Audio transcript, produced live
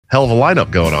hell of a lineup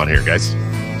going on here, guys.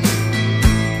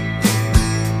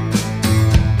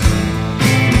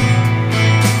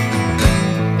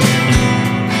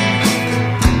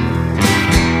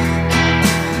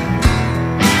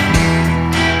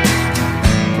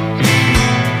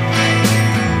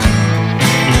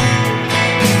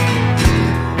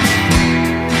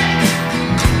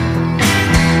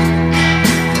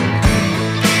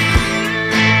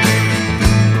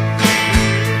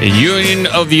 The Union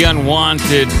of the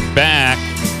Unwanted back.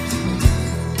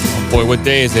 Oh boy, what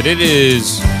day is it? It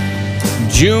is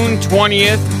June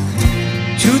 20th,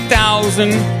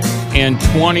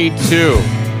 2022.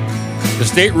 The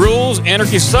state rules,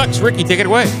 anarchy sucks. Ricky, take it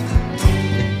away.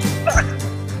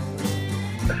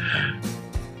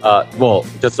 Well,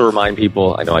 just to remind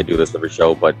people, I know I do this every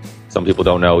show, but some people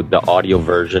don't know, the audio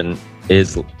version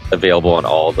is available on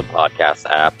all the podcast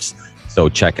apps. So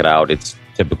check it out. It's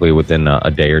typically within a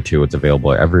day or two. It's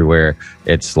available everywhere.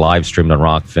 It's live streamed on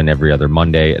Rockfin every other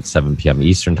Monday at 7 p.m.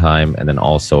 Eastern time, and then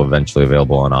also eventually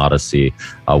available on Odyssey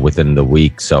within the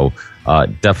week. So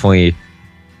definitely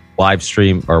live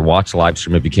stream or watch live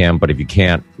stream if you can, but if you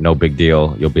can't, no big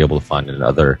deal. You'll be able to find it in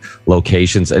other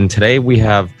locations. And today we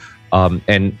have,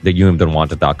 and the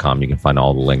unwanted.com, you can find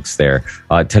all the links there.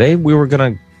 Today we were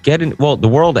going to get in. Well, the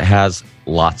world has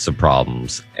lots of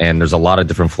problems, and there's a lot of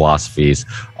different philosophies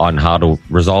on how to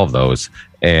resolve those.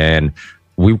 And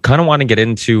we kind of want to get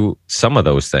into some of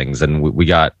those things. And we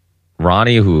got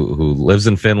Ronnie, who lives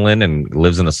in Finland and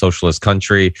lives in a socialist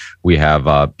country. We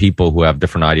have people who have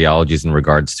different ideologies in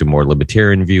regards to more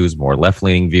libertarian views, more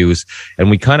left-leaning views.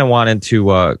 And we kind of wanted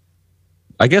to,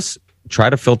 I guess, try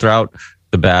to filter out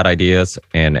the bad ideas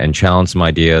and challenge some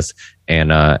ideas and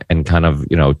kind of,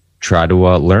 try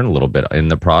to learn a little bit in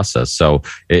the process. So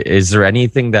is there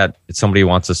anything that somebody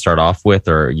wants to start off with,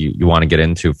 or you want to get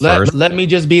into first? Let me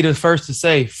just be the first to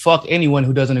say, fuck anyone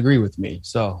who doesn't agree with me.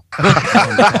 So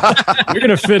you're going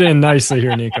to fit in nicely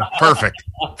here, Nico. Perfect.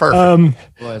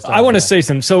 I want to say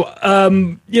something. So,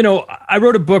 I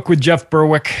wrote a book with Jeff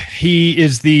Berwick. He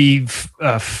is the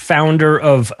founder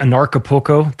of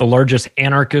Anarchist, the largest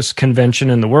anarchist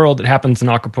convention in the world. It happens in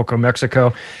Acapulco,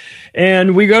 Mexico.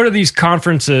 And we go to these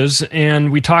conferences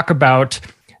and we talk about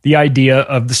the idea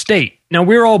of the state. Now,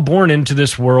 we're all born into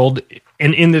this world,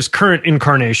 and in this current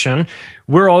incarnation,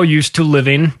 we're all used to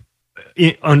living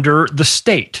under the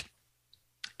state.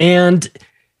 And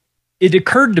it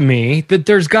occurred to me that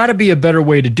there's got to be a better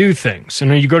way to do things.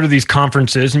 And you go to these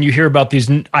conferences and you hear about these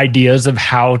ideas of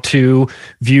how to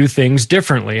view things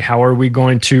differently. How are we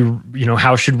going to,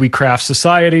 how should we craft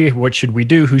society? What should we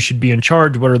do? Who should be in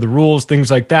charge? What are the rules?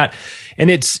 Things like that. And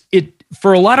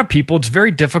for a lot of people, it's very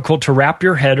difficult to wrap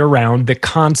your head around the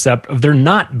concept of there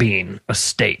not being a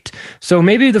state. So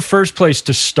maybe the first place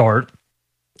to start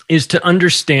is to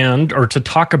understand or to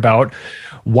talk about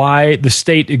why the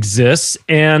state exists.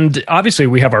 And obviously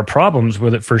we have our problems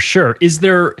with it for sure. Is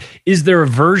there a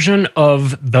version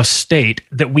of the state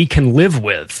that we can live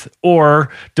with, or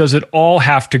does it all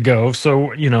have to go?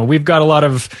 So, we've got a lot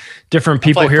of different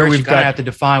people here. We've got to have to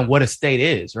define what a state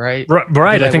is, right?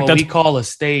 Right. I think what we call a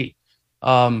state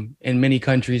in many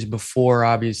countries before,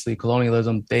 obviously,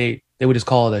 colonialism, they would just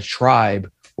call it a tribe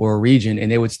or a region,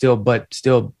 and they would still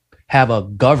have a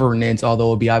governance, although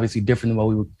it would be obviously different than what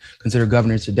we would consider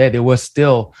governance today. There was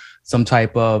still some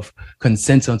type of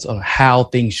consensus on how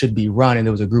things should be run, and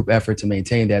there was a group effort to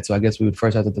maintain that. So I guess we would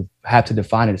first have to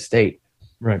define a state.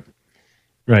 Right.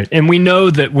 Right. And we know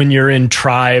that when you're in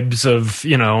tribes of,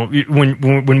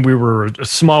 when we were a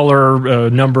smaller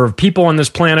number of people on this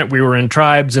planet, we were in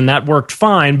tribes and that worked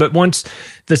fine. But once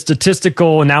the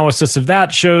statistical analysis of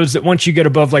that shows that once you get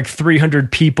above like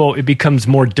 300 people, it becomes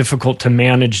more difficult to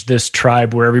manage this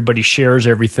tribe where everybody shares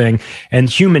everything and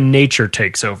human nature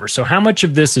takes over. So how much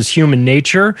of this is human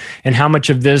nature and how much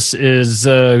of this is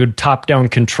top-down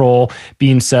control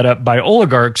being set up by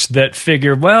oligarchs that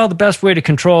figure, well, the best way to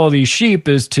control these sheep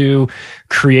is to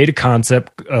create a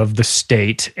concept of the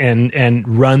state and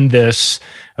run this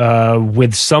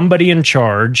with somebody in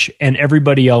charge and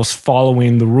everybody else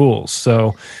following the rules.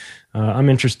 So I'm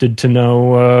interested to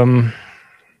know,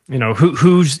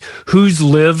 who's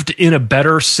lived in a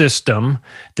better system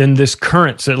than this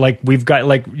current. So like we've got,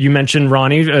 like you mentioned,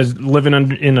 Ronnie, living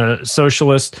in a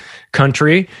socialist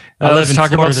country. I live in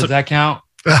Florida. Does that count?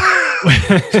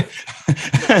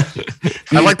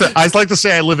 I like to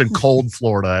say I live in cold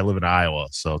Florida. I live in Iowa,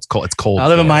 so it's cold. It's cold. I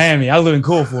live in Miami. I live in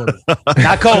cool Florida.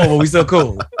 Not cold, but we still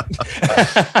cool.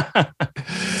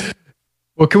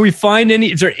 Well, can we find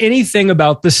is there anything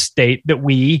about the state that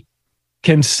we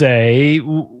can say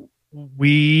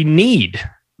we need?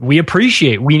 we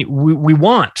appreciate, we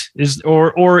want,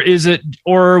 or is it,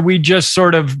 or are we just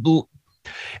sort of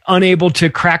unable to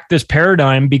crack this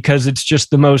paradigm because it's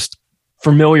just the most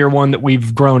familiar one that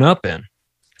we've grown up in?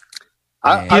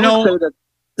 I would say that.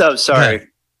 Oh, sorry.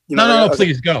 No,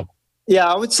 please go. Yeah,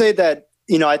 I would say that,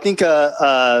 I think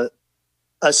a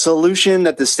solution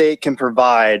that the state can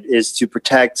provide is to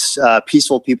protect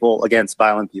peaceful people against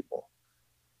violent people.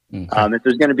 Okay. If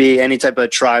there's going to be any type of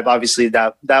tribe, obviously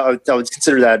that I would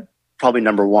consider that probably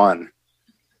number one.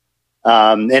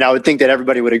 And I would think that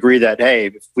everybody would agree that, hey,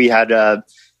 if we had a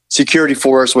security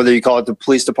force, whether you call it the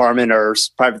police department or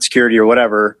private security or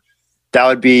whatever, that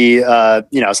would be,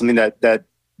 something that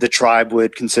the tribe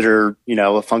would consider,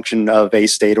 a function of a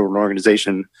state or an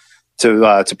organization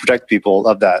to protect people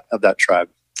of that tribe.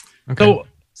 Okay.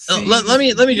 So let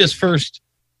me just first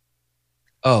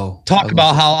talk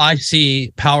about how I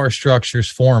see power structures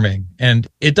forming. And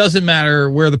it doesn't matter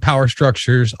where the power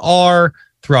structures are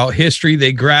throughout history,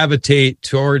 they gravitate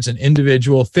towards an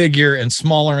individual figure and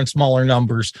smaller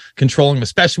numbers controlling them,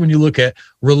 especially when you look at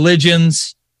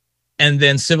religions and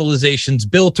then civilizations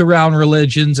built around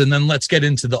religions. And then let's get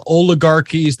into the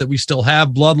oligarchies that we still have,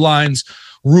 bloodlines,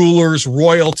 rulers,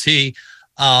 royalty,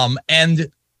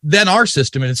 and then our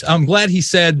system. And I'm glad he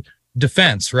said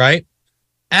defense, right?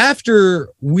 After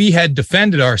we had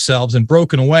defended ourselves and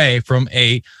broken away from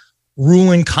a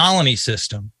ruling colony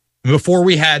system, before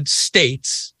we had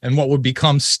states and what would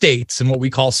become states and what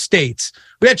we call states,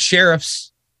 we had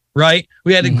sheriffs, right?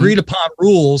 We had agreed upon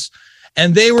rules,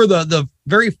 and they were the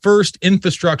very first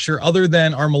infrastructure other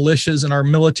than our militias and our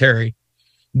military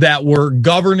that were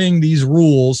governing these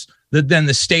rules that then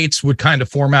the states would kind of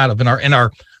form out of in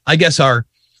our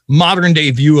modern day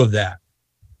view of that.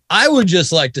 I would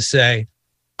just like to say,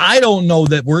 I don't know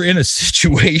that we're in a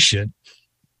situation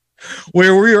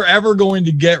where we are ever going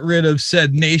to get rid of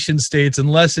said nation states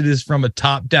unless it is from a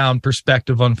top-down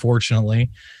perspective, unfortunately,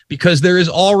 because there is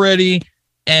already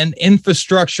an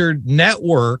infrastructure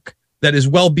network that is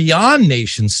well beyond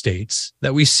nation states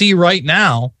that we see right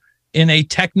now in a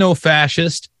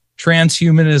techno-fascist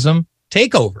transhumanism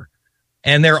takeover.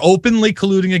 And they're openly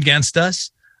colluding against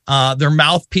us. Their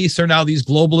mouthpiece are now these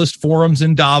globalist forums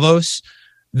in Davos.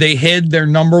 They hid their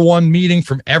number one meeting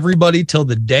from everybody till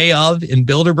the day of in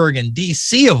Bilderberg in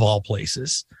DC, of all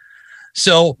places.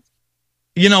 So,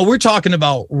 we're talking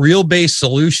about real-based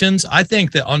solutions. I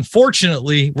think that,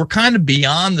 unfortunately, we're kind of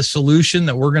beyond the solution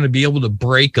that we're going to be able to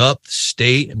break up the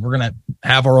state and we're going to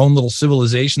have our own little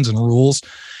civilizations and rules.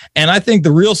 And I think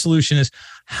the real solution is,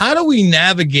 how do we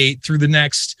navigate through the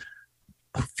next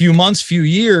few months, few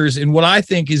years in what I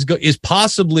think is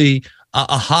possibly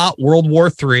a hot World War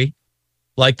III?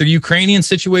 Like, the Ukrainian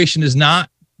situation is not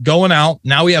going out.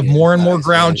 Now we have more and more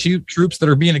ground troops that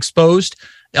are being exposed,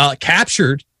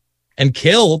 captured and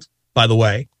killed, by the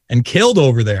way, and killed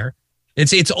over there.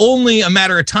 It's only a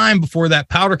matter of time before that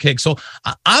powder keg. So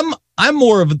I'm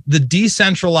more of the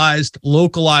decentralized,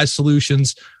 localized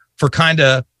solutions for kind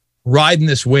of riding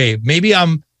this wave. Maybe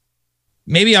I'm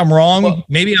wrong. Well,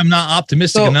 maybe I'm not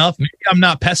optimistic enough. Maybe I'm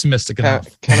not pessimistic enough.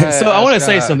 I want to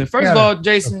say something. First of all,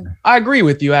 Jason, I agree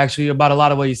with you actually about a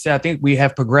lot of what you said. I think we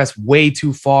have progressed way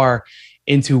too far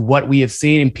into what we have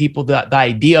seen, and people, the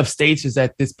idea of states is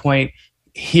at this point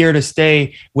here to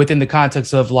stay within the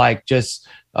context of like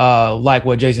like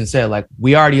what Jason said, like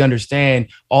we already understand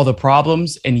all the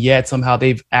problems, and yet somehow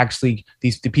they've actually,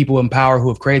 the people in power who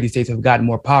have created these states have gotten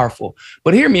more powerful.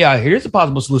 But hear me out. Here's a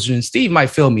possible solution, and Steve might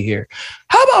feel me here.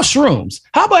 How about shrooms?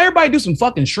 How about everybody do some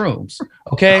fucking shrooms?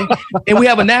 Okay. And we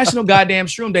have a national goddamn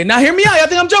shroom day. Now hear me out. I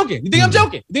think I'm joking. You think I'm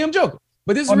joking?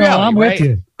 But this is reality. I'm right? with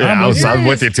you. I'm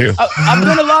with you too. I've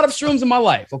done a lot of shrooms in my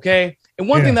life. Okay. And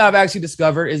one thing that I've actually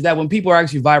discovered is that when people are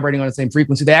actually vibrating on the same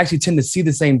frequency, they actually tend to see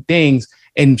the same things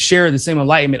and share the same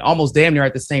enlightenment almost damn near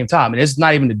at the same time. And it's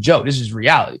not even a joke. This is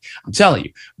reality. I'm telling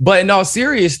you. But in all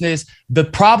seriousness, the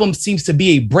problem seems to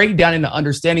be a breakdown in the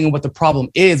understanding of what the problem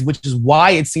is, which is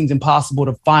why it seems impossible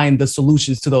to find the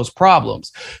solutions to those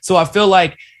problems. So I feel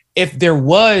like if there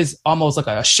was almost like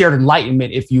a shared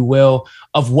enlightenment, if you will,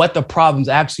 of what the problems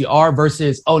actually are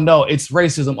versus, oh no, it's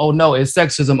racism. Oh no, it's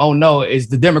sexism. Oh no, it's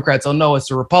the Democrats. Oh no, it's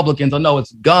the Republicans. Oh no,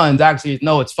 it's guns. Actually,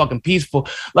 no, it's fucking peaceful.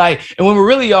 Like, and when we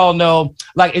really all know,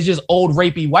 like, it's just old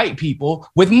rapey white people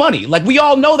with money. Like, we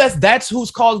all know that's who's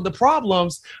causing the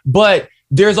problems, but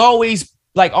there's always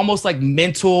like almost like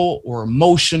mental or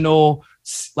emotional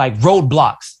like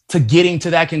roadblocks to getting to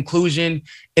that conclusion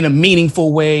in a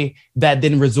meaningful way that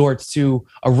then resorts to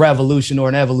a revolution or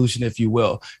an evolution, if you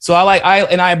will. So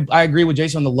I agree with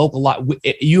Jason on the local lot.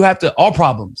 You have to, all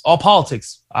problems, all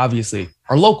politics, obviously,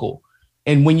 are local.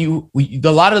 And when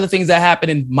a lot of the things that happen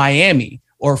in Miami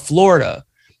or Florida,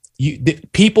 the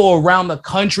people around the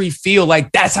country feel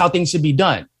like that's how things should be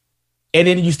done. And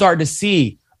then you start to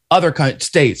see other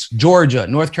states, Georgia,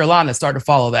 North Carolina, start to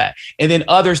follow that. And then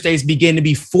other states begin to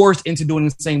be forced into doing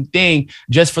the same thing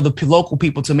just for the local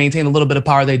people to maintain a little bit of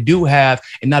power they do have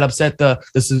and not upset the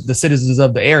citizens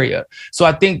of the area. So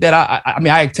I think that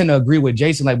I tend to agree with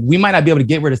Jason. Like, we might not be able to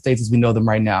get rid of states as we know them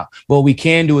right now, but what we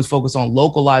can do is focus on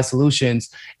localized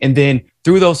solutions. And then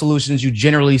through those solutions, you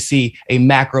generally see a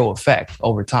macro effect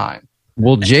over time.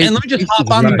 Well, Jason, and let me just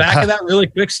hop on the back of that really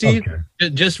quick, Steve. Okay.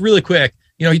 Just really quick.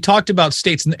 You know, he talked about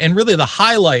states, and really the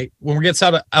highlight when we get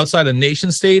outside of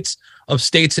nation states, of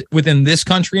states within this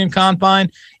country and confine,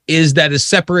 is that is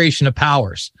separation of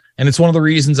powers. And it's one of the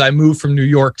reasons I moved from New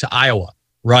York to Iowa,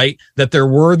 right? That there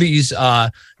were these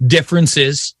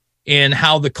differences in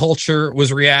how the culture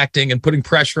was reacting and putting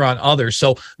pressure on others.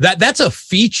 So that's a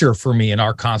feature for me in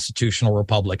our constitutional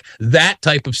republic, that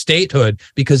type of statehood,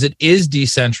 because it is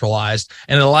decentralized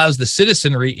and it allows the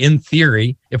citizenry, in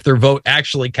theory, if their vote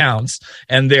actually counts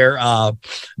and their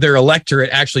electorate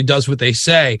actually does what they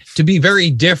say, to be very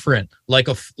different, like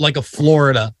a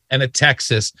Florida and a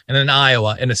Texas and an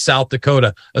Iowa and a South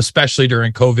Dakota, especially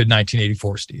during COVID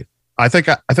 1984, Steve. I think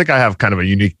I have kind of a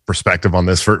unique perspective on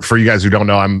this. For you guys who don't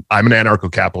know, I'm an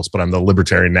anarcho-capitalist, but I'm the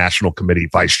Libertarian National Committee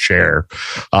vice chair.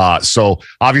 So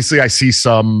obviously I see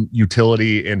some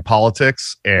utility in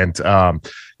politics, and I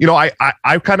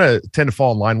kind of tend to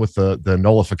fall in line with the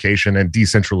nullification and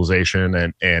decentralization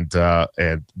and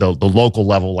the local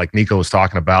level, like Nico was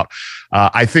talking about.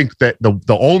 I think that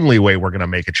the only way we're going to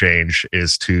make a change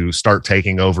is to start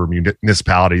taking over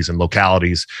municipalities and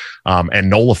localities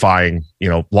and nullifying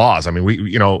laws. I mean,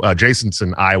 Jason's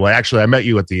in Iowa. Actually, I met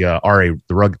you at the RA,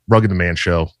 the Rugged the Man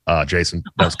show, Jason.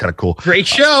 That was kind of cool. Great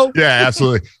show. Yeah,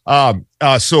 absolutely. In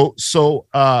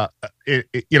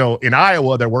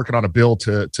Iowa, they're working on a bill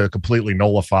to completely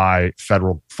nullify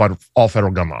all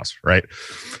federal gun laws, right?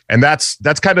 And that's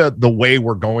kind of the way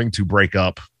we're going to break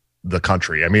up the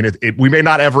country. I mean, we may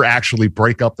not ever actually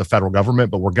break up the federal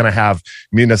government, but we're going to have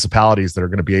municipalities that are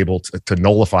going to be able to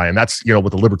nullify. And that's,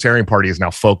 what the Libertarian Party is now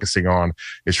focusing on,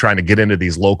 is trying to get into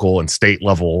these local and state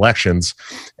level elections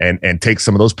and take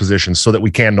some of those positions so that we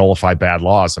can nullify bad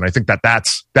laws. And I think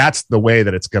that's the way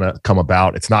that it's going to come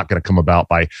about. It's not going to come about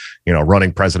by,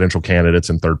 running presidential candidates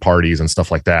and third parties and stuff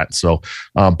like that. So,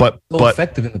 but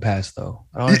effective in the past, though.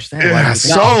 I don't understand. Yeah,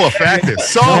 so effective.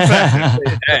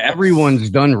 Everyone's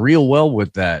done real well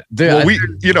with that. Well,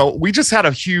 we just had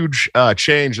a huge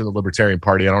change in the Libertarian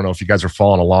Party. I don't know if you guys are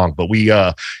following along, but we,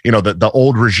 the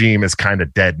old regime is kind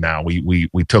of dead now. We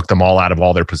took them all out of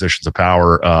all their positions of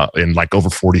power in like over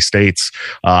 40 states,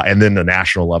 and then the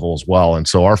national level as well. And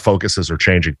so our focuses are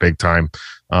changing big time.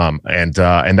 And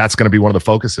that's going to be one of the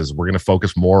focuses. We're going to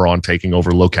focus more on taking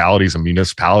over localities and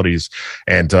municipalities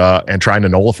and trying to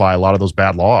nullify a lot of those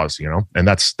bad laws, and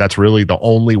that's really the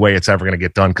only way it's ever going to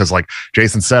get done. Cause like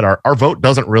Jason said, our vote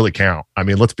doesn't really count. I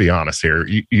mean, let's be honest here.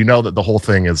 You know that the whole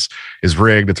thing is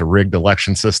rigged. It's a rigged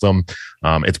election system.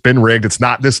 It's been rigged. It's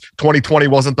not, this 2020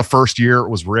 wasn't the first year it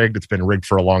was rigged. It's been rigged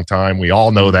for a long time. We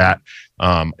all know that.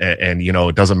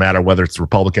 It doesn't matter whether it's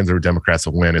Republicans or Democrats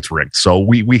that win, it's rigged. So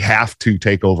we have to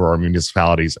take over our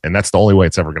municipalities, and that's the only way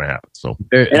it's ever going to happen. So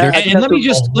let me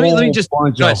just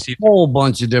a whole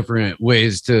bunch of different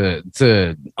ways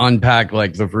to unpack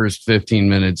like the first 15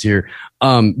 minutes here.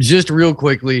 Just real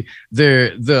quickly,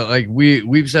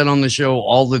 we've said on the show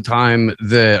all the time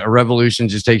that a revolution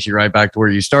just takes you right back to where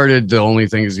you started. The only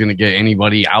thing is going to get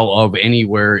anybody out of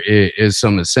anywhere is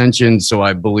some ascension. So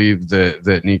I believe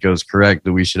that Nico's correct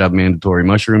that we should have mandatory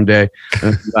mushroom day.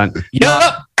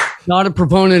 Not a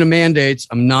proponent of mandates.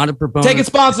 I'm not a proponent. Taking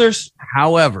sponsors.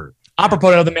 However, I'm a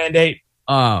proponent of the mandate.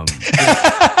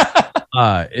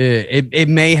 It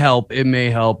may help. It may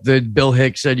help. Bill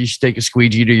Hicks said you should take a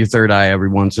squeegee to your third eye every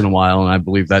once in a while, and I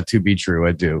believe that to be true.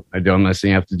 I do. I'm not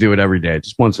saying you have to do it every day,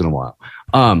 just once in a while.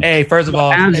 Hey, first of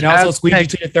all, and also squeegee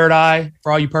to your third eye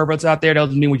for all you perverts out there. That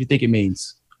doesn't mean what you think it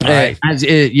means. Right. As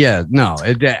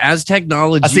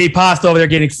technology, I see Pasta over there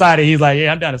getting excited. He's like,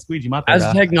 "Yeah, I'm down to squeegee my third eye."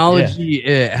 As technology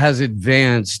has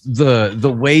advanced,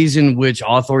 the ways in which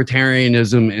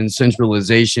authoritarianism and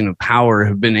centralization of power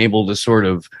have been able to sort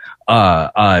of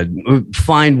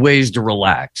find ways to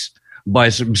relax by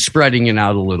spreading it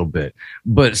out a little bit.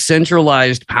 But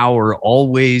centralized power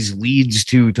always leads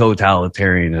to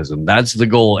totalitarianism. That's the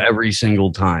goal every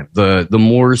single time. The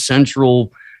more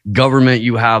central government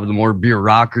you have, the more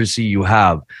bureaucracy you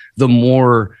have, the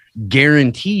more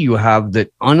guarantee you have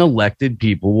that unelected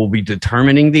people will be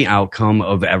determining the outcome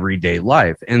of everyday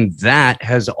life. And that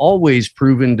has always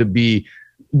proven to be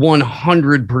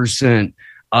 100%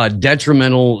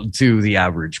 detrimental to the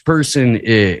average person.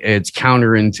 It's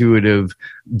counterintuitive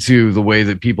to the way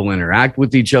that people interact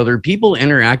with each other. People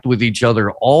interact with each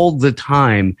other all the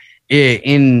time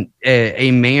in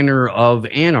a manner of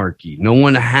anarchy. No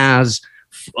one has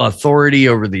authority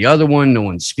over the other one. No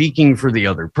one's speaking for the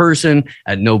other person.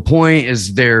 At no point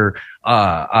is there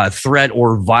a threat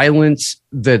or violence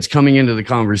that's coming into the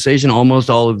conversation.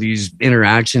 Almost all of these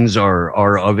interactions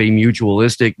are of a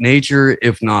mutualistic nature,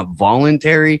 if not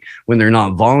voluntary. When they're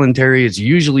not voluntary, it's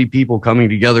usually people coming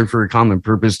together for a common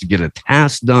purpose to get a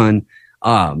task done.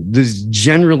 This is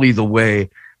generally the way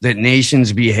that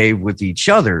nations behave with each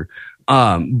other.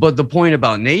 But the point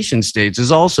about nation states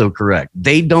is also correct.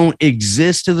 They don't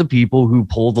exist to the people who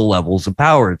pull the levels of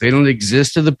power. They don't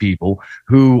exist to the people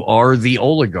who are the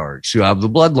oligarchs, who have the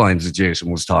bloodlines that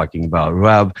Jason was talking about, who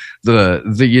have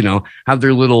have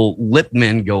their little lip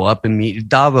men go up and meet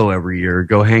Davo every year,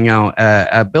 go hang out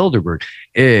at Bilderberg.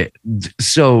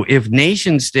 So if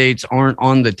nation states aren't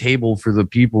on the table for the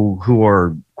people who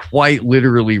are quite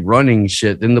literally running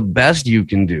shit, then the best you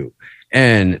can do,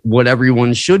 and what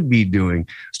everyone should be doing,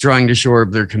 is trying to shore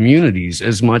up their communities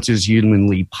as much as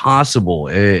humanly possible.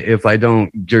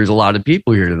 There's a lot of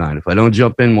people here tonight. If I don't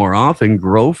jump in more often,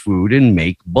 grow food and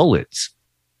make bullets.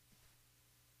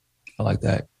 I like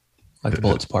that. I like the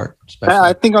bullets part.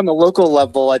 I think on the local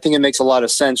level, I think it makes a lot of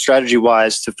sense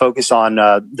strategy-wise to focus on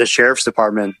the sheriff's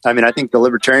department. I mean, I think the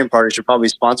Libertarian Party should probably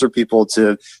sponsor people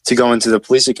to go into the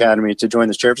police academy, to join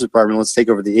the sheriff's department. Let's take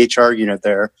over the HR unit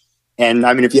there. And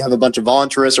I mean, if you have a bunch of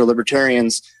voluntarists or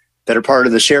libertarians that are part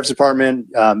of the sheriff's department,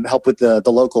 help with the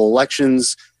local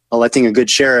elections, electing a good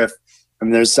sheriff. I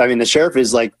mean, the sheriff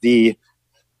is like the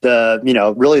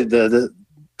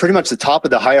pretty much the top of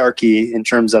the hierarchy in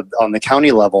terms of on the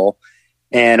county level.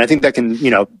 And I think that can,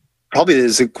 probably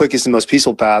is the quickest and most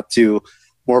peaceful path to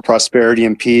more prosperity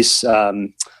and peace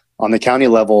on the county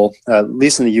level, at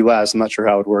least in the U.S. I'm not sure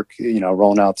how it would work,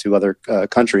 rolling out to other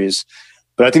countries.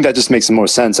 But I think that just makes the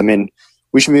most sense. I mean,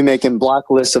 we should be making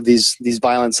blacklists of these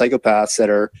violent psychopaths that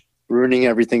are ruining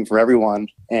everything for everyone.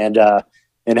 And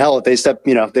hell, if they step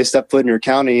foot in your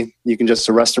county, you can just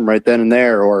arrest them right then and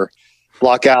there, or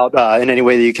block out in any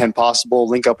way that you can possible.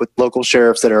 Link up with local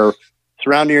sheriffs that are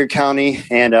surrounding your county,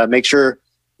 and make sure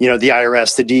the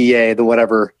IRS, the DEA, the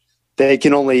whatever, they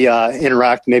can only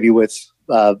interact maybe with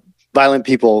violent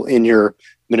people in your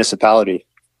municipality.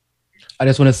 I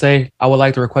just want to say I would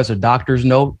like to request a doctor's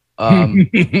note from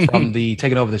the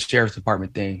taking over the sheriff's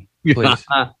department thing, please.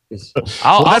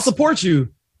 I'll support you.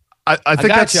 I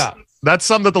think that's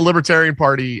something that the Libertarian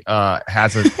Party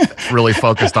hasn't really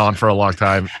focused on for a long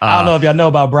time. I don't know if y'all know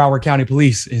about Broward County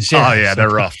Police and sheriff. Oh yeah, they're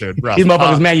rough, dude. Rough. These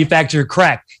motherfuckers manufacture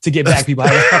crack to get back people.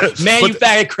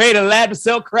 Create a lab to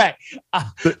sell crack.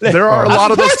 There are a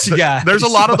lot of those. There's a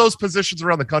lot of those positions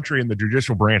around the country in the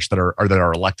judicial branch that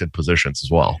are elected positions as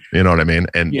well. You know what I mean?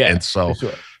 And so.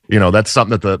 Sure. That's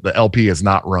something that the LP has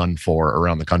not run for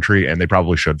around the country, and they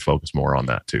probably should focus more on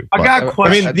that too. I got a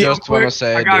question. I just want to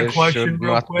say there should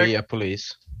not be a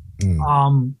police.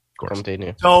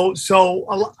 Continue.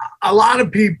 So a lot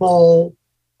of people,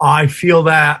 I feel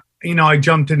that, I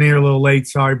jumped in here a little late.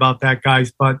 Sorry about that,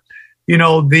 guys. But,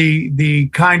 the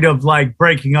kind of like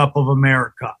breaking up of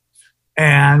America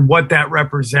and what that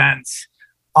represents.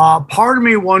 Part of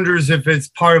me wonders if it's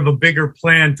part of a bigger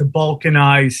plan to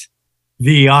balkanize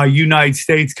the United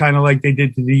States, kind of like they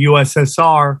did to the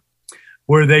USSR,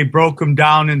 where they broke them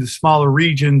down into smaller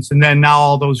regions, and then now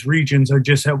all those regions are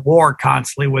just at war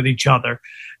constantly with each other,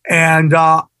 and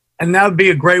that would be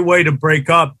a great way to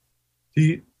break up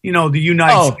the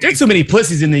United States. There's so many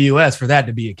pussies in the U.S. for that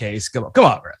to be a case. Come on,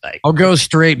 bro. Like, I'll go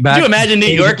straight back. Could you imagine New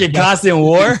York in constant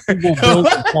war? But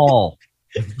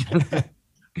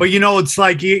it's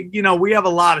like we have a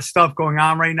lot of stuff going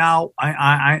on right now.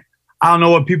 I don't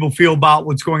know what people feel about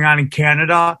what's going on in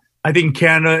Canada. I think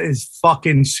Canada is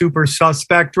fucking super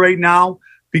suspect right now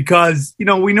because,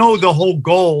 we know the whole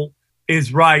goal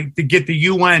is right to get the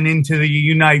UN into the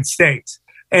United States.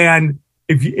 And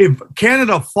if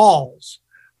Canada falls,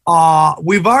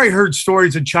 we've already heard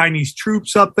stories of Chinese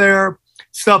troops up there,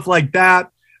 stuff like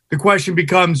that. The question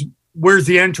becomes, where's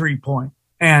the entry point?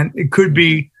 And it could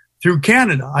be through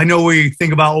Canada. I know we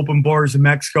think about open borders in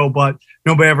Mexico, but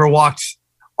nobody ever walks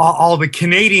all the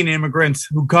Canadian immigrants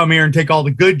who come here and take all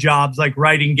the good jobs, like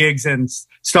writing gigs and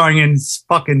starring in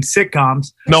fucking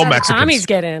sitcoms. No Mexicans. Tommy's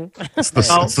get in. It's the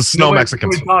snow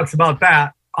Mexicans. Nobody talks about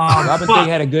that. Robin Thicke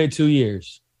had a good 2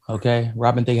 years. Okay,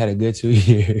 Robin Thicke had a good 2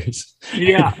 years.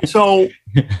 Yeah. So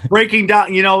breaking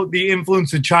down, the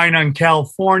influence of China and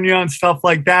California and stuff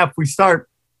like that. If we start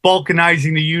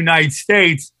balkanizing the United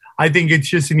States, I think it's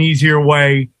just an easier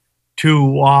way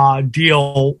to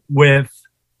deal with,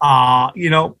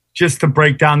 just to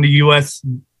break down the U.S.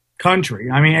 country.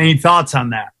 I mean, any thoughts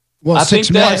on that? Well, 6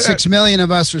 million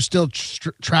of us are still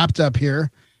trapped up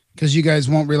here because you guys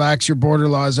won't relax your border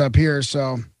laws up here.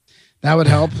 So that would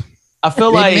help. I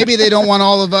feel like maybe they don't want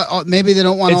all of maybe they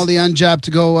don't want all the unjabbed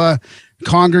to go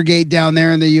congregate down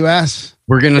there in the U.S.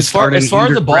 We're going to start as far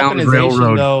as the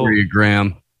balkanization though, for you,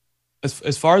 Graham.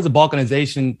 As far as the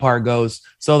balkanization part goes,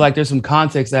 so like there's some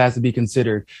context that has to be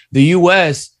considered. The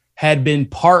U.S. had been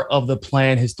part of the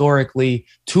plan historically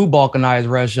to balkanize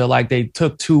Russia. Like they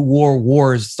took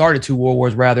started 2 world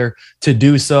wars rather to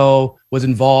do so, was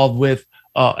involved with,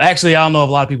 actually, I don't know if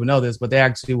a lot of people know this, but they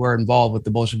actually were involved with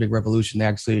the Bolshevik Revolution. They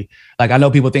actually, like, I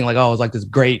know people think like, oh, it was like this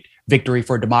great victory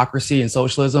for democracy and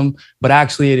socialism, but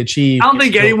actually it achieved. I don't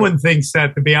think anyone thinks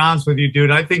that, to be honest with you,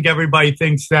 dude. I think everybody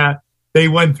thinks that they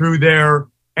went through there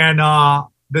and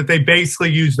that they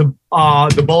basically used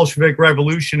the Bolshevik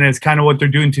Revolution as kind of what they're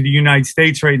doing to the United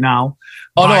States right now.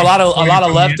 Oh no, a lot of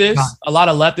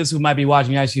leftists who might be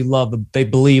watching actually they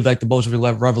believe like the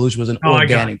Bolshevik Revolution was an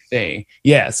organic thing.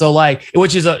 Yeah, so like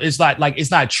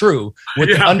it's not true.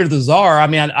 Under the Tsar, I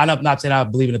mean, I'm not saying I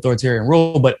believe in authoritarian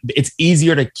rule, but it's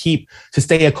easier to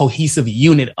stay a cohesive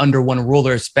unit under one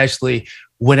ruler, especially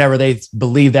whenever they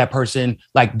believe that person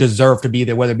like deserved to be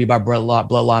there, whether it be by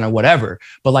bloodline or whatever.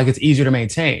 But like it's easier to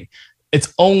maintain.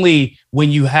 It's only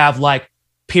when you have like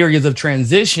periods of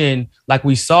transition, like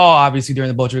we saw obviously during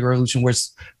the Bolshevik Revolution, where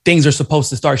things are supposed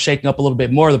to start shaking up a little bit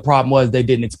more. The problem was they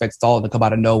didn't expect Stalin to come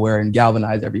out of nowhere and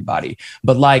galvanize everybody.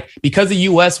 But like because the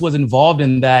U.S. was involved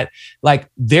in that, like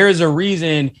there's a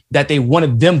reason that they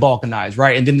wanted them balkanized,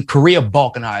 right? And then Korea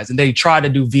balkanized, and they tried to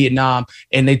do Vietnam,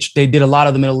 and they did a lot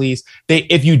of the Middle East.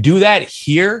 If you do that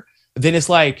here, then it's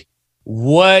like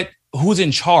who's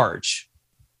in charge?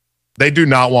 They do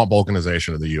not want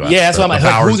balkanization of the U.S. Yeah, that's what I'm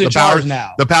like. Who's in charge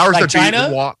now? The powers like that China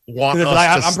be want us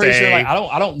like, to I'm pretty sure. Like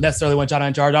I don't necessarily want China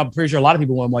in charge. I'm pretty sure a lot of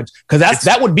people want much because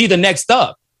that would be the next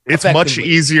step. It's much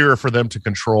easier for them to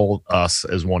control us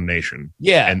as one nation.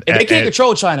 Yeah, and they can't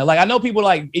control China. Like I know people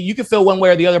like you can feel one way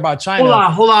or the other about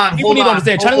China. Hold on. People need to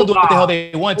understand China will do what the hell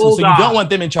they want to, so you don't want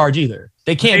them in charge either.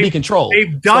 They can't be controlled.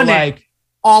 They've done it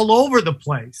all over the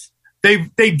place. They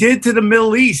did to the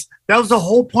Middle East. That was the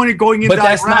whole point of going into Iraq.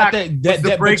 But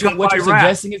that's not what you're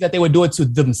suggesting is that they would do it to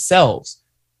themselves.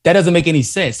 That doesn't make any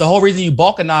sense. The whole reason you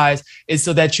balkanize is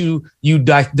so that you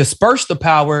disperse the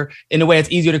power in a way that's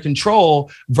easier to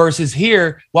control. Versus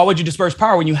here, why would you disperse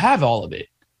power when you have all of it?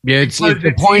 Yeah,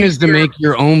 the point is to make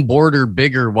your own border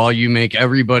bigger while you make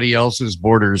everybody else's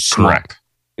borders small. Correct.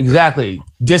 Exactly.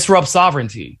 Disrupt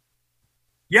sovereignty.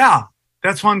 Yeah,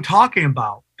 that's what I'm talking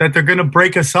about. That they're going to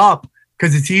break us up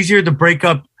because it's easier to break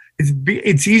up.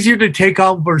 It's easier to take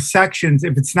over sections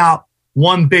if it's not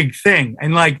one big thing.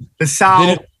 And like the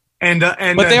South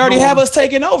but they already have us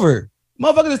taking over.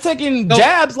 Motherfuckers are taking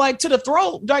jabs like to the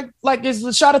throat, like it's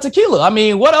a shot of tequila. I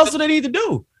mean, what else do they need to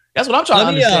do? That's what I'm trying to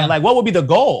understand. Like, what would be the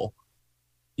goal?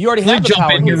 You already have the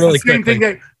power. Really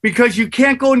quickly. Because you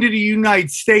can't go into the United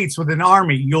States with an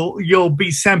army. You'll be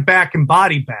sent back in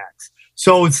body bags.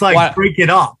 So it's like break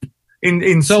it up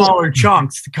in smaller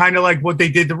chunks, kind of like what they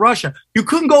did to Russia. You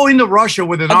couldn't go into Russia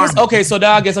with an army. Okay, so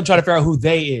now I guess I'm trying to figure out who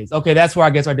they is. Okay, that's where I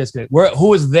guess our disconnect.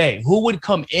 Who is they? Who would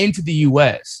come into the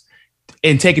U.S.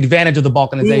 and take advantage of the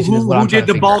balkanization? Who did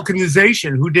the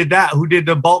balkanization? Who did that? Who did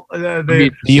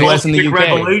the U.S. and the UK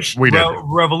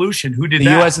revolution? Who did the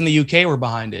that? U.S. and the UK were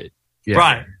behind it. Yeah.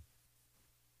 Right.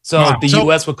 So the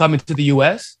U.S. would come into the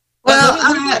U.S.? Well,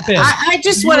 I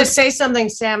just want to say something,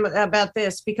 Sam, about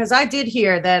this, because I did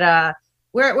hear that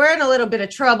we're in a little bit of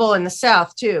trouble in the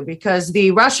South, too, because the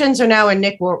Russians are now in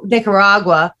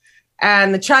Nicaragua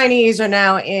and the Chinese are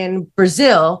now in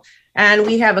Brazil. And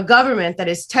we have a government that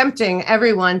is tempting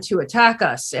everyone to attack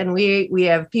us. And we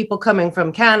have people coming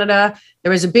from Canada.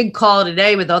 There was a big call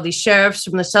today with all these sheriffs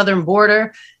from the southern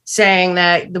border saying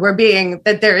that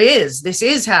this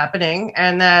is happening,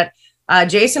 and that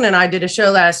Jason and I did a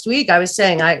show last week. I was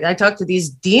saying, I talked to these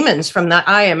demons from the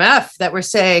IMF that were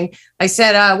saying, I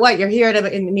said, what, you're here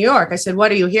in New York? I said, what,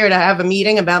 are you here to have a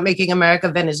meeting about making America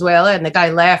Venezuela? And the guy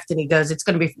laughed and he goes, it's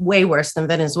going to be way worse than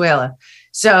Venezuela.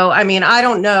 So, I mean, I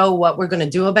don't know what we're going to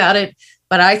do about it,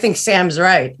 but I think Sam's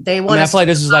right. I feel like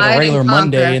this is like a regular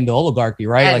Monday in the oligarchy,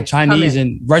 right? Like Chinese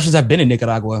and Russians have been in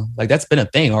Nicaragua. Like that's been a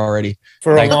thing already.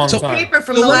 For a long time. Paper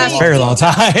from the last very long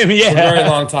time. Yeah. A very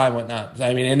long time, whatnot.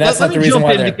 I mean, and that's not the reason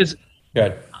why they're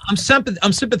good. I'm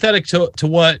sympathetic to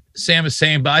what Sam is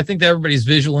saying, but I think that everybody's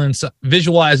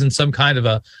visualizing some kind of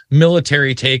a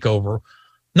military takeover.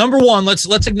 Number one,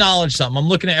 let's acknowledge something. I'm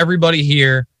looking at everybody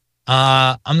here.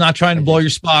 I'm not trying to blow your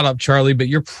spot up, Charlie, but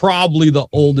you're probably the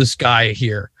oldest guy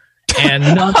here. And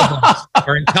none of us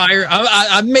are entire.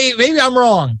 Maybe I'm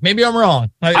wrong.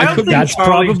 That's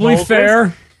probably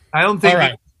fair. I don't think. All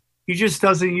right. He just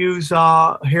doesn't use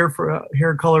hair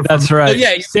color. That's right.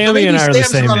 Yeah, Sammy and I are the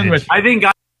same age.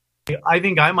 I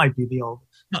think I might be the oldest.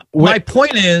 My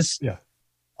point is,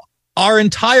 our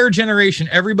entire generation,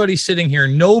 everybody sitting here,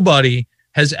 nobody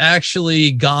has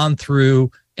actually gone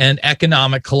through an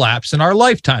economic collapse in our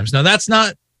lifetimes. Now, that's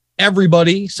not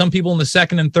everybody. Some people in the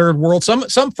second and third world,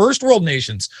 some first world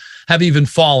nations have even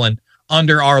fallen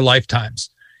under our lifetimes.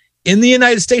 In the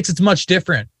United States, it's much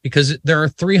different because there are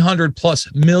 300 plus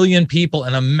million people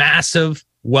in a massive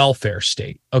welfare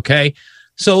state. Okay.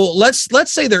 So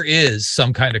let's say there is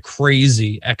some kind of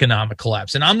crazy economic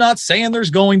collapse. And I'm not saying there's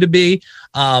going to be,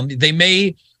 they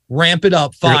may ramp it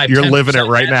up 5%. You're living it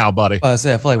right now, buddy. I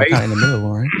feel like we're kind of in the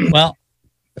middle, right? Well,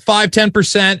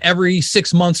 5-10% every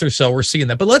 6 months or so, we're seeing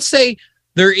that. But let's say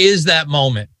there is that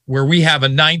moment where we have a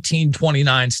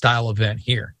 1929 style event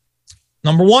here.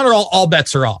 Number one, all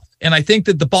bets are off. And I think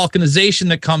that the balkanization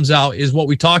that comes out is what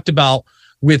we talked about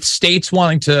with states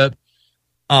wanting to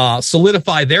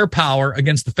solidify their power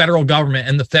against the federal government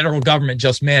and the federal government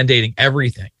just mandating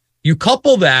everything. You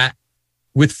couple that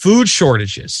with food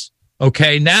shortages.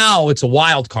 Okay. Now it's a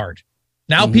wild card.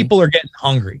 Now people are getting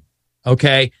hungry.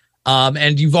 Okay.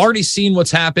 And you've already seen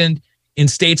what's happened in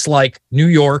states like New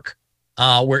York,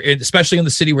 especially in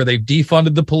the city where they've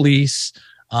defunded the police.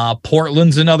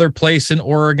 Portland's another place in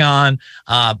Oregon.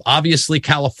 Obviously,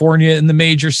 California in the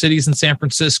major cities in San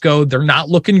Francisco, they're not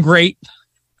looking great.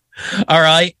 All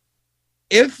right.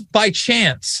 If by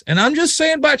chance, and I'm just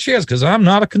saying by chance because I'm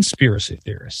not a conspiracy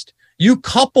theorist, you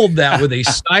coupled that with a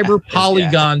cyber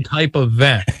polygon type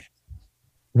event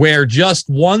where just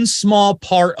one small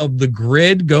part of the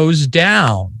grid goes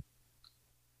down,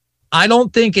 I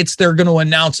don't think they're going to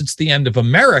announce it's the end of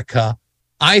America.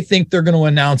 I think they're going to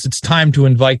announce it's time to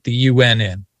invite the UN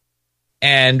in.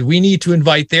 And we need to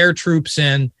invite their troops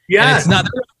in. Yeah. It's not,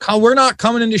 we're not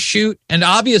coming in to shoot. And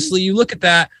obviously, you look at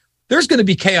that, there's going to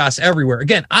be chaos everywhere.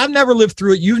 Again, I've never lived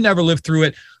through it. You've never lived through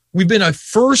it. We've been a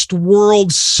first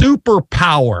world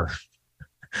superpower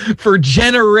for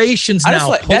generations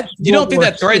now. You don't think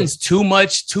that threatens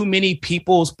too many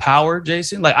people's power,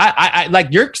 Jason? Like I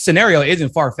like your scenario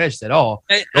isn't far fetched at all.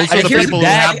 Those are the people who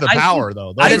have the power,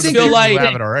 though. I just feel like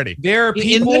have it already. There are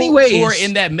people who are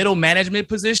in that middle management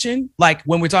position. Like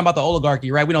when we're talking about the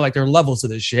oligarchy, right? We know like there are levels to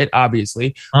this shit,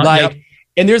 obviously.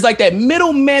 And there's like that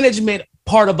middle management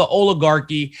part of the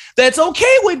oligarchy that's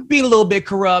okay with being a little bit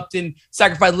corrupt and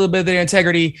sacrifice a little bit of their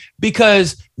integrity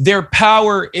because their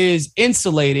power is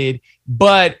insulated.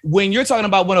 But when you're talking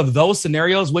about one of those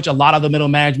scenarios, which a lot of the middle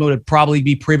management would probably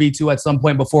be privy to at some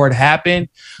point before it happened,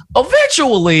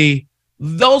 eventually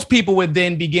those people would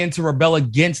then begin to rebel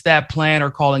against that plan or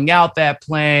calling out that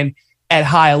plan at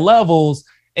high levels.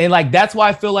 And like, that's why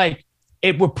I feel like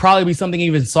it would probably be something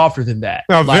even softer than that.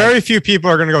 No, very few people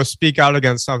are going to go speak out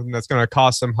against something that's going to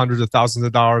cost them hundreds of thousands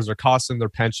of dollars or cost them their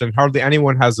pension. Hardly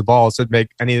anyone has the balls to make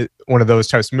any one of those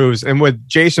types of moves. And with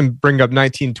Jason bring up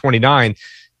 1929,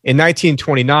 in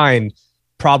 1929,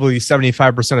 probably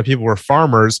 75% of people were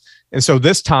farmers. And so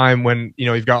this time when,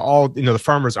 you've got the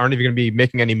farmers aren't even going to be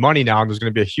making any money now, and there's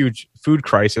going to be a huge food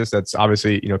crisis that's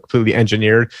obviously, completely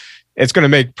engineered. It's going to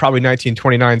make probably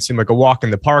 1929 seem like a walk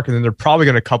in the park, and then they're probably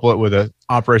going to couple it with a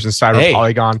Operation Cyber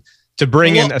Polygon to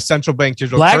bring in a central bank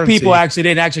digital currency. People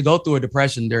didn't go through a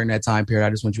depression during that time period. I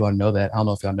just want you all to know that. I don't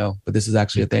know if y'all know, but this is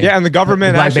actually a thing. Yeah, and the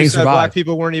government actually said black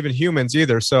people weren't even humans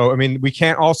either. So, I mean, we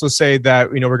can't also say that,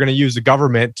 we're going to use the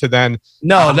government to then... You're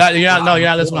not.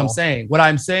 That's what I'm saying. What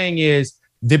I'm saying is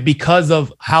that because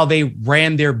of how they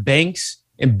ran their banks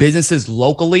and businesses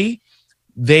locally,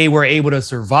 they were able to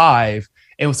survive.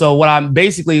 And so what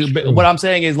I'm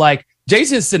saying is like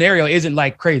Jason's scenario isn't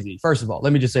like crazy. First of all,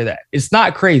 let me just say that it's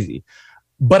not crazy,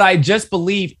 but I just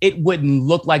believe it wouldn't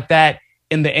look like that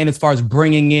in the end as far as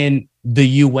bringing in the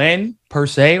UN per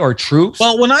se or troops.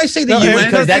 Well, when I say the UN,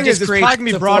 because that just creates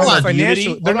me broad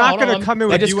financial. They're not going to come in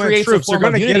with UN troops. They're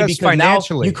going to get us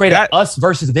financially. You create a us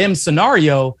versus them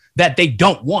scenario that they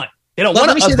don't want. They don't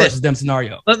want an us versus them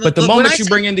scenario. But the moment you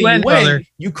bring in the UN,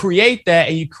 you create that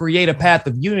and you create a path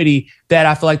of unity that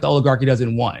I feel like the oligarchy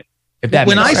doesn't want. If that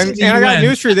makes sense. And I got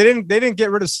news for you. They didn't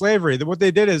get rid of slavery. What they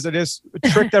did is they just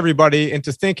tricked everybody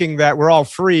into thinking that we're all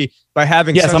free by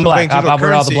having I'm black. I've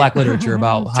read all the black literature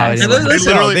about how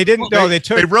they didn't know.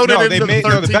 They wrote it into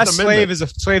the best slave is a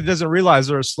slave that doesn't realize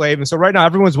they're a slave. And so right now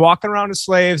everyone's walking around as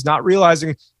slaves, not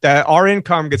realizing that our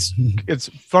income gets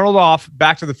funneled off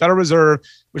back to the Federal Reserve,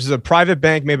 which is a private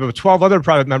bank made up of 12 other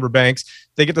private member banks.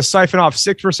 they get to siphon off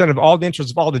 6% of all the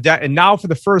interest of all the debt. And now for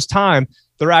the first time,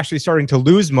 they're actually starting to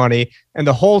lose money, and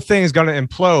the whole thing is going to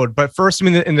implode. But first,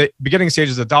 in the beginning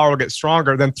stages, the dollar will get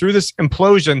stronger. Then through this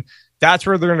implosion, that's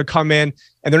where they're going to come in,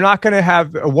 and they're not going to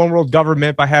have a one world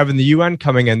government by having the UN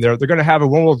coming in there. They're going to have a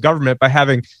one world government by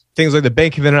having things like the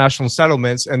Bank of International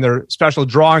Settlements and their special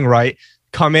drawing right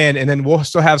come in, and then we'll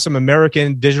still have some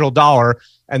American digital dollar,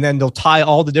 and then they'll tie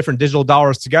all the different digital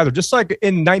dollars together. Just like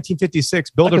in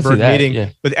 1956 Bilderberg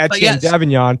meeting with Etienne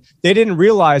Davignon, they didn't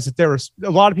realize that there were a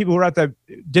lot of people who were at that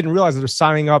didn't realize that they're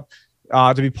signing up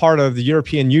to be part of the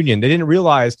European Union. They didn't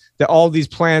realize that all these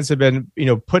plans have been,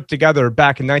 put together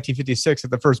back in 1956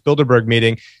 at the first Bilderberg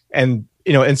meeting. And,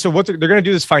 and so what they're going to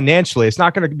do this financially. It's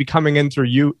not going to be coming in through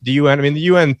the UN. I mean, the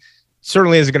UN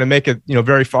certainly isn't going to make it,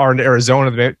 very far into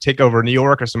Arizona to take over New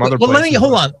York or some other places. Let me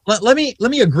hold on. Let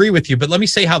me agree with you, but let me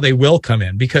say how they will come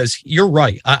in, because you're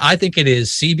right. I think it is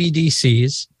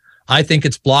CBDCs. I think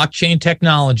it's blockchain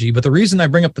technology. But the reason I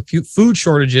bring up the food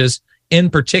shortages in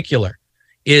particular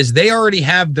is they already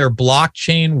have their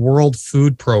blockchain world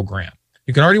food program.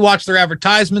 You can already watch their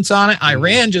advertisements on it.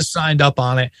 Iran just signed up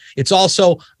on it. It's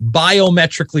also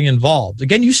biometrically involved.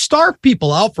 Again, you starve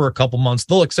people out for a couple months,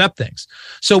 they'll accept things.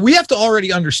 So we have to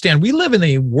already understand we live in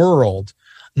a world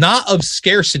not of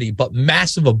scarcity, but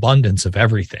massive abundance of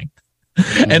everything.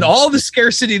 And all the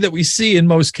scarcity that we see in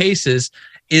most cases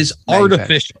is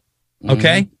artificial.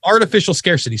 Okay? Artificial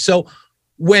scarcity. So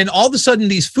when all of a sudden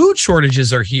these food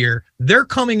shortages are here, they're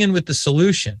coming in with the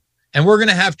solution. And we're going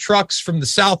to have trucks from the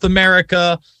South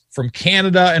America, from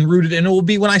Canada, and rooted. And it will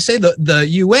be, when I say the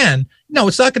UN, no,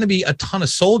 it's not going to be a ton of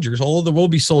soldiers, although there will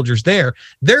be soldiers there.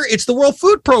 It's the World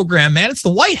Food Program, man. It's the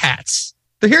white hats.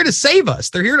 They're here to save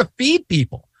us. They're here to feed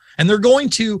people. And they're going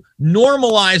to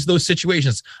normalize those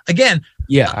situations. Again,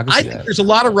 I think there's a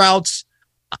lot of routes.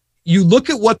 You look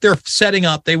at what they're setting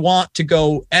up. They want to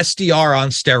go SDR on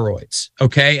steroids,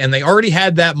 okay? And they already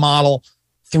had that model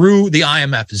through the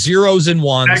IMF, zeros and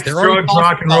ones. They're already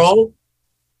rock and roll.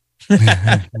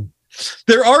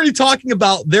 They're already talking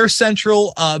about their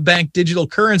central bank digital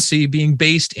currency being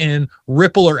based in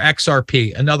Ripple or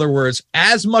XRP. In other words,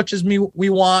 as much as we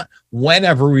want,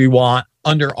 whenever we want,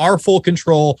 under our full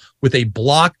control, with a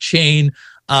blockchain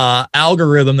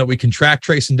algorithm that we can track,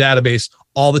 trace, and database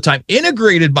all the time.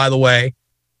 Integrated, by the way,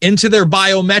 into their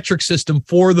biometric system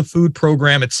for the food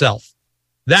program itself.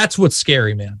 That's what's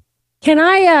scary, man. Can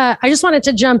I just wanted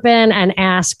to jump in and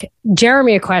ask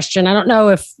Jeremy a question. I don't know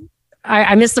if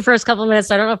I missed the first couple of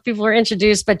minutes. I don't know if people were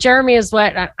introduced, but Jeremy is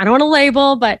what I don't want to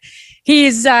label, but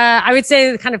he's, I would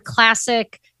say, the kind of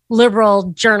classic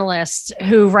liberal journalist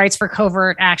who writes for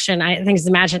Covert Action. I think he's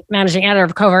the managing editor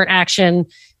of Covert Action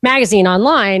magazine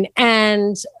online.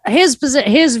 And his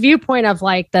viewpoint of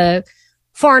like the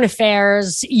foreign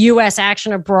affairs, U.S.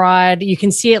 action abroad, you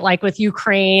can see it like with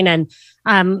Ukraine, and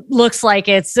looks like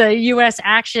it's a U.S.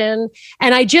 action.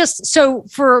 And so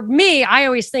for me, I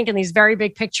always think in these very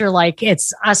big picture, like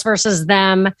it's us versus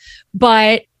them,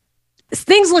 but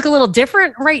things look a little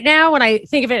different right now when I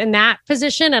think of it in that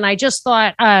position. And I just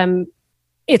thought,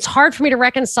 it's hard for me to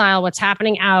reconcile what's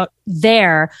happening out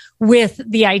there with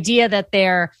the idea that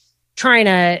they're trying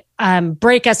to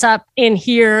break us up in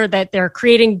here, that they're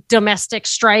creating domestic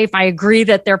strife. I agree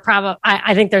that they're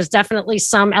I think there's definitely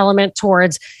some element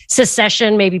towards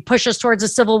secession, maybe push us towards a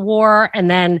civil war and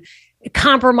then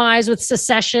compromise with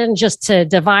secession just to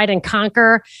divide and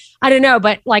conquer. I don't know,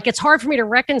 but like it's hard for me to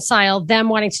reconcile them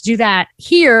wanting to do that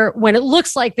here when it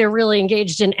looks like they're really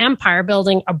engaged in empire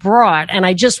building abroad. And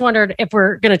I just wondered if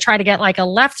we're going to try to get like a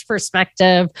left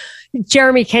perspective.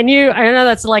 Jeremy, I know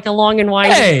that's like a long and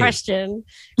winding question.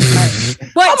 But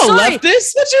I'm a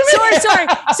leftist. What you mean?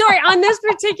 Sorry. On this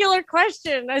particular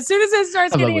question, as soon as it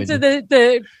starts getting into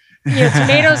the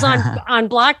tomatoes on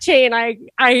blockchain,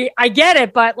 I get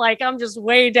it, but like I'm just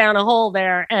way down a hole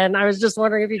there, and I was just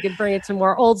wondering if you could bring it to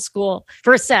more old school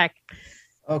for a sec.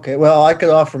 Okay, well, I could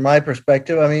offer my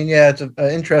perspective. I mean, it's an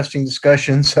interesting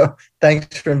discussion, so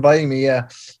thanks for inviting me.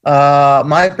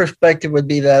 My perspective would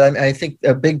be that I think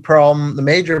a big problem, the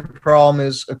major problem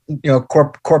is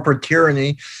corporate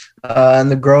tyranny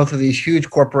and the growth of these huge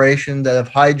corporations that have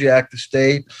hijacked the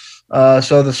state.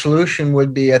 So the solution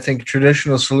would be, I think,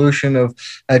 traditional solution of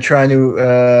trying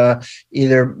to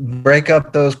either break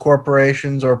up those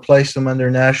corporations or place them under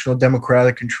national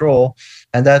democratic control.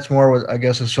 And that's more what I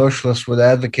guess a socialist would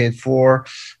advocate for.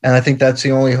 And I think that's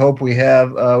the only hope we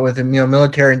have with the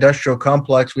military industrial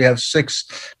complex. We have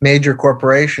 6 major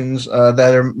corporations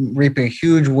that are reaping a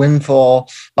huge windfall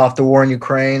off the war in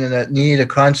Ukraine and that need a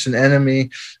constant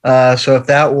enemy. So if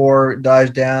that war dies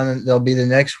down, there'll be the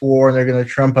next war and they're going to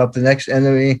trump up the next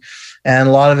enemy. And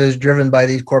a lot of it is driven by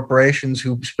these corporations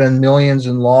who spend millions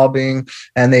in lobbying,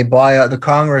 and they buy out. The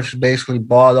Congress basically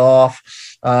bought off.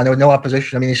 There was no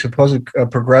opposition. I mean, these supposed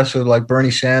progressive like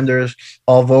Bernie Sanders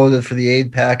all voted for the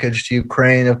aid package to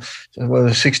Ukraine of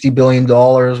 $60 billion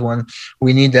when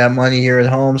we need that money here at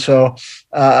home. So,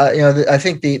 I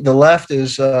think the left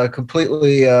is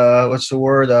completely,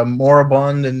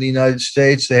 moribund in the United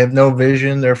States. They have no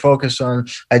vision. They're focused on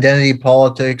identity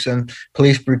politics and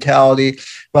police brutality.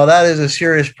 Well, that is a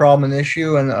serious problem and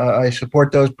issue, and I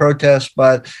support those protests,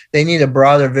 but they need a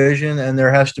broader vision, and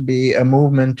there has to be a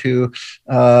movement to,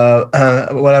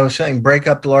 what I was saying, break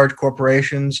up the large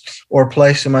corporations or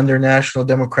place them under national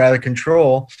democratic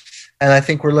control. And I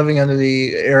think we're living under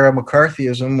the era of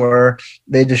McCarthyism where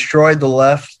they destroyed the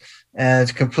left and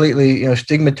it's completely,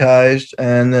 stigmatized,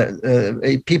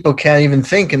 and people can't even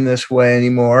think in this way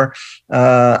anymore.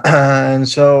 And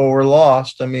so we're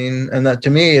lost. I mean, and that to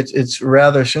me, it's a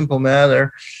rather simple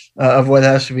matter of what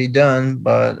has to be done,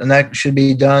 and that should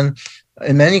be done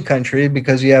in many countries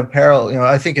because you have parallel.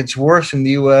 I think it's worse in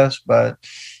the U.S., but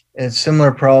it's a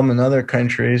similar problem in other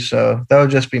countries. So that would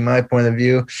just be my point of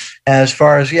view. And as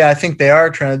far as, I think they are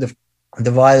trying to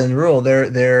divide and rule.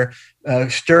 They're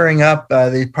stirring up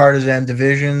the partisan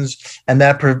divisions, and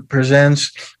that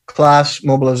presents class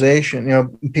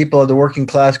mobilization. People of the working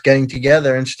class getting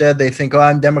together. Instead, they think,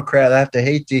 I'm Democrat, I have to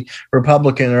hate the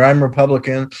Republican, or I'm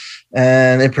Republican.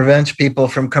 And it prevents people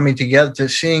from coming together to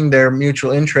seeing their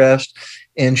mutual interest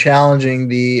in challenging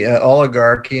the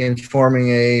oligarchy and forming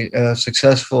a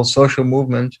successful social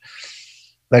movement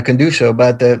that can do so.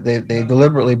 But they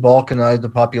deliberately balkanized the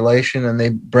population and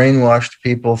they brainwashed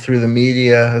people through the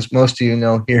media, as most of you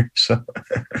know here. So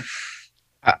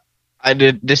I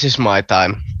did. This is my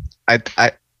time. I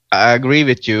agree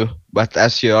with you, but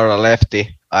as you are a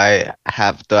lefty, I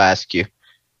have to ask you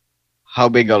how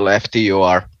big a lefty you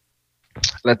are.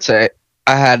 Let's say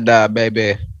I had a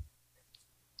baby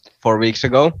 4 weeks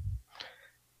ago.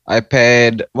 I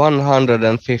paid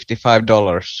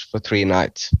 $155 for 3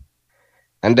 nights.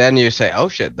 And then you say, oh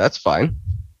shit, that's fine.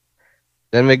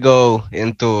 Then we go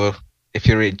into, if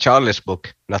you read Charlie's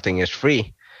book, Nothing is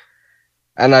Free.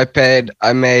 And I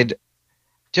made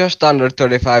just under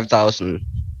 35,000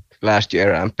 last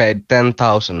year and paid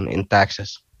 10,000 in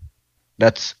taxes.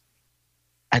 I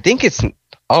think it's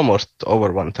almost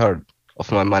over 1/3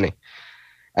 of my money.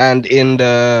 And in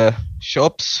the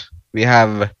shops, we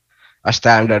have a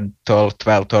standard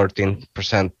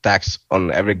 12-13% tax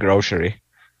on every grocery.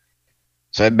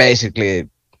 So basically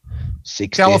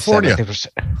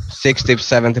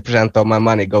 60-70% of my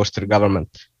money goes to the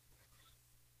government.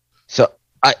 So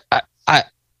I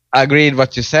agreed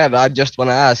what you said. I just want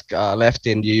to ask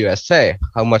lefty in the USA,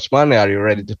 how much money are you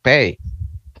ready to pay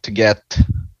to get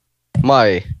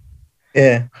my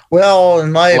well,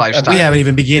 in my we haven't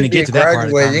even begun to get to that part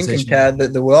of the conversation. Income tax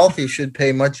that the wealthy should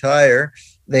pay much higher.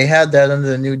 They had that under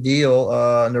the New Deal,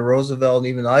 under Roosevelt and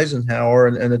even Eisenhower,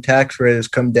 and the tax rate has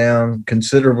come down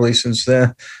considerably since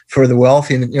then for the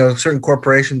wealthy. And certain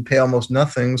corporations pay almost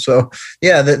nothing. So,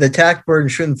 the tax burden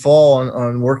shouldn't fall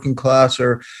on working class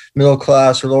or middle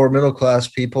class or lower middle class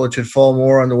people. It should fall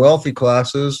more on the wealthy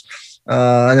classes.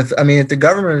 And if the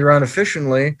government is run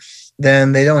efficiently,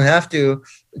 then they don't have to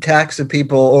tax the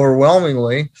people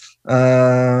overwhelmingly.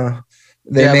 The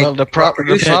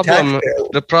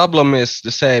problem is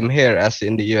the same here as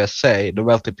in the USA. The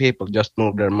wealthy people just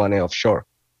move their money offshore.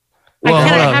 Well,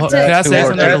 I'm a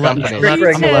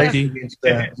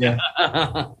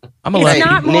lefty. It's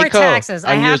not more Nico, taxes.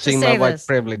 I I'm have using to say my white this.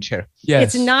 privilege here. Yes.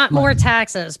 It's not more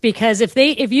taxes, because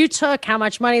if you took how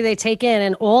much money they take in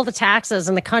and all the taxes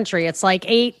in the country, it's like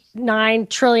 $8-9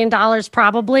 trillion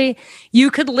probably. You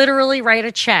could literally write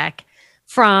a check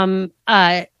from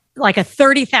like a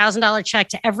 $30,000 check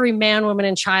to every man, woman,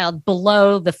 and child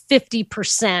below the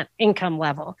 50% income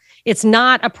level. It's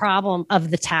not a problem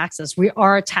of the taxes. We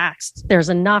are taxed. There's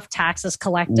enough taxes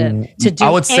collected to do. I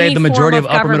would say the majority of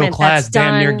upper middle class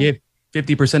damn near give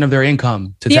 50% of their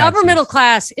income to the taxes. upper middle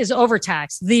class is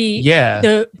overtaxed.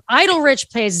 The idle rich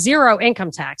pays zero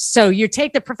income tax. So you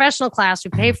take the professional class who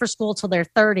pay for school till they're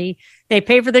 30. They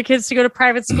pay for their kids to go to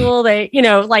private school.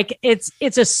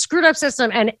 It's a screwed up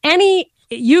system, and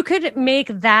you could make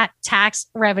that tax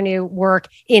revenue work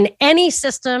in any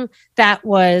system that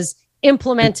was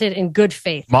implemented in good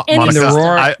faith. In the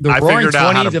roaring figured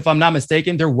out how 20s, if I'm not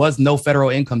mistaken, there was no federal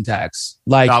income tax.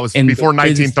 Like that was before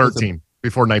 1913.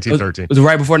 Before 1913. It was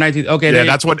right before 19. Okay. Yeah,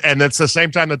 that's what, and it's the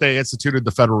same time that they instituted the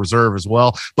Federal Reserve as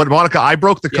well. But Monica, I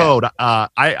broke the code.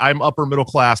 I'm upper middle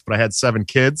class, but I had 7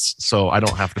 kids, so I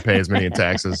don't have to pay as many in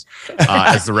taxes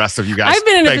as the rest of you guys. I've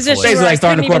been in a position where I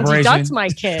couldn't even corporation. deduct my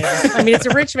kids. I mean, it's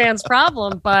a rich man's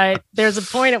problem, but there's a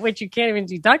point at which you can't even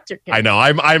deduct your kids. I know.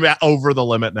 I'm over the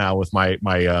limit now with my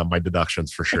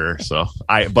deductions for sure. So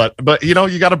but you know,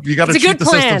 you gotta cheat the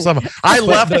system somehow. I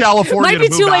left California to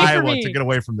move to Iowa to get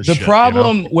away from the shit.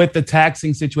 Problem with the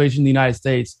taxing situation in the United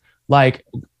States, like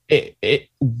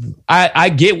I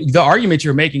get the argument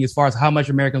you're making as far as how much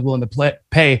Americans are willing to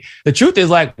pay. The truth is,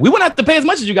 like, we wouldn't have to pay as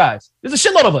much as you guys. There's a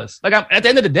shitload of us. Like, at the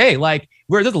end of the day, like,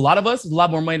 where there's a lot of us, there's a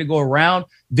lot more money to go around.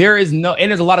 There's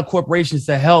a lot of corporations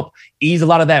to help ease a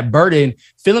lot of that burden.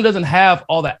 Finland doesn't have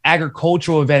all the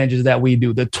agricultural advantages that we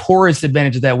do, the tourist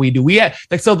advantages that we do.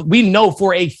 So we know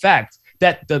for a fact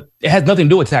that it has nothing to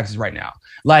do with taxes right now.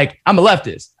 Like, I'm a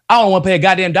leftist. I don't want to pay a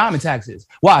goddamn dime in taxes.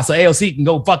 Why? So AOC can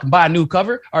go fucking buy a new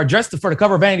cover or dress for the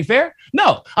cover of Vanity Fair?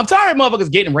 No. I'm tired of motherfuckers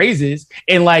getting raises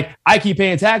and, like, I keep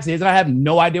paying taxes and I have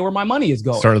no idea where my money is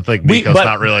going. Started to think Nico's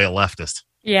not really a leftist.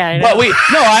 Yeah, but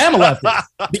I am a leftist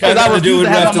because I refuse to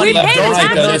have my money go to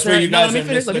the That's where military. you guys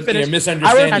Let me finish. are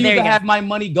misunderstanding. I refuse to have my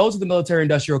money go to the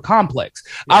military-industrial complex.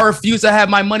 Yeah. I refuse to have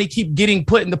my money keep getting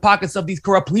put in the pockets of these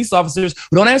corrupt police officers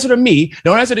who don't answer to me,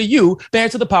 don't answer to you, they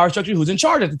answer to the power structure who's in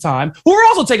charge at the time, who are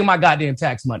also taking my goddamn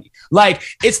tax money. Like,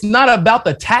 it's not about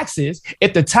the taxes.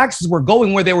 If the taxes were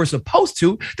going where they were supposed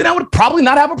to, then I would probably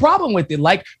not have a problem with it.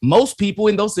 Like, most people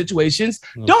in those situations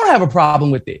don't have a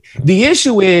problem with it. The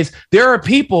issue is there are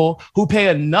people who pay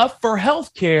enough for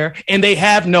health care and they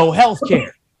have no health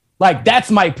care. Like, that's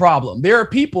my problem. There are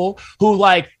people who,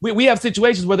 like, we have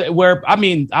situations where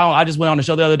I just went on the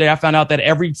show the other day. I found out that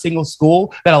every single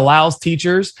school that allows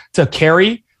teachers to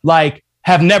carry, like,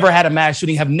 have never had a mass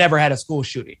shooting, have never had a school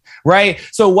shooting, right?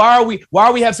 So why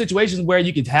are we have situations where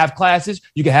you can have classes,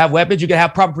 you can have weapons, you can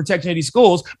have proper protection in these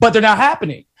schools, but they're not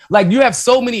happening? Like, you have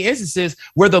so many instances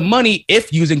where the money,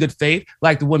 if used in good faith,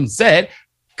 like the woman said,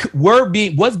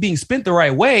 was being spent the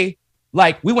right way.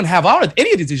 Like, we wouldn't have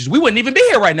any of these issues. We wouldn't even be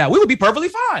here right now. We would be perfectly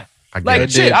fine. I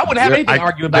wouldn't have anything to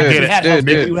argue about. You're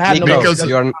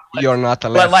not a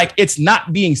lefty. But, like, it's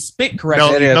not being spit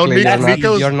correctly.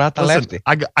 You're not a lefty.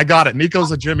 I got it.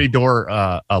 Nico's a Jimmy Dore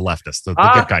a leftist. The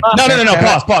good guy. No.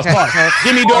 Pause.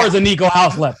 Jimmy Dore is a Nico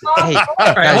House leftist. Hey,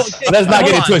 let's not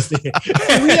get it twisted.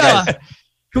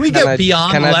 Can we get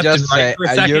beyond can left I just and right say, for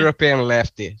a a second? European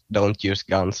lefty don't use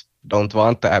guns, don't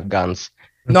want to have guns.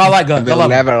 No, I like guns. Will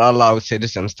never allow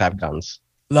citizens to have guns.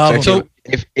 So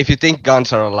if you think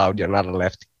guns are allowed, you're not a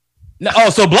lefty. No,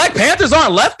 so Black Panthers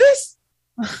aren't leftists?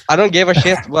 I don't give a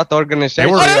shit what organization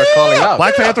you're calling out.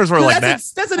 Black Panthers were like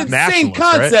that's an insane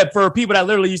concept for people that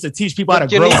literally used to teach people how to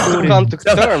grow food. You come to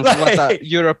terms what a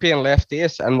European lefty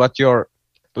is and what your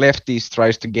lefties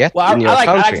tries to get in your country.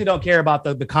 I actually don't care about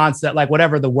the concept, like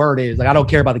whatever the word is. Like, I don't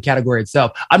care about the category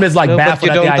itself. I'm just like baffled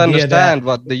but you at don't the idea understand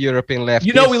what the European left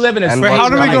we live in a strange. How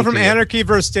do we go from anarchy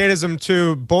versus statism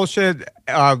to bullshit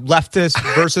leftist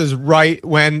versus right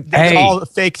when it's all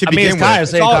fake to begin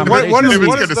with? It's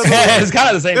kind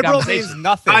of the same liberal means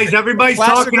nothing. Guys, everybody's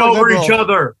talking over each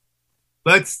other.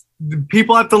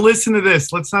 People have to listen to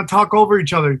this. Let's not talk over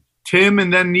each other. Tim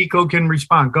and then Nico can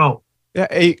respond. Go. Yeah,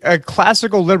 a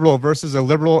classical liberal versus a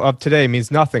liberal of today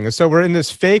means nothing. And so we're in this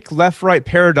fake left-right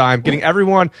paradigm, getting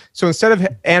everyone. So instead of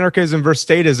anarchism versus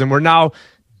statism, we're now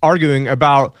arguing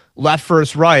about left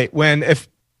versus right. When if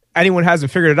anyone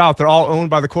hasn't figured it out, they're all owned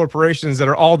by the corporations that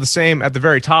are all the same at the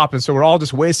very top. And so we're all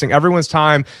just wasting everyone's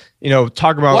time,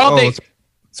 talk about.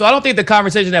 So I don't think the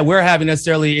conversation that we're having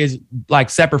necessarily is like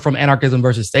separate from anarchism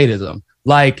versus statism.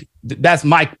 Like, that's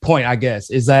my point, I guess,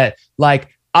 is that, like,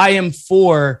 I am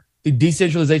for the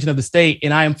decentralization of the state,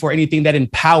 and I am for anything that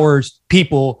empowers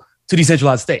people to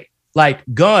decentralize the state. Like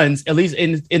guns, at least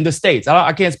in the States.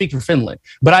 I can't speak for Finland,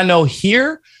 but I know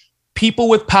here, people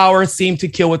with power seem to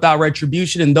kill without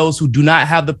retribution, and those who do not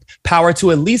have the power to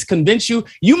at least convince you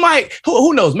might,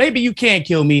 who knows, maybe you can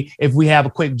kill me if we have a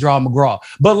quick draw McGraw.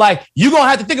 But, like, you're going to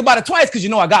have to think about it twice because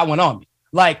I got one on me.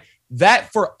 Like,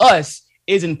 that for us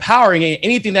is empowering, and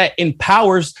anything that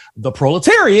empowers the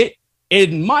proletariat,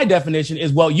 in my definition,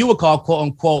 is what you would call quote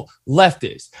unquote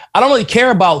leftist. I don't really care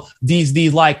about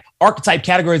these like archetype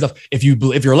categories of if you're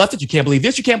a leftist, you can't believe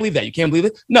this, you can't believe that, you can't believe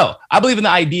it. No, I believe in the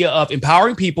idea of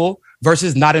empowering people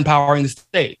versus not empowering the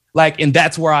state. Like, and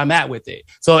that's where I'm at with it.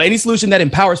 So any solution that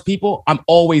empowers people, I'm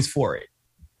always for it.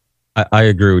 I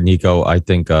agree with Nico. I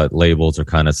think labels are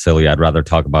kind of silly. I'd rather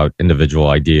talk about individual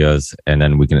ideas, and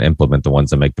then we can implement the ones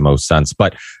that make the most sense.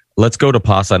 But let's go to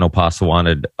Pasa. I know Pasa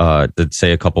wanted to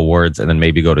say a couple words, and then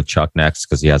maybe go to Chuck next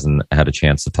because he hasn't had a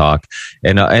chance to talk.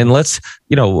 And let's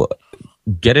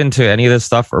get into any of this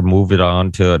stuff or move it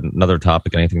on to another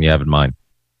topic. Anything you have in mind?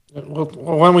 Well,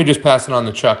 why don't we just pass it on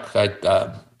to Chuck?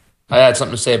 I had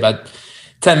something to say about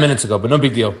 10 minutes ago, but no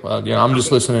big deal. I'm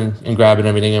just listening and grabbing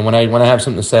everything. And when I have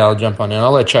something to say, I'll jump on in.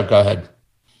 I'll let Chuck go ahead.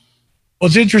 Well,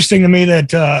 it's interesting to me that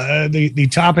the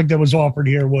topic that was offered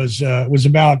here was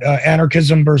about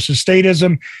anarchism versus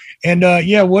statism. And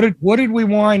what did we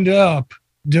wind up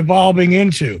devolving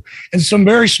into? And some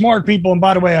very smart people, and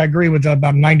by the way, I agree with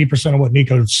about 90% of what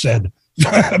Nico said.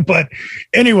 But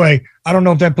anyway, I don't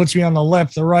know if that puts me on the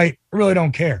left or right. I really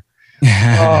don't care.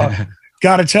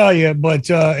 Got to tell you,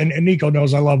 but and Nico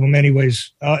knows I love him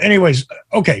anyways.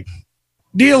 Okay.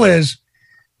 Deal is,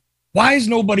 why is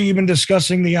nobody even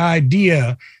discussing the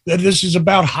idea that this is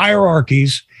about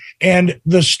hierarchies and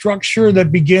the structure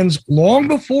that begins long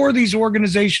before these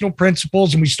organizational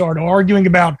principles, and we start arguing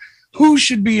about who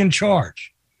should be in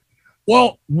charge?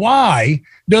 Well, why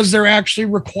does there actually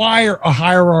require a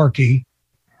hierarchy?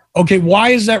 Okay,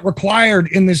 why is that required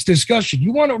in this discussion?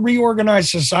 You want to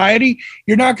reorganize society?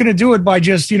 You're not going to do it by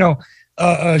just,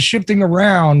 shifting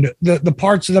around the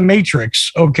parts of the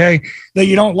matrix, okay, that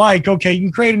you don't like. Okay, you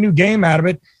can create a new game out of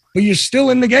it, but you're still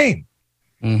in the game.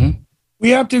 Mm-hmm. We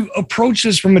have to approach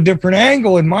this from a different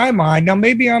angle in my mind. Now,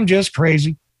 maybe I'm just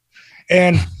crazy,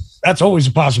 and that's always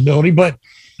a possibility. But,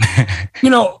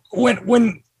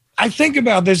 when I think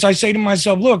about this, I say to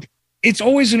myself, look, it's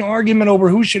always an argument over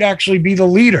who should actually be the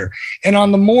leader. And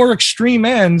on the more extreme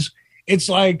ends, it's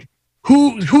like,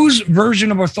 whose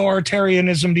version of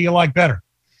authoritarianism do you like better?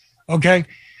 Okay.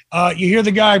 You hear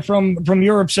the guy from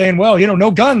Europe saying, well, no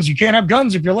guns. You can't have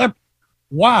guns if you're left.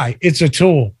 Why? It's a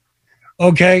tool.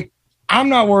 Okay. I'm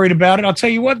not worried about it. I'll tell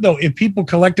you what, though, if people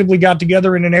collectively got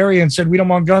together in an area and said, we don't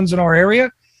want guns in our area,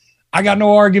 I got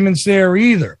no arguments there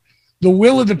either. The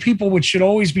will of the people, which should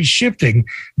always be shifting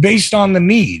based on the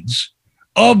needs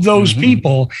of those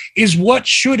people, is what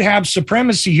should have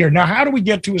supremacy here. Now, how do we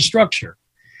get to a structure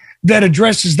that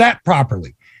addresses that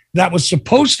properly? That was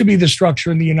supposed to be the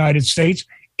structure in the United States.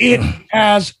 It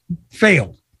has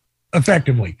failed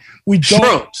effectively. We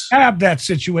don't have that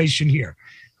situation here.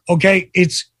 Okay.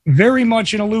 It's very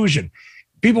much an illusion.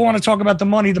 People want to talk about the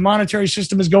money. The monetary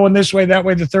system is going this way, that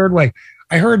way, the third way.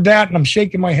 I heard that and I'm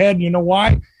shaking my head. And you know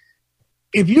why?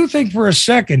 If you think for a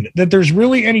second that there's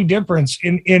really any difference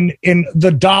in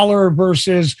the dollar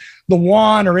versus the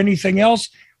yuan or anything else,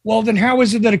 well, then how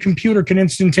is it that a computer can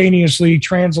instantaneously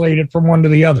translate it from one to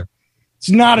the other? It's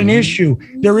not an issue.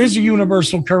 There is a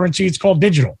universal currency. It's called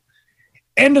digital.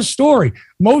 End of story.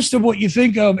 Most of what you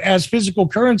think of as physical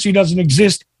currency doesn't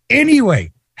exist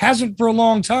anyway. Hasn't for a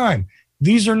long time.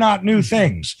 These are not new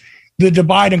things. The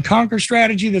divide and conquer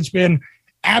strategy that's been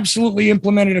absolutely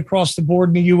implemented across the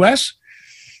board in the U.S.,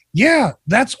 yeah,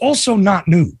 that's also not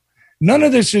new. None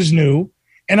of this is new.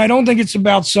 And I don't think it's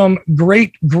about some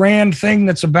great grand thing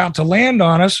that's about to land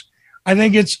on us. I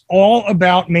think it's all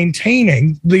about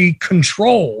maintaining the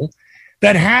control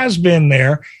that has been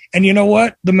there. And you know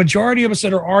what? The majority of us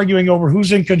that are arguing over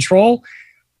who's in control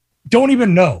don't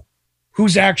even know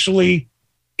who's actually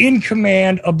in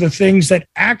command of the things that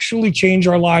actually change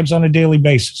our lives on a daily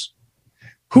basis.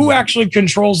 Who actually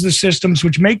controls the systems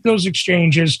which make those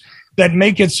exchanges that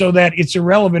make it so that it's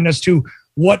irrelevant as to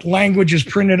what language is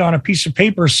printed on a piece of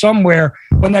paper somewhere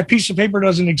when that piece of paper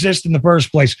doesn't exist in the first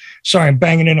place. Sorry, I'm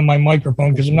banging into my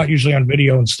microphone because I'm not usually on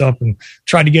video and stuff and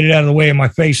try to get it out of the way of my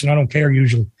face, and I don't care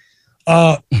usually.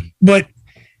 But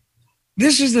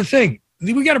this is the thing.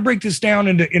 We got to break this down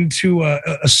into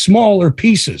smaller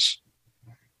pieces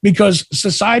because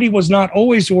society was not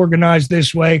always organized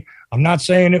this way. I'm not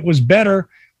saying it was better.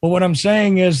 But what I'm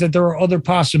saying is that there are other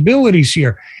possibilities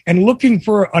here, and looking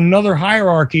for another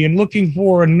hierarchy and looking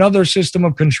for another system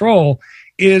of control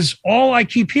is all I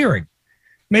keep hearing.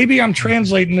 Maybe I'm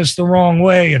translating this the wrong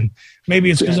way, and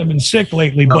maybe it's because I've been sick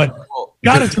lately, but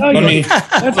gotta tell you.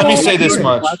 Let me say this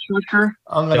much.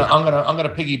 I'm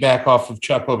gonna piggyback off of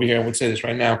Chuck over here and would say this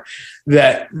right now,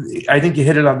 that I think you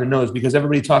hit it on the nose, because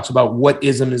everybody talks about what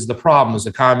ism is the problem. Is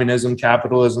it communism,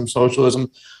 capitalism, socialism?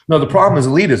 No, the problem is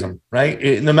elitism, right?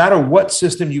 No matter what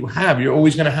system you have, you're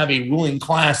always going to have a ruling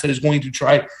class that is going to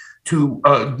try to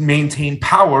maintain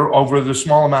power over the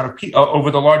small amount of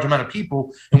over the large amount of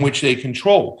people in which they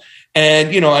control.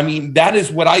 And, I mean, that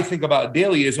is what I think about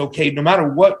daily is, okay, no matter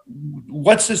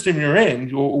what system you're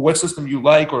in or what system you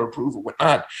like or approve or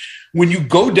whatnot, when you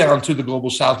go down to the global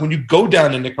south, when you go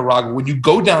down to Nicaragua, when you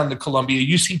go down to Colombia,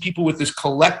 you see people with this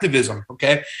collectivism,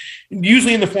 okay,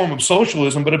 usually in the form of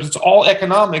socialism, but if it's all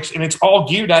economics and it's all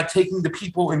geared at taking the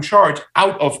people in charge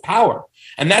out of power.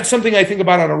 And that's something I think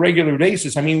about on a regular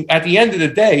basis. I mean, at the end of the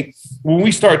day, when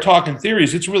we start talking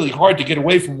theories, it's really hard to get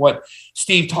away from what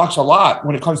Steve talks a lot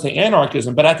when it comes to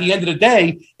anarchism. But at the end of the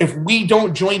day, if we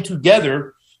don't join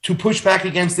together to push back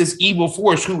against this evil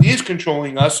force who is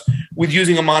controlling us with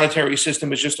using a monetary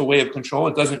system as just a way of control,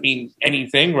 it doesn't mean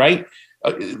anything, right?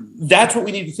 That's what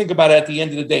we need to think about at the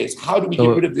end of the day is how do we get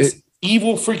rid of this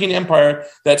evil freaking empire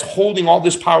that's holding all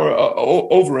this power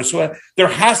over us? So there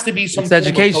has to be some form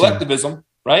of collectivism,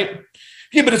 right?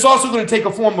 Yeah, but it's also going to take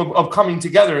a form of coming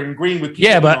together and agreeing with people.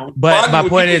 Yeah, but my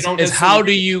point is how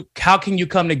can you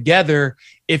come together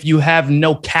if you have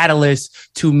no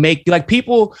catalyst to make like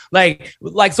people like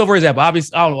so for example,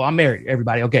 obviously, I don't know, I'm married,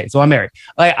 everybody. Okay, so I'm married.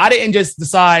 Like I didn't just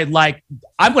decide like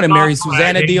I'm going to marry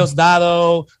Susana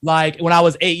Diosdado. Like when I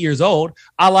was 8 years old,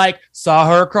 I saw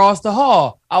her across the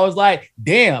hall. I was like,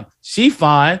 damn, she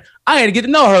fine. I had to get to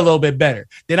know her a little bit better.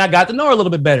 Then I got to know her a little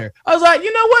bit better. I was like,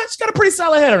 you know what? She's got a pretty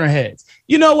solid head on her head.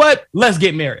 You know what? Let's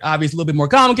get married. Obviously, a little bit more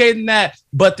complicated than that,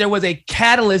 but there was a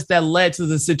catalyst that led to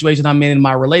the situation I'm in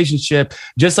my relationship.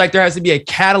 Just like there has to be a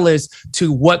catalyst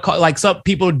to like some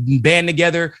people band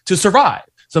together to survive.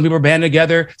 Some people band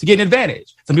together to get an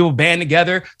advantage. Some people band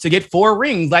together to get 4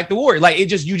 rings like the Warrior. Like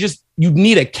you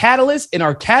need a catalyst. And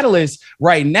our catalyst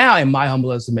right now, in my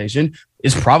humble estimation,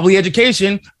 is probably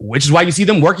education, which is why you see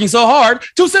them working so hard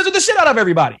to censor the shit out of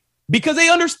everybody. Because they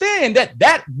understand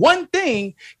that one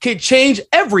thing can change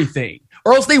everything,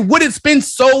 or else they wouldn't spend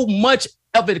so much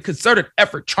of a concerted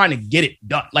effort trying to get it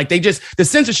done. Like the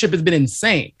censorship has been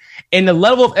insane. And the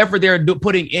level of effort they're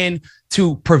putting in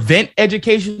to prevent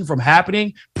education from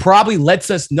happening probably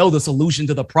lets us know the solution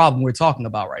to the problem we're talking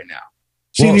about right now.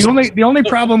 See, the only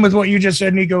problem with what you just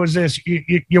said, Nico, is this.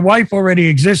 Your wife already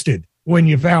existed when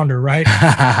you found her, right?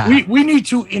 we need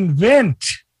to invent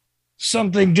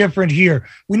something different here.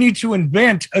 We need to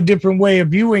invent a different way of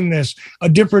viewing this, a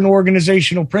different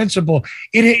organizational principle.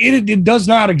 It does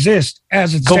not exist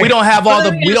as it's. So we don't have all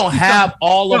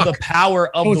the power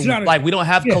of we don't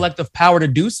have collective power to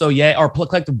do so yet, or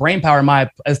collective brain power, in my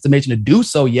estimation, to do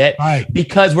so yet,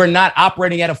 because we're not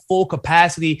operating at a full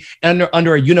capacity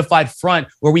under a unified front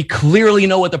where we clearly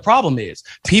know what the problem is.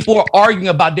 People are arguing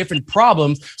about different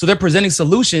problems, so they're presenting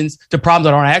solutions to problems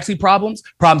that aren't actually problems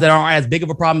that aren't as big of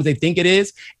a problem as they think it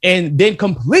is, and then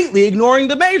completely ignoring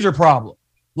the major problem.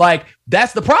 Like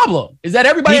that's the problem, is that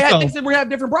everybody thinks that we have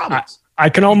different problems. I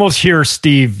can almost hear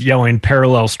Steve yelling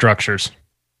parallel structures.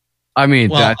 I mean,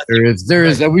 there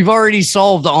is that we've already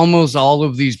solved almost all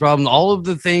of these problems. All of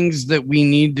the things that we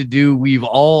need to do, we've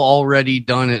all already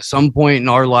done at some point in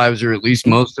our lives, or at least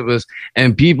most of us,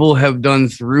 and people have done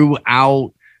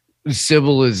throughout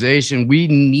civilization. We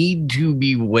need to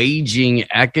be waging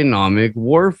economic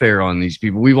warfare on these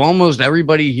people.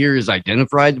 Everybody here has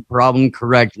identified the problem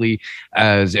correctly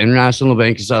as international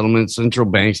bank settlements, central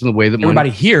banks, and the way that everybody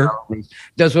here.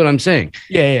 That's what I'm saying.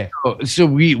 Yeah. So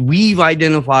we've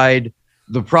identified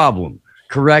the problem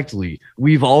correctly.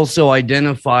 We've also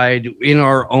identified in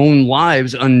our own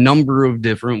lives a number of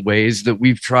different ways that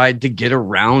we've tried to get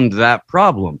around that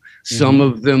problem. Some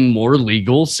of them more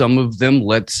legal, some of them,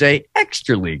 let's say,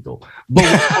 extra legal. But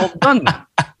we've all done that.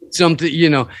 Something,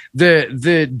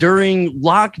 the during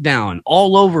lockdown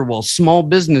all over, while small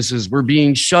businesses were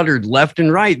being shuttered left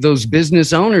and right, those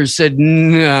business owners said,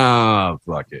 "No,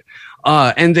 fuck it,"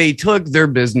 and they took their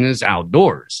business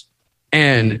outdoors.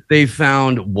 And they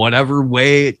found whatever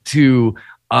way to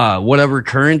whatever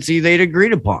currency they'd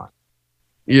agreed upon,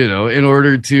 in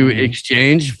order to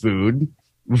exchange food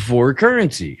for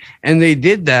currency. And they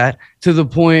did that to the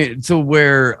point to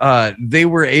where they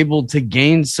were able to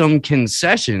gain some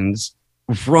concessions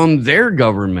from their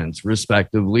governments,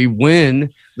 respectively,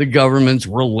 when the governments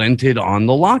relented on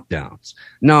the lockdowns.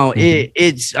 Now, and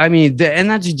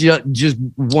that's just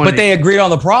one. But they agreed on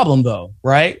the problem, though,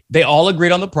 right? They all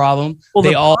agreed on the problem. Well,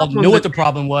 they all knew what the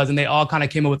problem was, and they all kind of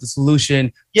came up with the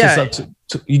solution.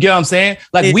 You get what I'm saying?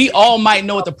 Like, we all might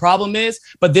know what the problem is,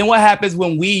 but then what happens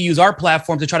when we use our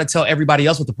platform to try to tell everybody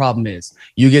else what the problem is?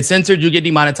 You get censored, you get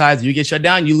demonetized, you get shut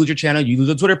down, you lose your channel, you lose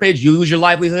a Twitter page, you lose your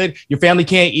livelihood, your family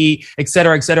can't eat, et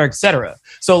cetera, et cetera, et cetera.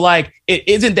 So, like, it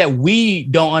isn't that we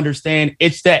don't understand.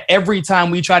 It's that every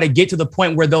time we try to get to the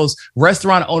point where those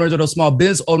restaurant owners or those small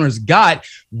business owners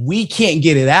we can't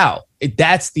get it out.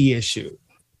 That's the issue.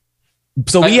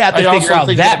 So we have to figure out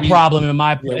that problem.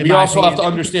 We also have to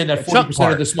understand that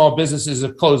 40% of the small businesses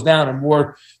have closed down, and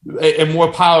more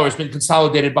power has been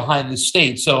consolidated behind the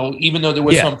state. So even though there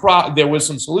was there was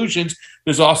some solutions,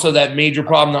 there's also that major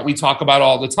problem that we talk about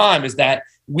all the time, is that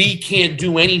we can't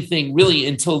do anything really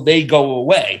until they go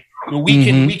away.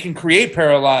 We can create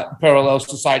parallel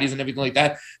societies and everything like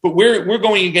that, but we're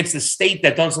going against the state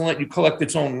that doesn't let you collect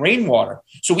its own rainwater.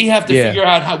 So we have to figure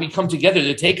out how we come together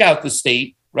to take out the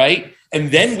state, right? And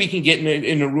then we can get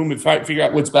in a room and figure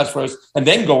out what's best for us, and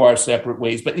then go our separate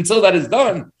ways. But until that is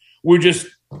done, we're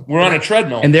on a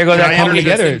treadmill. And they're going to come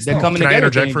together. They're coming Can I together.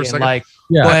 interject for a second? Like,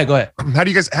 go ahead. How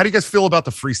do you guys feel about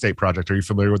the Free State Project? Are you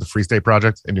familiar with the Free State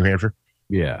Project in New Hampshire?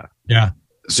 Yeah.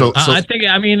 So I think,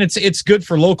 I mean, it's good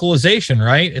for localization,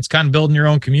 right? It's kind of building your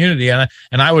own community, and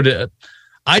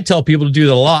I tell people to do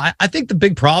that a lot. I think the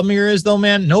big problem here is, though,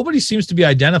 man, nobody seems to be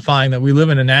identifying that we live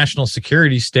in a national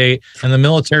security state, and the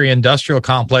military-industrial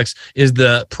complex is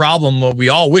the problem what we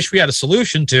all wish we had a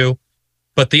solution to.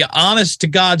 But the honest to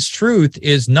God's truth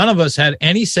is, none of us had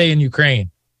any say in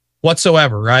Ukraine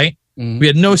whatsoever, right? We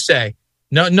had no say.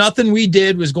 No, nothing we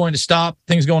did was going to stop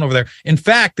things going over there. In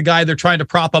fact, the guy they're trying to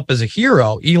prop up as a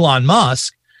hero, Elon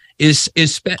Musk, is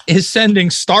sending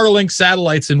Starlink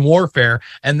satellites in warfare,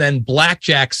 and then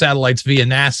blackjack satellites via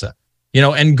NASA.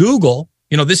 And Google,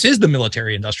 this is the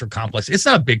military industrial complex. It's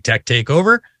not a big tech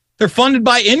takeover. They're funded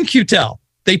by InQtel.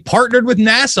 They partnered with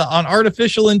NASA on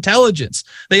artificial intelligence.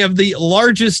 They have the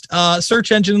largest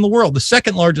search engine in the world, the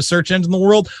second largest search engine in the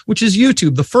world, which is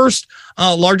YouTube. The first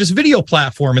largest video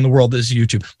platform in the world is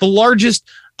YouTube. The largest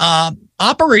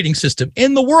operating system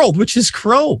in the world, which is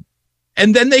Chrome.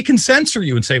 And then they can censor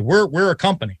you and say, we're a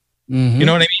company. You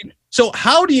know what I mean? So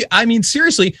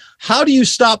seriously, how do you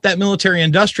stop that military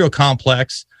industrial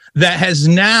complex that has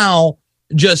now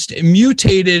just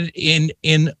mutated in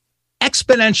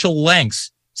exponential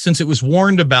lengths since it was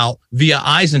warned about via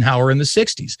Eisenhower in the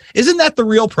 60s? Isn't that the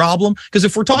real problem? Because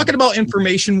if we're talking about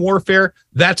information warfare,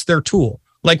 that's their tool.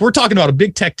 Like, we're talking about a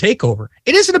big tech takeover.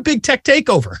 It isn't a big tech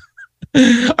takeover.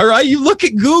 All right. You look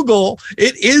at Google,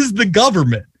 it is the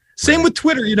government. Same with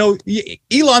Twitter.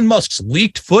 Elon Musk's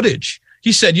leaked footage.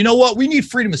 He said, you know what? We need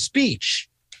freedom of speech,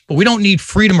 but we don't need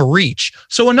freedom of reach.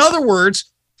 So in other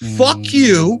words, fuck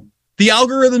you. The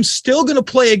algorithm's still going to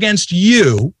play against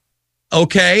you.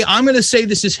 Okay, I'm going to say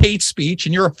this is hate speech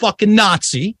and you're a fucking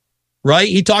Nazi, right?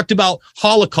 He talked about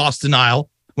Holocaust denial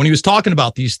when he was talking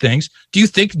about these things. Do you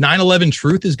think 9/11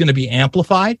 truth is going to be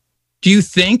amplified? Do you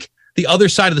think the other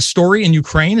side of the story in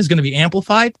Ukraine is going to be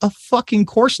amplified? Of fucking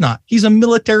course not. He's a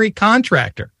military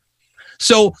contractor.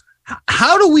 So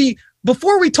how do we,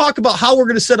 before we talk about how we're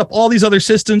going to set up all these other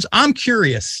systems, I'm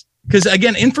curious, because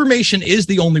again, information is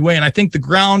the only way. And I think the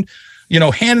ground,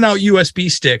 handing out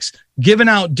USB sticks, giving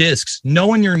out discs,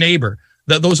 knowing your neighbor,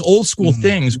 those old school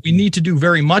things, we need to do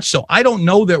very much so. I don't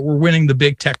know that we're winning the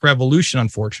big tech revolution,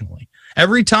 unfortunately.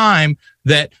 Every time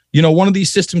that, one of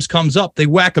these systems comes up, they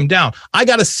whack them down. I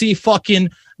got to see fucking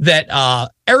that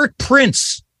Eric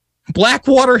Prince,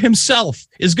 Blackwater himself,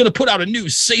 is going to put out a new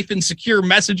safe and secure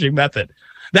messaging method.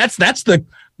 That's the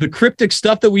cryptic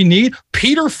stuff that we need.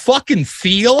 Peter fucking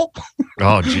Thiel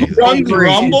runs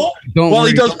Rumble while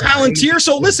he does Palantir.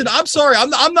 So listen, I'm sorry.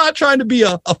 I'm not trying to be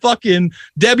a fucking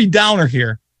Debbie Downer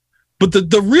here. But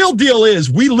the real deal is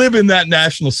we live in that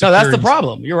national security. No, that's the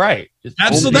problem. You're right.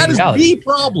 That is the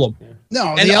problem.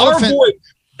 No, and our voice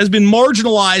has been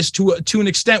marginalized to an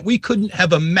extent we couldn't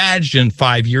have imagined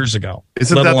 5 years ago.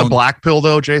 Isn't that the black pill,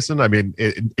 though, Jason? I mean,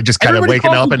 it just kind of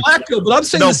waking up and black pill, but I'm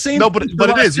saying the same. No, but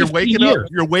it is. You're waking up.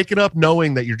 You're waking up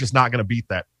knowing that you're just not going to beat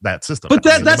that system. But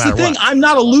that's the thing. I'm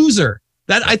not a loser.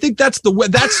 I think that's you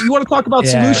want to talk about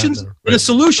solutions? Right. And a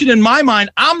solution in my mind,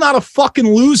 I'm not a fucking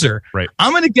loser. Right.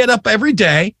 I'm going to get up every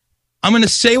day. I'm going to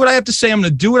say what I have to say. I'm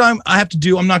going to do what I have to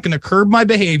do. I'm not going to curb my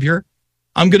behavior.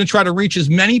 I'm going to try to reach as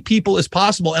many people as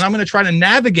possible. And I'm going to try to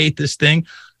navigate this thing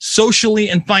socially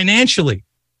and financially.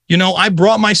 I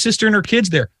brought my sister and her kids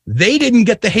there. They didn't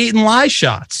get the hate and lie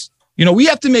shots. We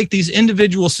have to make these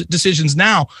individual decisions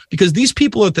now because these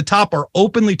people at the top are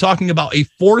openly talking about a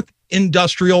fourth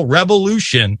industrial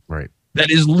revolution that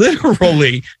is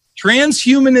literally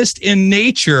transhumanist in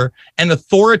nature and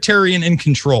authoritarian in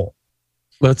control.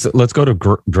 Let's go to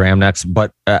Graham next.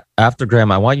 But after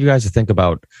Graham, I want you guys to think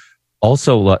about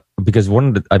also, because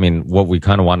what we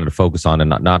kind of wanted to focus on, and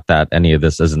not that any of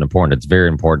this isn't important. It's very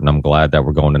important. I'm glad that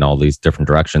we're going in all these different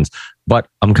directions, but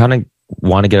I'm kind of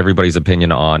want to get everybody's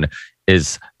opinion on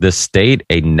is the state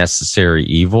a necessary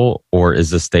evil, or is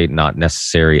the state not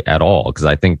necessary at all? Because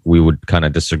I think we would kind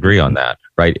of disagree on that,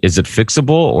 right? Is it fixable,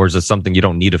 or is it something you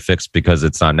don't need to fix because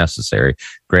it's not necessary?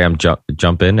 Graham,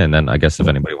 jump in, and then I guess if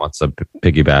anybody wants to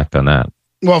piggyback on that.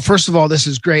 Well, first of all, this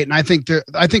is great, and I think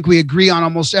we agree on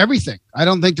almost everything. I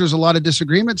don't think there's a lot of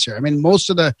disagreements here. I mean,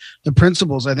 most of the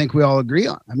principles I think we all agree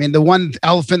on. I mean, the one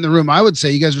elephant in the room, I would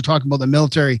say, you guys are talking about the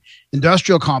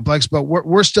military-industrial complex, but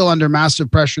we're still under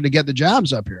massive pressure to get the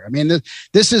jobs up here. I mean,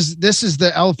 this is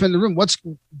the elephant in the room.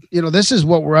 This is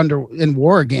what we're in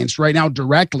war against right now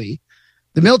directly.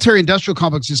 The military-industrial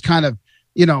complex is kind of,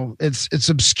 it's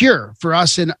obscure for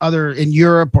us in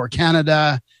Europe or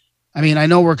Canada. I mean, I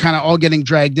know we're kind of all getting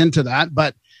dragged into that,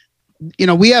 but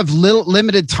we have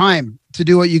limited time to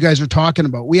do what you guys are talking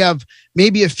about. We have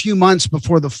maybe a few months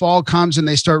before the fall comes and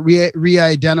they start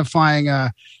re-identifying,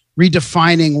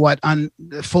 redefining what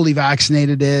fully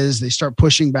vaccinated is. They start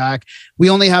pushing back. We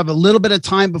only have a little bit of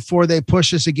time before they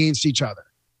push us against each other.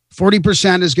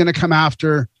 40% is going to come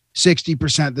after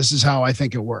 60%. This is how I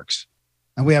think it works.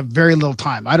 And we have very little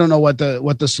time. I don't know what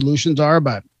the solutions are,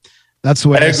 but that's the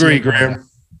way I agree, Graham.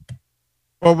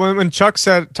 Well, when Chuck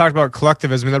talked about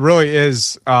collectivism, that really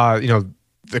is,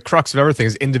 the crux of everything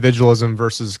is individualism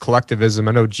versus collectivism.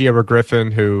 I know G. Edward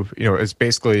Griffin, who, is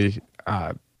basically,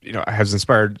 has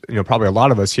inspired, probably a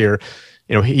lot of us here.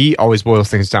 He always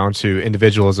boils things down to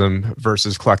individualism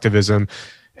versus collectivism.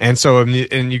 And so,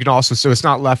 and you can also, so it's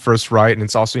not left versus right. And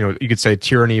it's also, you could say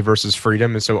tyranny versus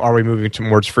freedom. And so are we moving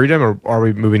towards freedom, or are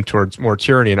we moving towards more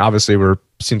tyranny? And obviously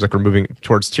seems like we're moving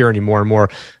towards tyranny more and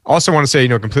more. Also want to say,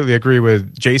 completely agree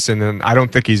with Jason, and I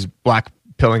don't think he's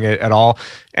black-pilling it at all.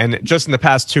 And just in the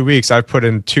past 2 weeks, I've put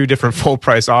in 2 different full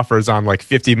price offers on like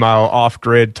 50-mile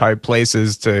off-grid type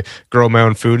places to grow my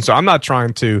own food. So I'm not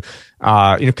trying to,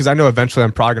 because I know eventually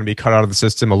I'm probably going to be cut out of the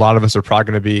system. A lot of us are probably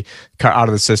going to be cut out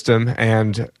of the system,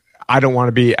 and I don't want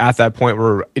to be at that point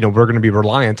where we're going to be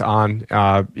reliant on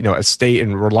a state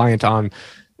and reliant on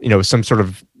some sort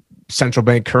of central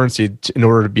bank currency in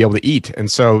order to be able to eat.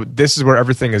 And so this is where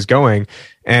everything is going.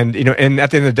 And, and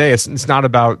at the end of the day, it's not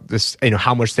about this,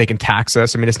 how much they can tax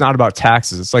us. I mean, it's not about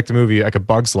taxes. It's like the movie, like A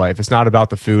Bug's Life. It's not about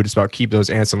the food. It's about keep those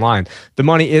ants in line. The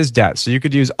money is debt. So you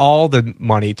could use all the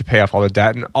money to pay off all the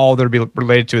debt, and all that would be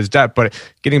related to is debt. But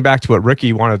getting back to what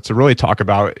Ricky wanted to really talk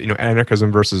about,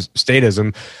 anarchism versus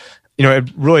statism,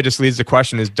 it really just leads to the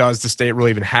question is, does the state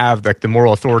really even have the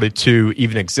moral authority to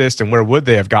even exist? And where would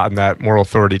they have gotten that moral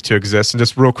authority to exist? And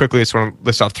just real quickly, I just want to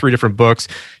list off 3 different books.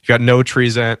 You've got No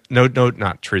Treason,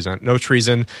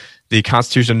 The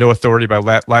Constitution of No Authority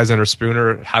by Lysander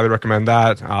Spooner. Highly recommend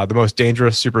that. The Most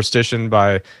Dangerous Superstition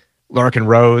by Larkin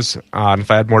Rose. And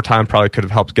if I had more time, probably could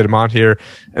have helped get him on here.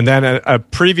 And then a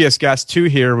previous guest too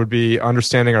here would be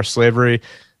Understanding Our Slavery,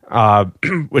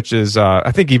 which is,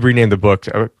 I think he renamed the book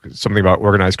something about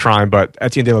organized crime, but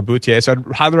Etienne de la Boutier. So I'd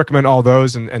highly recommend all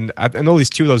those. And I know at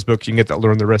least 2 of those books you can get at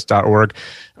learntherisk.org.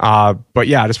 But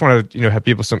yeah, I just want to, have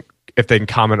people if they can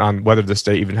comment on whether the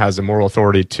state even has the moral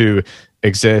authority to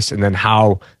exist, and then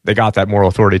how they got that moral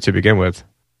authority to begin with.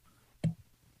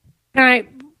 All right,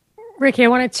 Ricky, I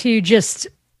wanted to just,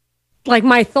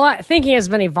 my thinking has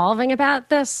been evolving about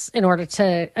this in order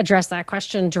to address that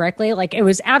question directly. It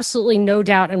was absolutely no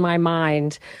doubt in my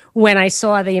mind when I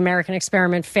saw the American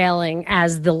experiment failing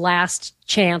as the last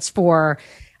chance for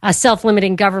a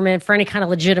self-limiting government, for any kind of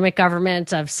legitimate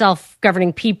government of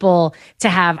self-governing people to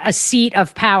have a seat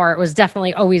of power. It was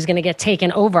definitely always going to get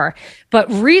taken over. But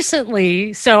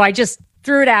recently, so I just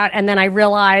threw it out, and then I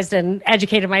realized and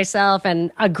educated myself and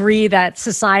agree that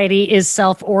society is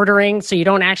self-ordering, so you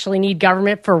don't actually need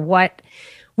government for what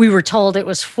we were told it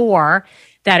was for,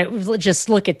 that it was just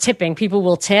look at tipping. People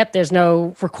will tip. There's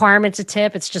no requirement to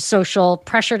tip. It's just social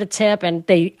pressure to tip. And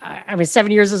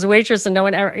 7 years as a waitress, and no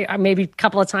one ever, maybe a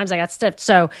couple of times I got tipped.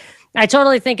 So I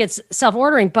totally think it's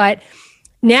self-ordering. But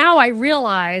now I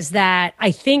realize that I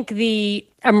think the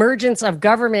emergence of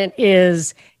government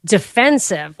is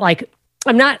defensive.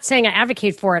 I'm not saying I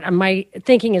advocate for it. My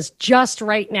thinking is just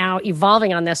right now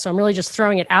evolving on this. So I'm really just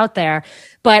throwing it out there.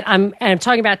 But I'm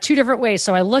talking about 2 different ways.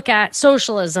 So I look at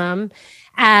socialism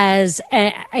as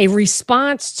a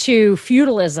response to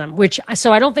feudalism,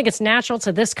 so I don't think it's natural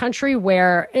to this country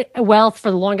where wealth for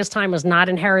the longest time was not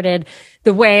inherited.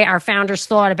 the way our founders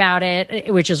thought about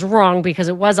it, which is wrong because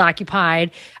it was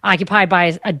occupied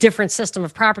by a different system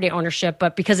of property ownership,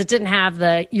 but because it didn't have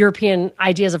the European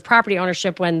ideas of property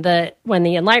ownership when the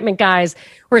Enlightenment guys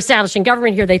were establishing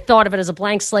government here, they thought of it as a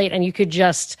blank slate and you could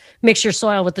just mix your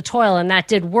soil with the toil, and that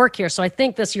did work here. So I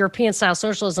think this European style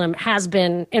socialism has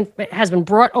been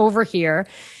brought over here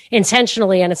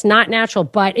intentionally, and it's not natural.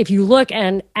 But if you look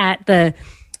at the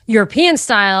European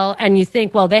style and you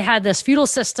think, well, they had this feudal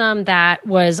system that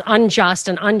was unjust,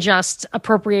 an unjust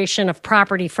appropriation of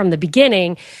property from the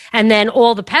beginning, and then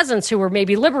all the peasants who were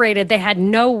maybe liberated, they had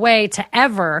no way to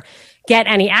ever get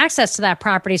any access to that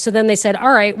property. So then they said,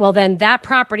 all right, well, then that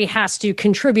property has to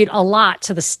contribute a lot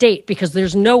to the state because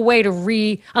there's no way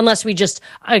to unless we just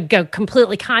go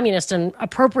completely communist and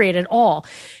appropriate it all.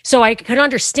 So I could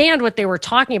understand what they were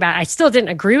talking about. I still didn't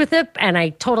agree with it, and I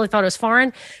totally thought it was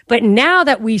foreign. But now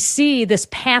that we see this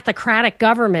pathocratic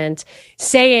government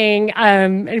saying,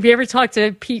 if you ever talk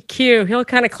to Pete Q, he'll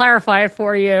kind of clarify it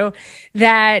for you,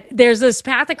 that there's this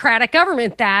pathocratic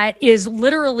government that is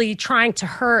literally trying to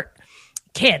hurt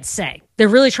kids, say. They're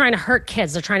really trying to hurt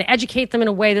kids. They're trying to educate them in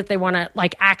a way that they want to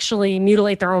actually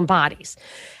mutilate their own bodies.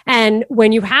 And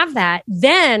when you have that,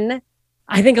 then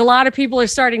I think a lot of people are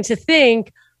starting to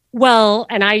think, well,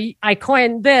 and I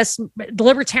coined this, the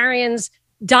libertarians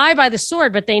die by the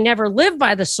sword, but they never live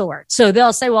by the sword. So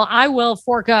they'll say, well, I will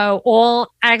forego all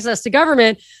access to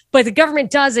government, but the government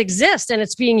does exist and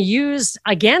it's being used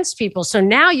against people. So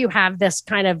now you have this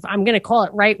kind of, I'm going to call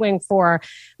it right wing for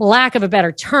lack of a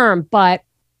better term, but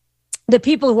the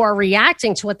people who are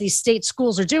reacting to what these state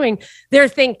schools are doing, they're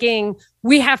thinking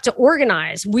we have to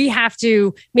organize, we have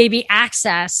to maybe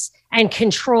access and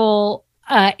control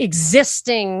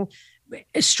existing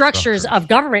structures of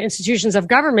government, institutions of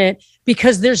government,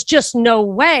 because there's just no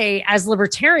way as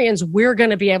libertarians we're going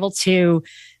to be able to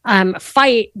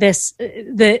fight the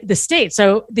state.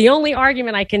 So the only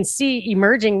argument I can see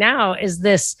emerging now is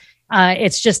this: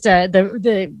 it's just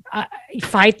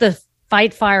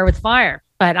fight fire with fire.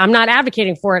 But I'm not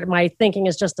advocating for it. My thinking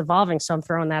is just evolving, so I'm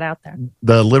throwing that out there.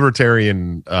 The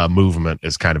libertarian movement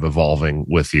is kind of evolving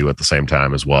with you at the same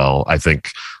time as well. I think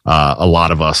a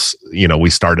lot of us, we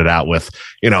started out with,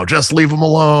 just leave them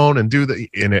alone and do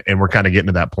and we're kind of getting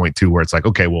to that point too, where it's like,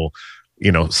 okay, well,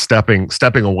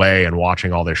 stepping away and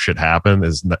watching all this shit happen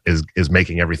is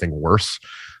making everything worse.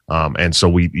 And so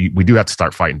we do have to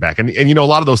start fighting back. And a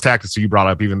lot of those tactics that you brought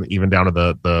up, even down to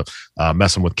the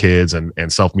messing with kids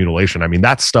and self-mutilation. I mean,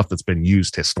 that's stuff that's been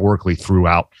used historically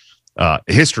throughout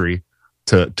history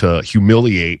to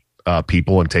humiliate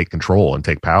people and take control and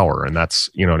take power. And that's,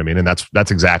 what I mean? And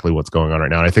that's exactly what's going on right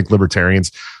now. And I think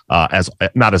libertarians,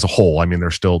 not as a whole, I mean,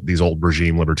 there's still these old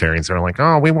regime libertarians that are like,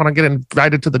 oh, we want to get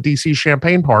invited to the DC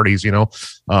champagne parties,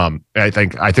 I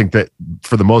think that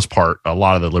for the most part, a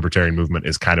lot of the libertarian movement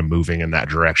is kind of moving in that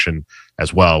direction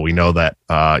as well. We know that,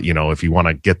 if you want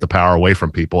to get the power away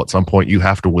from people, at some point you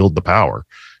have to wield the power.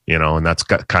 And that's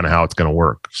kind of how it's going to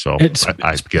work. So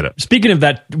I get it. Speaking of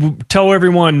that, tell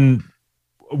everyone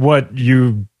what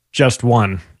you just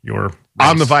won.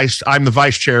 I'm the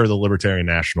vice chair of the Libertarian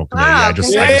National Committee.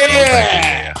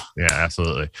 Yeah,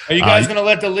 absolutely. Are you guys going to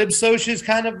let the lib socias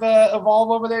kind of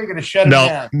evolve over there? You're going to shut them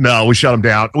down? No, we shut them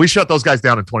down. We shut those guys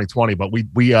down in 2020, but we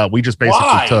just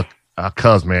basically took.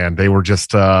 Cause man, they were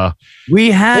just.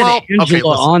 We had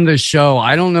Angela on the show.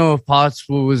 I don't know if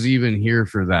Pottsville was even here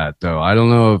for that, though. I don't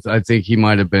know if I think he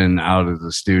might have been out of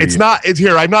the studio. It's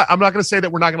here. I'm not going to say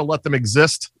that we're not going to let them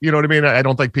exist. You know what I mean? I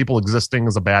don't think people existing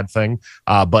is a bad thing.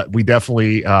 But we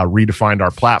definitely redefined our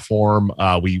platform.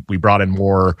 We brought in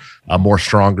a more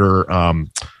stronger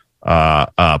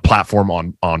platform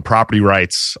on property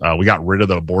rights. We got rid of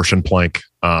the abortion plank.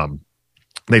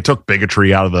 They took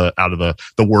bigotry out of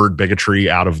the word bigotry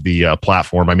out of the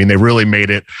platform. I mean, they really made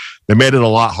it a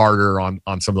lot harder on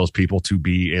some of those people to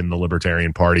be in the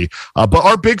Libertarian Party. But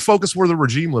our big focus were the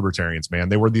regime libertarians, man.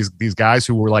 They were these guys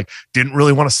who were didn't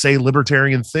really want to say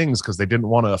libertarian things because they didn't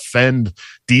want to offend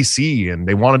DC, and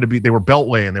they were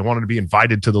Beltway, and they wanted to be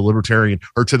invited to the Libertarian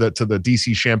or to the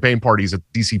DC champagne parties at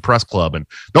DC Press Club. And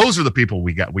those are the people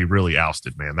we really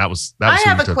ousted, man. That was I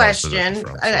have a question.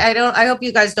 I hope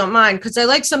you guys don't mind, because I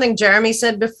like something Jeremy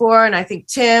said before, and I think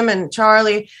Tim and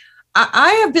Charlie.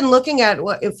 I have been looking at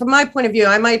from my point of view,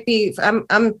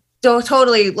 I'm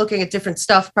totally looking at different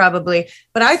stuff probably,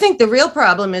 but I think the real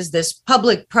problem is this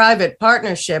public-private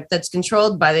partnership that's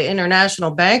controlled by the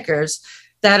international bankers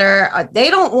that are, they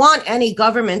don't want any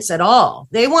governments at all.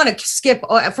 They want to skip,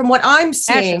 from what I'm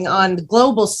seeing on the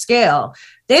global scale,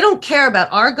 they don't care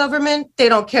about our government. They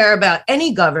don't care about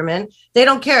any government. They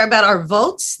don't care about our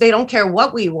votes. They don't care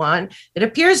what we want. It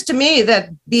appears to me that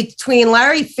between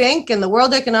Larry Fink and the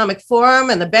World Economic Forum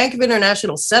and the Bank of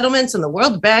International Settlements and the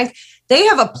World Bank, they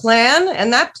have a plan,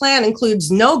 and that plan includes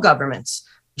no governments.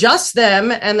 Just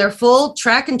them and their full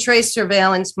track and trace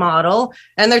surveillance model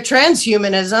and their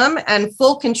transhumanism and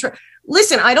full control.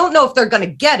 Listen, I don't know if they're going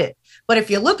to get it, but if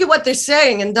you look at what they're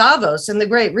saying in Davos and the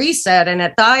Great Reset and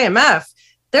at the IMF,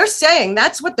 they're saying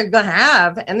that's what they're going to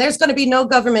have, and there's going to be no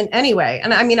government anyway.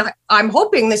 And I mean, I'm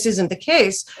hoping this isn't the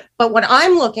case, but what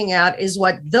I'm looking at is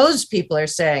what those people are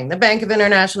saying, the Bank of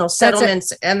International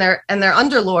Settlements and their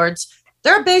underlords.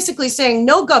 They're basically saying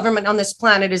no government on this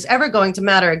planet is ever going to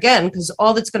matter again, because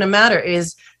all that's going to matter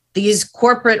is these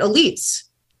corporate elites.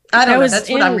 I don't know. That's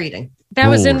what I'm reading. That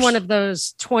was in one of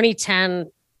those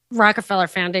 2010 Rockefeller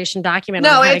Foundation documents.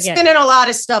 No, it's been in a lot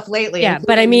of stuff lately. Yeah,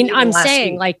 but I mean, I'm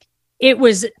saying like it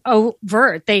was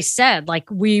overt. They said like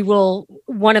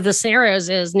one of the scenarios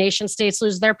is nation states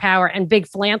lose their power and big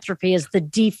philanthropy is the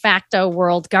de facto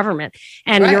world government.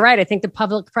 And You're right. I think the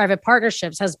public-private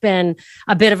partnerships has been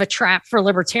a bit of a trap for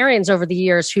libertarians over the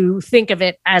years who think of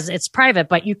it as it's private,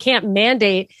 but you can't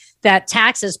mandate that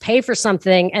taxes pay for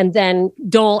something and then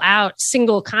dole out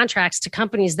single contracts to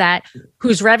companies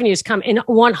whose revenues come in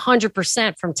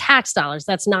 100% from tax dollars.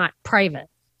 That's not private.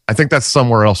 I think that's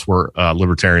somewhere else where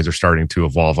libertarians are starting to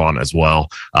evolve on as well.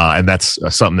 And that's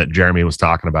something that Jeremy was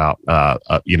talking about,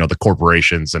 the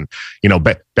corporations. And,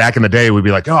 back in the day, we'd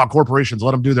be like, oh, corporations,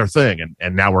 let them do their thing.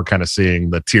 And now we're kind of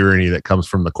seeing the tyranny that comes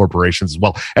from the corporations as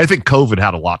well. And I think COVID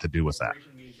had a lot to do with that.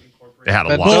 It had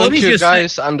a lot. Don't you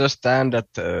guys understand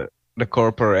that the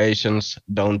corporations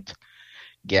don't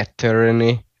get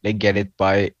tyranny? They get it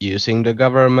by using the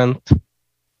government.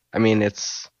 I mean,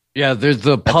 there's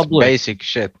the public basic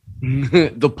shit.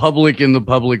 The public and the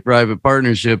public-private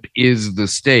partnership is the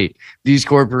state. These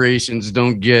corporations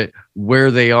don't get where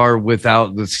they are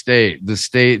without the state. The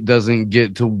state doesn't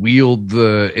get to wield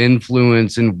the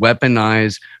influence and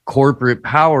weaponize corporate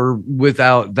power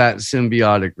without that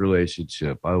symbiotic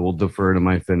relationship. I will defer to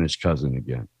my Finnish cousin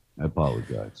again. I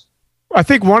apologize. I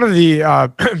think one of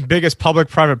the biggest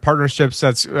public-private partnerships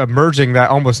that's emerging that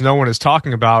almost no one is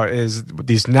talking about is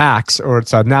these NACs, or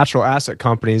it's natural asset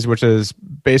companies, which is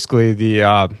basically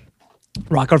the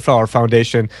Rockefeller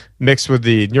Foundation mixed with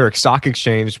the New York Stock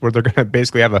Exchange, where they're going to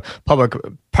basically have a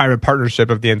public-private partnership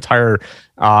of the entire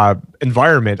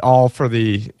environment, all for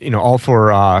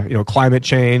climate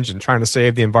change and trying to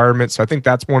save the environment. So I think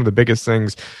that's one of the biggest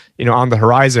things, on the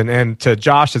horizon. And to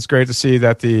Josh, it's great to see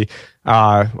that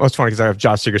it's funny because I have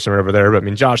Josh Sigurdson over there, but I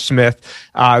mean, Josh Smith,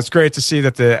 it's great to see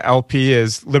that the LP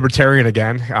is libertarian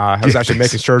again. I was actually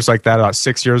making shirts like that about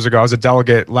 6 years ago. I was a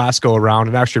delegate last go around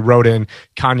and actually wrote in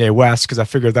Kanye West because I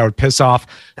figured that would piss off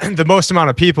the most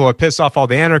amount of people. It would piss off all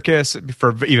the anarchists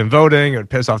for even voting. It would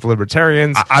piss off the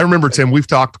libertarians. I remember, Tim, we've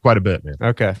talked quite a bit, man.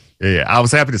 Okay. Yeah, I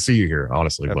was happy to see you here,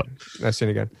 honestly. But nice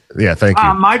seeing you again. Yeah, thank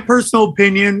you. My personal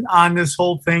opinion on this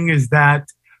whole thing is that,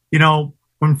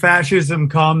 when fascism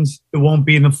comes, it won't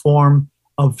be in the form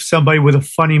of somebody with a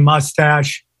funny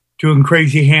mustache doing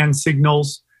crazy hand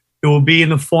signals. It will be in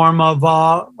the form of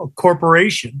a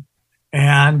corporation.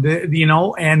 And,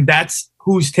 and that's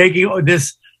who's taking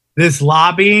this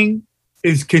lobbying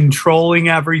is controlling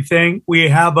everything. We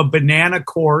have a banana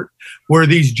court where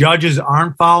these judges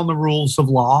aren't following the rules of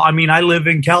law. I mean, I live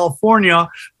in California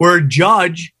where a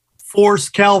judge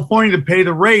forced California to pay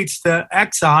the rates to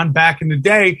Exxon back in the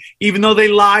day, even though they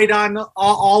lied on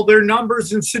all their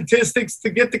numbers and statistics to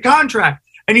get the contract.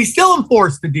 And he still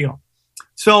enforced the deal.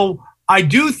 So I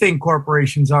do think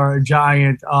corporations are a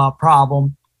giant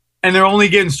problem, and they're only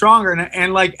getting stronger.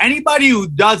 And like anybody who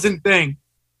doesn't think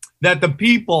that the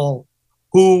people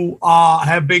who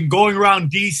have been going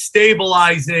around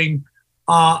destabilizing,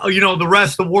 the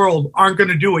rest of the world aren't going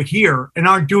to do it here and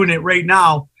aren't doing it right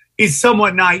now is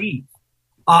somewhat naive.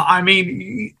 I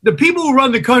mean, the people who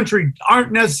run the country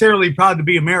aren't necessarily proud to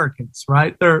be Americans,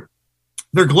 right? They're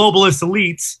globalist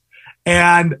elites,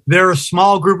 and they're a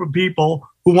small group of people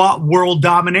who want world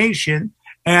domination,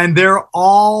 and they're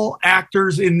all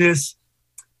actors in this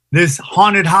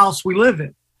haunted house we live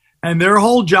in. And their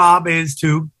whole job is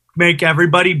to make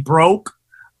everybody broke,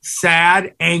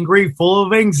 sad, angry, full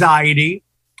of anxiety,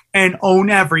 and own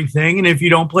everything. And if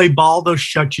you don't play ball, they'll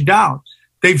shut you down.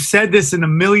 They've said this in a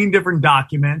million different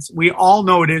documents. We all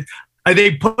know it is.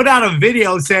 They put out a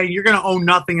video saying you're going to own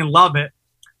nothing and love it.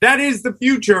 That is the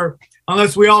future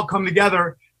unless we all come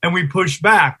together and we push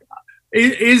back.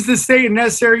 Is the state a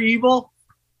necessary evil?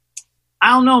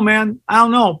 don't know, man. I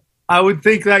don't know. I would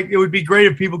think like it would be great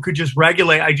if people could just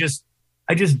regulate. I just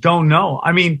don't know.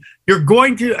 I mean, you're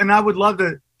going to, and I would love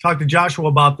to talk to Joshua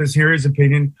about this, hear his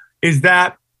opinion, is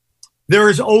that there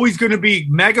is always going to be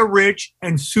mega rich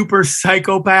and super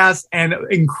psychopaths and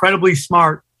incredibly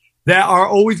smart that are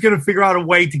always going to figure out a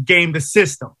way to game the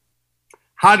system.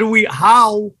 How do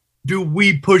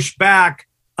we push back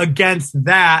against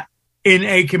that in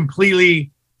a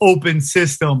completely open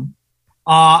system?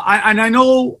 I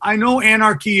know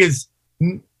anarchy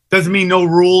doesn't mean no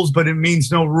rules, but it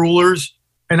means no rulers,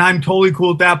 and I'm totally cool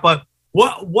with that. But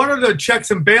what are the checks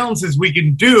and balances we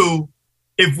can do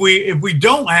if we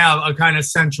don't have a kind of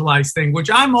centralized thing? Which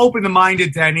I'm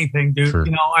open-minded to anything, dude. Sure.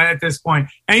 At this point,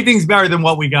 anything's better than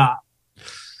what we got.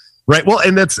 Right. Well,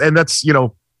 and that's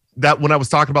that when I was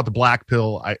talking about the black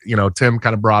pill, Tim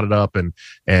kind of brought it up, and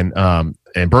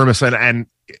Burma said, and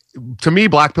to me,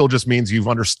 black pill just means you've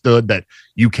understood that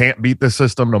you can't beat the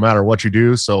system no matter what you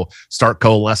do. So start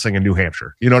coalescing in New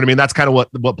Hampshire. You know what I mean? That's kind of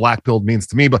what black pill means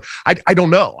to me. But I don't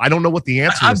know. I don't know what the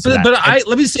answer is. But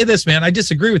let me say this, man. I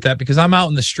disagree with that because I'm out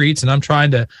in the streets and I'm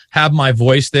trying to have my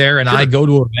voice there, and I go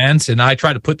to events and I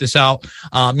try to put this out.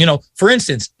 For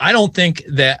instance, I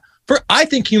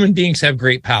think human beings have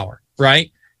great power,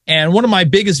 right? And one of my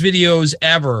biggest videos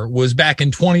ever was back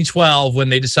in 2012 when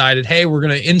they decided, hey, we're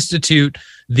going to institute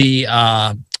the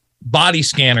body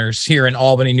scanners here in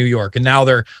Albany, New York. And now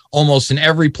they're almost in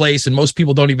every place. And most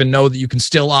people don't even know that you can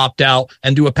still opt out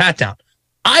and do a pat down.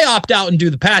 I opt out and do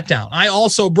the pat down. I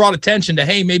also brought attention to,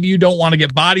 hey, maybe you don't want to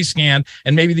get body scanned.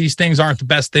 And maybe these things aren't the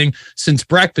best thing since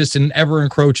breakfast in ever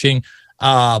encroaching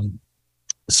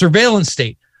surveillance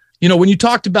state. When you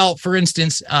talked about, for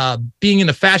instance, being in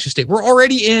a fascist state, we're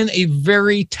already in a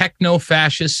very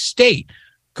techno-fascist state.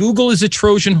 Google is a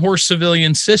Trojan horse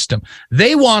civilian system.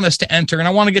 They want us to enter, and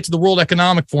I want to get to the World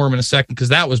Economic Forum in a second because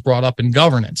that was brought up in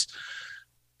governance.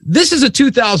 This is a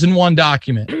 2001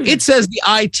 document. It says the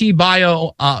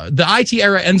IT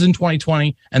era ends in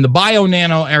 2020 and the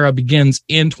bio-nano era begins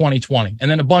in 2020.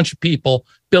 And then a bunch of people,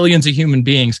 billions of human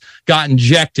beings, got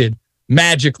injected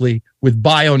magically with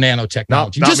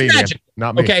bio-nanotechnology. Not just me, magic.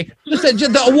 Not me. Okay.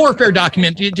 The warfare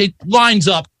document it lines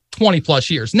up 20 plus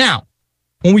years. Now,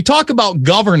 when we talk about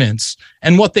governance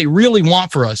and what they really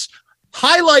want for us,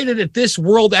 highlighted at this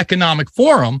World Economic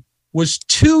Forum was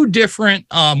two different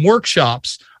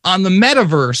workshops on the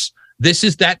metaverse. This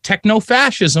is that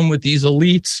techno-fascism with these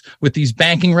elites, with these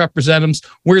banking representatives,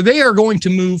 where they are going to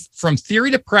move from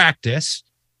theory to practice,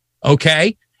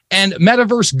 okay? And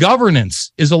metaverse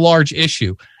governance is a large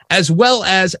issue, as well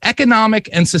as economic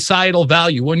and societal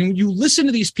value. When you listen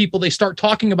to these people, they start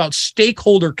talking about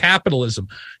stakeholder capitalism,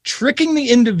 tricking the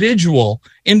individual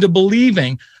into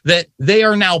believing that they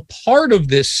are now part of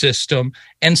this system,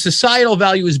 and societal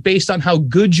value is based on how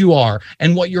good you are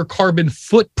and what your carbon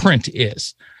footprint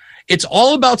is. It's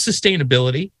all about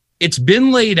sustainability. It's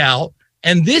been laid out.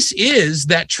 And this is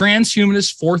that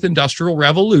transhumanist fourth industrial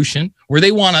revolution where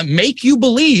they want to make you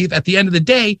believe at the end of the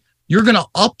day, you're going to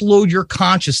upload your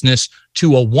consciousness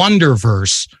to a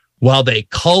wonderverse while they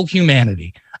cull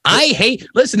humanity.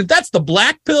 Listen, if that's the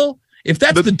black pill, if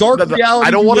that's the dark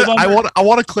reality, I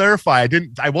want to clarify.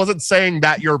 I wasn't saying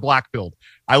that you're black pilled.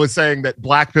 I was saying that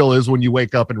black pill is when you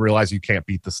wake up and realize you can't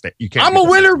beat the state. I'm a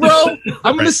winner, bro.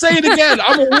 I'm going to say it again.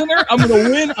 I'm a winner. I'm going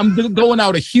to win. I'm going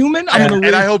out a human.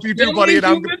 And I hope you do, buddy. And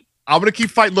I'm going to keep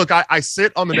fighting. Look, I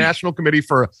sit on the national committee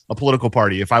for a political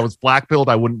party. If I was black pilled,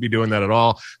 I wouldn't be doing that at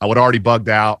all. I would already bugged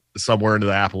out somewhere into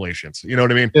the Appalachians. You know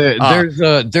what I mean? There's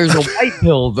a white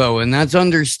pill though, and that's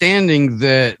understanding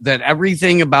that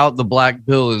everything about the black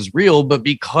pill is real. But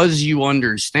because you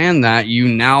understand that, you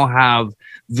now have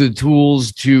the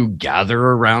tools to gather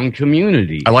around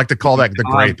community. I like to call that the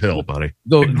gray pill, buddy.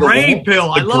 The gray pill.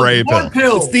 I love the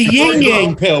pill. It's the yin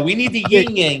yang pill. We need the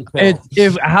yin yang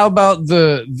pill. How about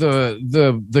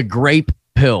the grape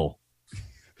pill?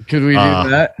 Could we do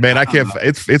that? Man, I can't.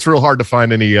 It's real hard to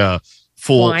find any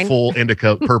full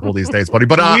indica purple these days, buddy.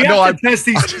 But we have to test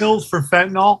these pills for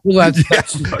fentanyl.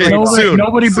 Well,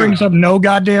 nobody brings up no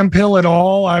goddamn pill at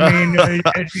all. I mean,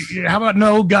 how about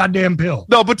no goddamn pill?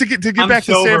 No, but to get back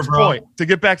to Sam's point,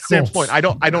 Sam's point, I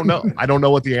don't know. I don't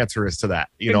know what the answer is to that.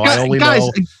 I only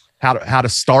know how to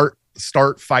start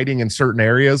fighting in certain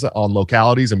areas on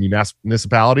localities and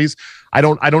municipalities. I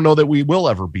don't know that we will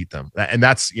ever beat them. And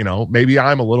that's, maybe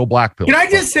I'm a little black pill. Can I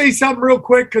just say something real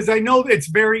quick? Because I know it's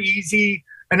very easy,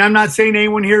 and I'm not saying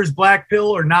anyone here is black pill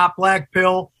or not black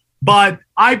pill, but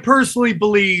I personally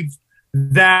believe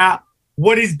that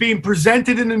what is being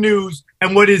presented in the news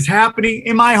and what is happening,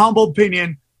 in my humble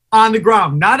opinion, on the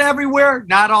ground, not everywhere,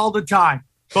 not all the time,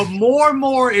 but more and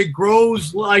more it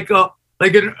grows like a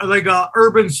like a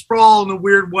urban sprawl in a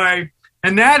weird way.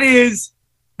 And that is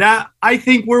that I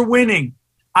think we're winning.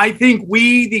 I think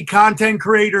we, the content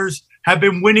creators, have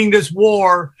been winning this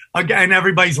war. Again,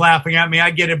 everybody's laughing at me. I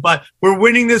get it, but we're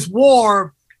winning this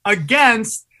war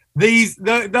against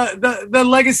the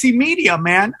legacy media,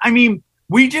 man. I mean,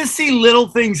 we just see little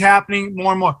things happening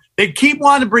more and more. They keep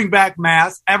wanting to bring back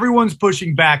masks. Everyone's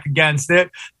pushing back against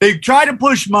it. They try to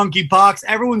push monkeypox.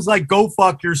 Everyone's like, go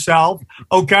fuck yourself.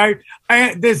 Okay.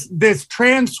 And this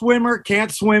trans swimmer can't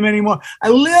swim anymore.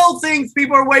 Little things,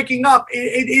 people are waking up.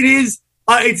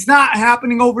 It's not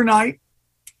happening overnight,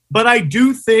 but I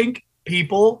do think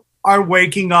people are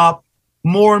waking up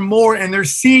more and more, and they're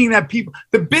seeing that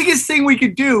the biggest thing we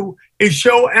could do is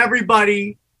show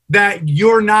everybody that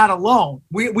you're not alone.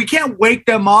 We can't wake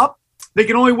them up. They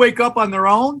can only wake up on their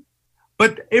own.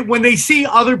 But when they see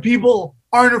other people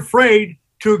aren't afraid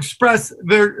to express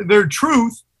their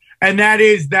truth, and that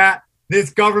is that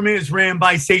this government is ran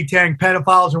by satanic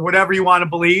pedophiles or whatever you want to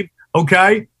believe,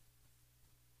 okay?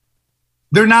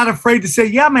 They're not afraid to say,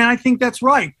 yeah, man, I think that's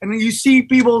right. And then you see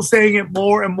people saying it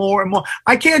more and more and more.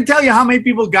 I can't tell you how many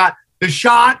people got the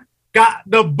shot, got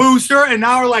the booster, and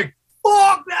now are like,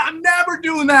 fuck that, I'm never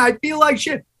doing that. I feel like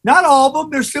shit. Not all of them.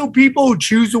 There's still people who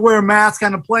choose to wear a mask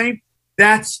on a plane.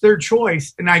 That's their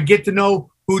choice. And I get to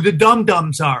know who the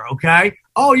dum-dums are, okay?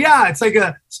 Oh, yeah, it's like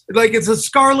it's a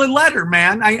scarlet letter,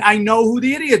 man. I know who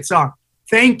the idiots are.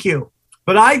 Thank you.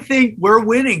 But I think we're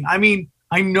winning. I mean,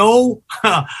 I know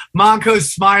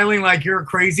Monko's smiling like you're a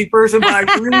crazy person, but I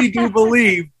really do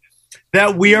believe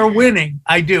that we are winning.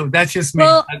 I do. That's just me.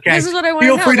 Well, okay. This is what I want to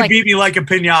Feel know. free to beat me like a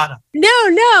pinata.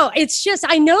 No. It's just,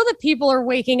 I know that people are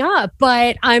waking up,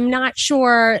 but I'm not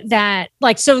sure that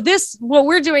what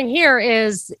we're doing here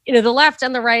is, the left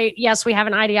and the right. Yes, we have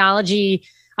an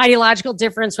ideological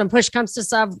difference. When push comes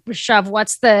to shove,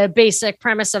 what's the basic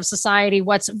premise of society?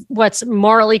 What's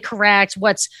morally correct?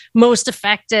 What's most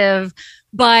effective?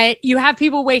 But you have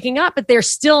people waking up, but they're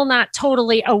still not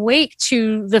totally awake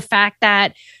to the fact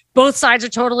that both sides are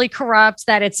totally corrupt,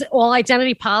 that it's all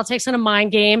identity politics and a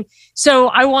mind game. So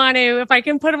I want to, if I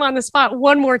can put him on the spot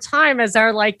one more time as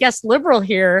our guest liberal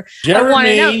here, Jeremy. I want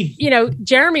to know,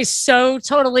 Jeremy's so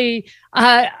totally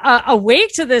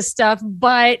awake to this stuff,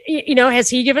 but, has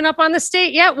he given up on the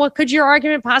state yet? What could your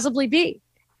argument possibly be?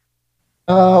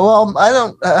 Well,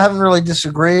 I haven't really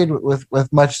disagreed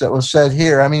with much that was said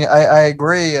here. I mean, I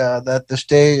agree that the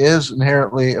state is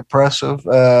inherently oppressive.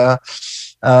 I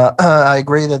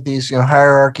agree that these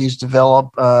hierarchies develop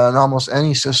in almost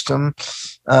any system.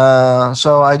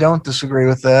 So I don't disagree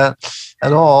with that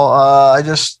at all. I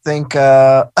just think,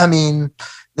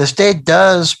 the state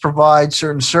does provide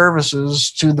certain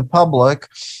services to the public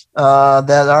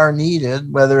that are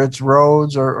needed, whether it's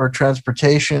roads or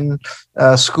transportation,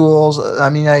 schools. I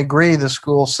mean, I agree the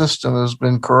school system has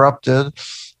been corrupted,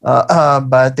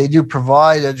 but they do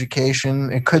provide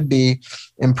education. It could be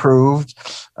improved.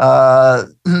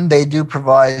 They do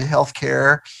provide health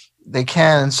care. They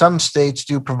can, in some states,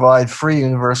 do provide free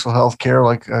universal health care,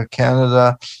 like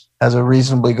Canada has a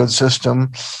reasonably good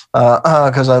system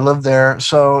because I live there.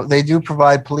 So they do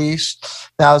provide police.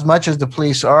 Now, as much as the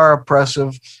police are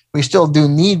oppressive, we still do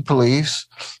need police.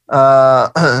 There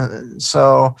are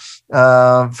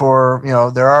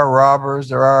robbers,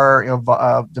 there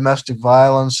are domestic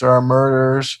violence, there are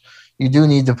murders. You do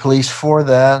need the police for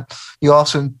that. You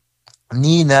also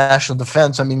need national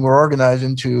defense. I mean, we're organized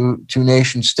into two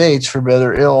nation states, for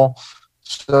better or ill.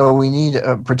 So we need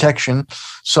protection.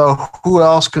 So who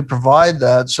else could provide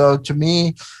that? So to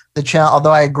me,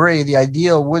 although I agree, the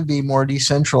ideal would be more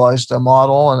decentralized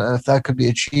model, and if that could be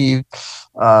achieved,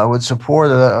 would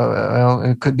support it.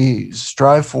 It could be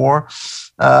strive for.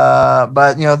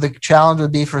 But the challenge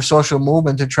would be for social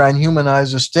movement to try and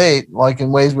humanize the state, like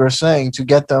in ways we were saying, to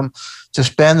get them to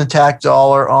spend the tax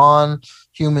dollar on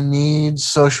human needs,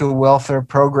 social welfare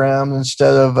program,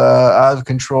 instead of out of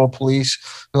control police,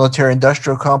 military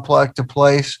industrial complex to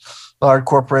place large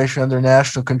corporation under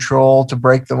national control to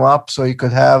break them up so you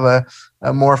could have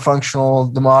a more functional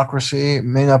democracy. It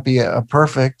may not be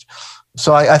perfect.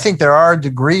 So I think there are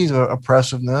degrees of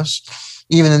oppressiveness.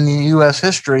 Even in the U.S.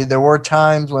 history, there were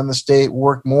times when the state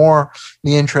worked more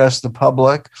in the interest of the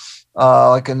public,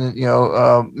 like in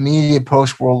the media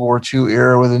post-World War II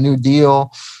era with the New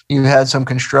Deal. You had some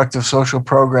constructive social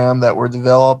program that were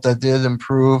developed that did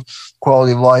improve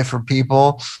quality of life for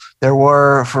people. There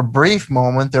were, for a brief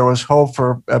moment, there was hope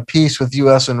for a peace with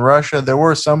U.S. and Russia. There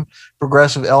were some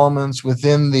progressive elements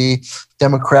within the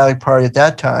Democratic Party at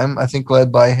that time, I think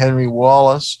led by Henry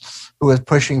Wallace, who was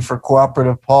pushing for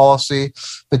cooperative policy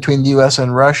between the U.S.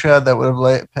 and Russia that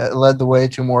would have led the way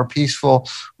to a more peaceful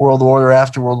world order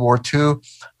after World War II.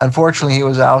 Unfortunately, he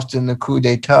was ousted in the coup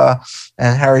d'etat,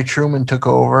 and Harry Truman took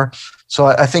over. So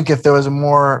I think if there was a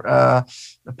more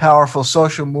powerful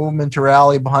social movement to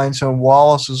rally behind some of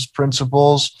Wallace's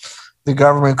principles, the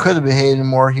government could have behaved in a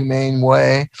more humane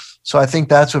way. So I think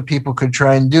that's what people could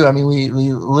try and do. I mean, we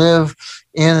live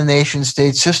in a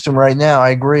nation-state system right now. I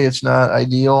agree it's not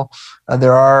ideal.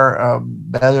 There are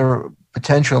better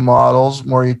potential models,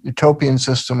 more utopian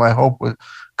system, I hope, would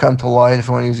come to light if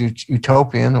one is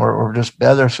utopian or just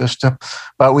better system.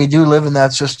 But we do live in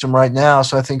that system right now.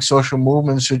 So I think social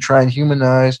movements should try and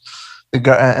humanize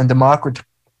and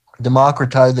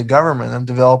democratize the government and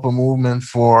develop a movement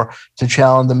to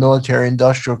challenge the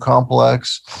military-industrial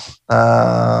complex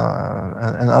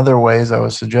and other ways I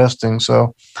was suggesting.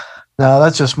 So now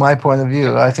that's just my point of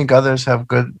view. I think others have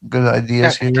good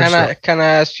ideas here. Can I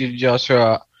ask you,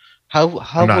 Joshua, how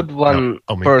would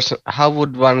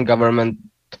one government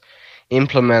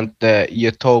implement the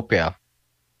utopia?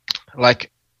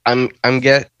 Like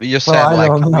you said,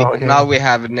 now we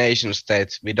have nation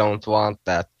states. We don't want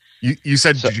that. You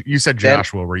said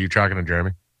Joshua. Were you talking to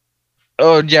Jeremy?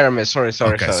 Oh, Jeremy. Sorry.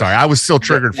 Okay, sorry. I was still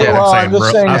triggered for what I'm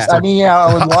saying.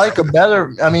 I would like a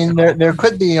better. I mean, there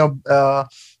could be a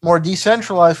more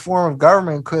decentralized form of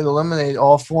government could eliminate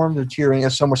all forms of tyranny,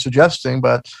 as some were suggesting.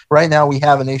 But right now we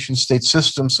have a nation-state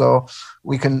system, so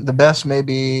we can. The best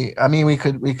maybe. I mean, we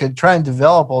could try and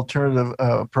develop alternative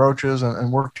approaches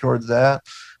and work towards that.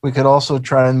 We could also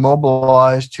try and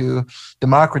mobilize to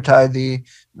democratize the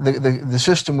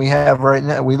system we have right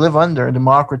now. We live under and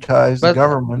democratize the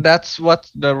government. That's what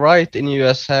the right in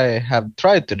USA have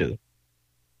tried to do.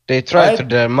 They tried to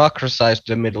democratize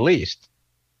the Middle East.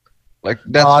 Like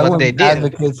that's what they did. I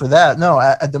wouldn't advocate for that. No,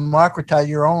 democratize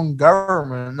your own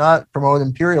government, not promote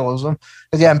imperialism.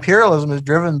 Because imperialism is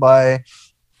driven by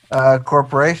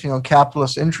corporation,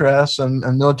 capitalist interests and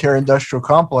military-industrial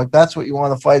complex. That's what you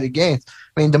want to fight against.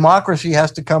 I mean, democracy has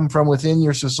to come from within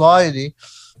your society.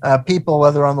 People,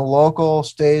 whether on the local,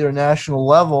 state, or national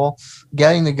level,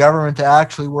 getting the government to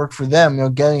actually work for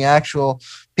them. Getting actual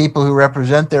people who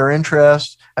represent their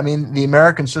interests. I mean, the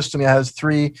American system has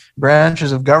 3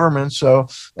 branches of government. So,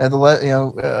 at the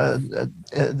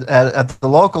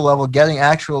local level, getting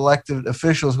actual elected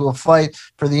officials who will fight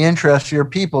for the interests of your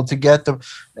people to get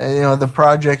the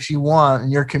projects you want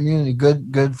in your community.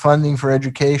 Good funding for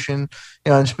education.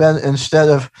 Instead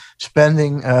of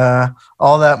spending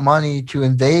all that money to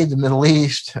invade the Middle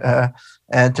East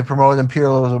and to promote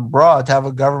imperialism abroad, to have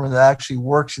a government that actually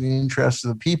works in the interests of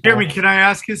the people. Jeremy, can I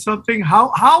ask you something?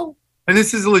 How? And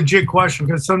this is a legit question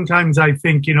because sometimes I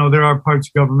think there are parts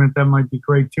of government that might be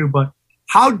great too. But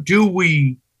how do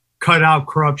we cut out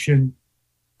corruption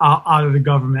out of the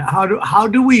government? How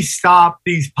do we stop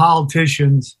these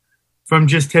politicians from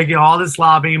just taking all this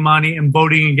lobbying money and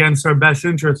voting against our best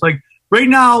interests? Like right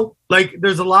now,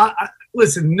 there's a lot.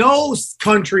 Listen, no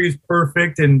country is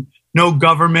perfect, and no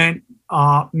government,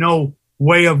 no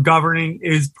way of governing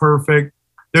is perfect.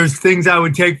 There's things I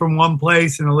would take from one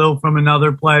place and a little from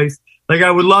another place. Like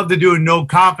I would love to do a no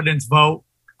confidence vote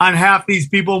on half these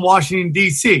people in Washington,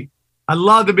 D.C. I'd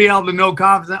love to be able to no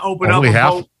confidence open up a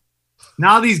vote.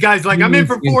 Now these guys, I'm in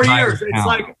for 4 years. It's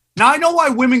like, now I know why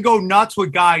women go nuts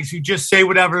with guys who just say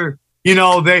whatever,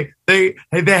 they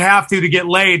have to get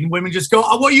laid, and women just go,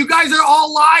 oh, well, you guys are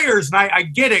all liars. And I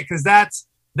get it, because that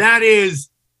is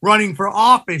running for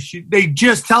office. They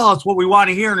just tell us what we want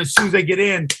to hear, and as soon as they get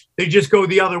in, they just go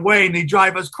the other way, and they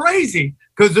drive us crazy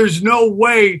because there's no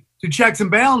way to checks and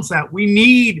balance that. We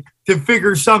need to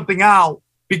figure something out,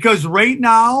 because right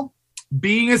now,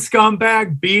 being a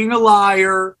scumbag, being a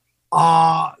liar,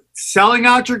 selling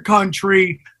out your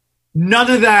country,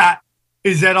 none of that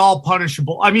is at all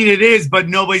punishable. I mean, it is, but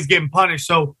nobody's getting punished.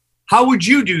 So how would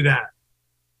you do that?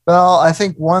 Well, I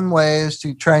think one way is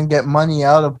to try and get money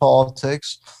out of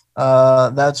politics.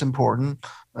 That's important.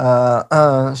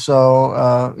 Because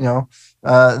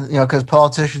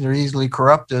politicians are easily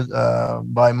corrupted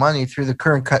by money through the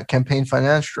current campaign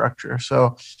finance structure.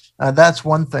 So that's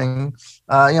one thing.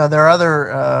 There are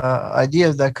other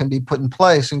ideas that can be put in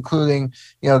place, including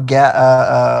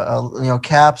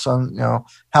caps on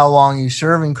how long you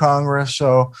serve in Congress.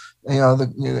 So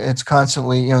it's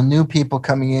constantly, new people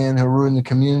coming in who ruin the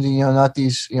community, not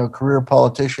these, career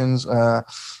politicians.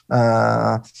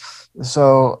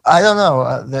 So I don't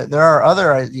know. There are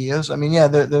other ideas. I mean,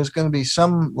 there's going to be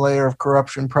some layer of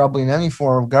corruption probably in any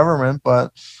form of government,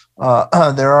 but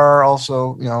there are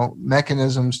also,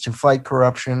 mechanisms to fight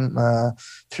corruption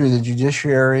through the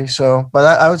judiciary. So,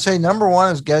 but I would say number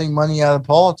one is getting money out of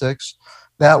politics.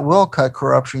 That will cut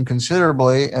corruption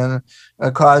considerably and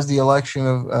cause the election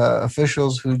of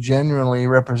officials who genuinely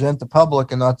represent the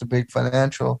public and not the big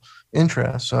financial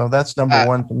interests. So that's number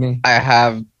one to me.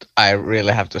 I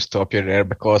really have to stop you there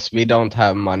because we don't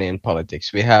have money in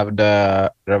politics. We have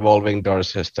the revolving door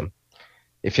system.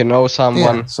 If you know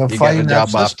someone, you get a job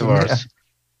afterwards. Yeah.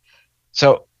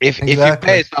 So if you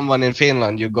pay someone in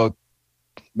Finland, you go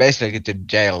basically to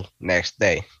jail next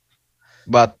day.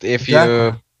 But if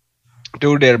you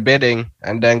do their bidding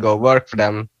and then go work for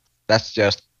them, that's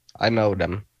just, I know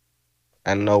them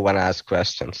and no one asks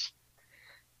questions.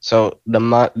 So the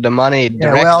money,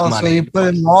 direct money. So you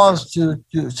put in laws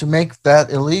to make that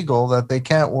illegal, that they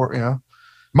can't work,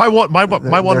 My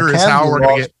wonder is how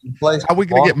we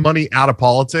going to get money out of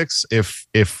politics if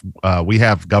we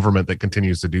have government that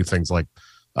continues to do things like,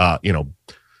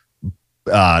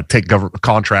 take government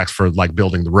contracts for like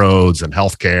building the roads and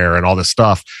healthcare and all this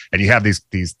stuff, and you have these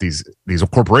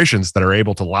corporations that are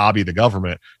able to lobby the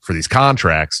government for these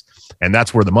contracts, and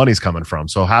that's where the money's coming from.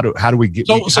 So how do we get?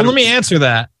 So let me answer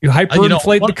that. You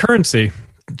hyperinflate the currency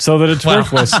so that it's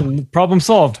worthless, and problem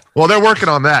solved. Well, they're working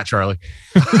on that, Charlie.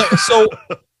 So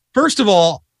first of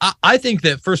all, I think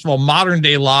that modern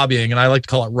day lobbying, and I like to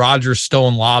call it Roger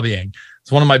Stone lobbying.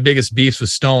 It's one of my biggest beefs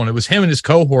with Stone. It was him and his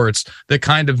cohorts that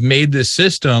kind of made this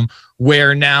system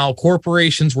where now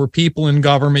corporations were people in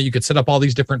government. You could set up all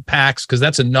these different PACs because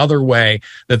that's another way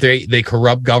that they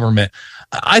corrupt government.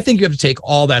 I think you have to take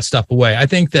all that stuff away. I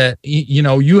think that,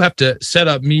 you have to set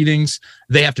up meetings.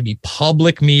 They have to be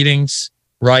public meetings,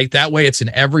 right? That way it's in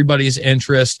everybody's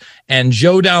interest. And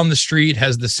Joe down the street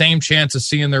has the same chance of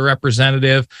seeing their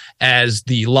representative as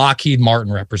the Lockheed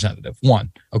Martin representative.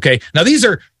 One. Okay. Now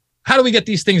how do we get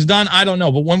these things done? I don't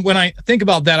know. But when I think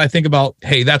about that, I think about,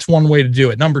 hey, that's one way to do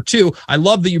it. Number two, I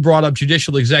love that you brought up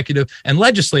judicial, executive, and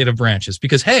legislative branches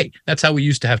because, hey, that's how we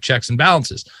used to have checks and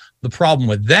balances. The problem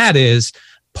with that is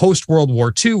post-World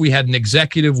War II, we had an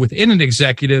executive within an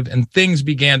executive, and things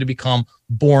began to become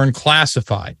born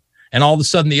classified. And all of a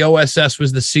sudden, the OSS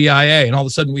was the CIA. And all of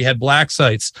a sudden, we had black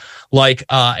sites like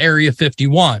Area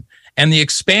 51. And the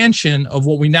expansion of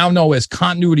what we now know as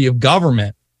continuity of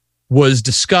government was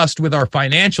discussed with our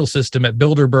financial system at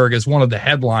Bilderberg as one of the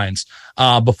headlines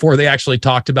before they actually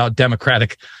talked about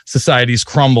democratic societies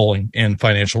crumbling in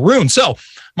financial ruin. So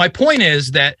my point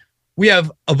is that we have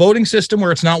a voting system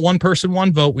where it's not one person,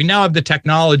 one vote. We now have the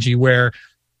technology where,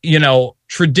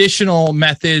 traditional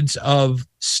methods of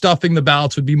stuffing the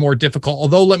ballots would be more difficult.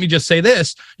 Although, let me just say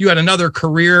this, you had another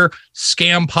career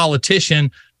scam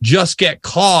politician just get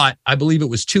caught. I believe it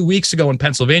was 2 weeks ago in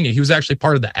Pennsylvania. He was actually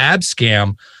part of the ad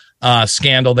scam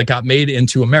scandal that got made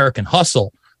into American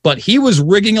Hustle. But he was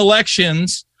rigging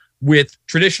elections with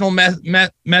traditional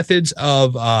methods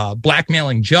of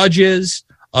blackmailing judges,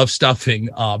 of stuffing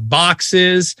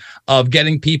boxes, of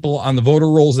getting people on the voter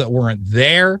rolls that weren't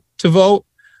there to vote,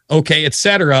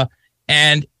 etc.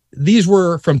 And these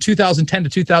were from 2010 to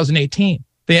 2018.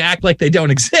 They act like they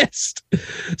don't exist.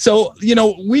 So,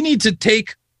 we need to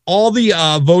take all the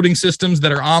voting systems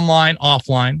that are online,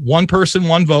 offline, one person,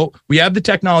 one vote. We have the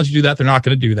technology to do that. They're not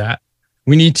going to do that.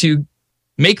 We need to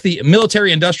make the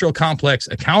military industrial complex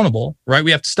accountable, right?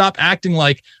 We have to stop acting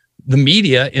like the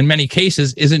media in many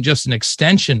cases isn't just an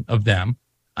extension of them.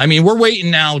 I mean, we're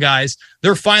waiting now, guys.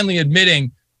 They're finally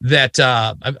admitting that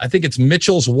I think it's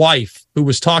Mitchell's wife who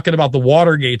was talking about the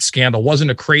Watergate scandal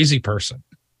wasn't a crazy person.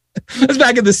 That's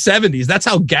back in the 70s. That's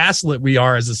how gaslit we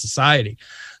are as a society.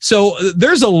 So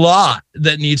there's a lot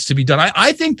that needs to be done.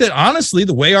 I think that, honestly,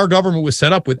 the way our government was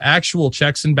set up with actual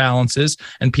checks and balances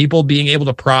and people being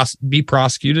able to be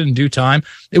prosecuted in due time,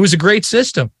 it was a great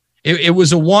system. It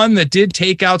was a one that did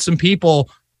take out some people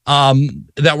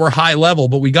that were high level,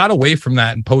 but we got away from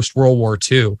that in post-World War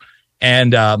II.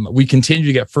 And we continue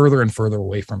to get further and further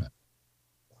away from it.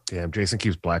 Damn, Jason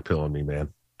keeps blackpilling me,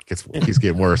 man. He's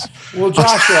getting worse. Well,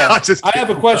 Joshua, I have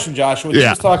a question, Joshua. You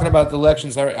was talking about the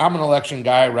elections. I'm an election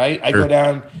guy, right? I go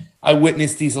down, I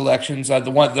witness these elections. The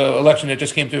election that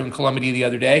just came through in Columbia the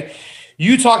other day.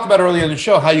 You talked about earlier in the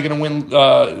show how you're going to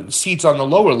win seats on the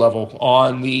lower level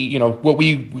on the, what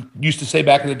we used to say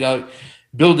back in the day,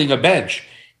 building a bench.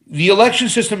 The election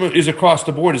system is across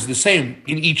the board, is the same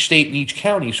in each state and each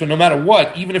county. So no matter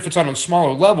what, even if it's on a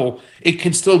smaller level, it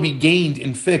can still be gained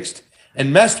and fixed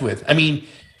and messed with. I mean,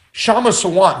 Shama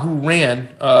Sawant, who ran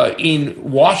in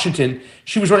Washington,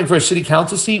 she was running for a city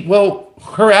council seat. Well,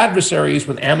 her adversaries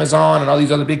with Amazon and all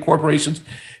these other big corporations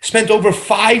spent over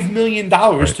 $5 million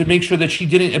to make sure that she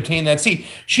didn't obtain that seat.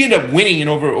 She ended up winning and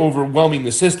overwhelming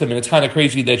the system, and it's kind of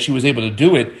crazy that she was able to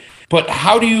do it. But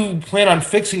how do you plan on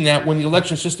fixing that when the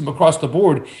election system across the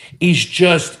board is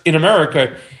just, in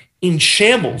America, in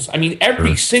shambles? I mean,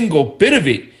 every single bit of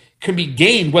it can be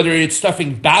gained, whether it's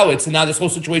stuffing ballots and now this whole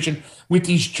situation with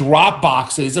these drop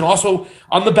boxes. And also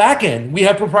on the back end, we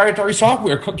have proprietary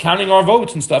software counting our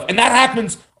votes and stuff. And that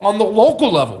happens on the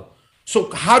local level.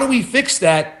 So how do we fix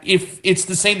that if it's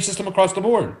the same system across the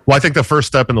board? Well, I think the first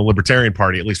step in the Libertarian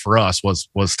Party, at least for us, was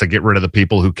to get rid of the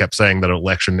people who kept saying that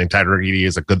election integrity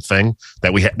is a good thing,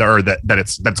 that we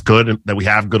that's good, and that we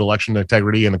have good election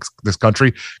integrity in this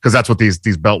country, because that's what these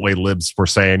Beltway libs were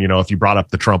saying. You know, if you brought up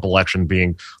the Trump election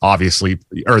being obviously,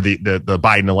 or the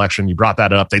Biden election, you brought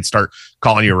that up, they'd start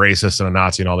calling you a racist and a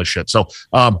Nazi and all this shit. So,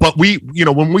 but we, you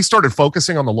know, when we started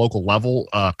focusing on the local level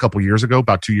a couple years ago,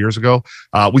 about 2 years ago,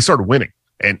 we started winning.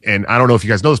 And I don't know if you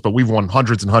guys know this, but we've won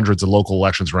hundreds and hundreds of local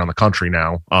elections around the country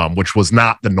now, which was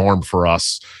not the norm for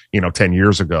us, 10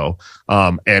 years ago.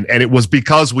 And it was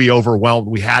because we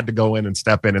had to go in and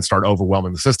step in and start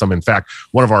overwhelming the system. In fact,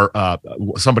 one of our,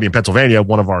 somebody in Pennsylvania,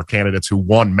 one of our candidates who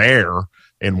won mayor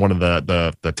in one of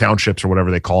the townships or whatever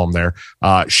they call them there,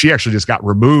 she actually just got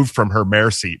removed from her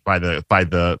mayor seat by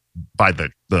the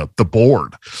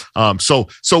board. So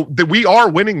we are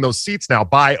winning those seats now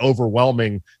by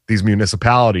overwhelming these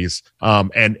municipalities.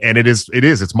 And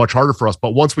it's much harder for us.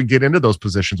 But once we get into those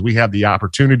positions, we have the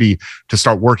opportunity to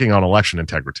start working on election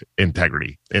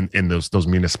integrity in those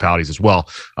municipalities as well.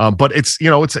 But it's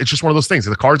just one of those things.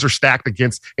 The cards are stacked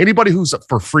against anybody who's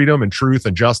for freedom and truth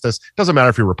and justice. It doesn't matter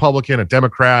if you're Republican, a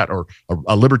Democrat, or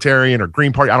a Libertarian or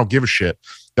Green Party. I don't give a shit.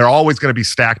 They're always going to be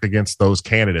stacked against those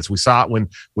candidates. We saw it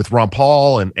with Ron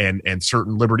Paul and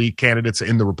certain liberty candidates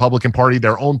in the Republican Party.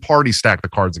 Their own party stacked the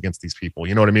cards against these people.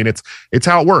 You know what I mean? It's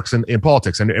how it works in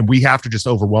politics, and we have to just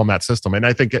overwhelm that system. And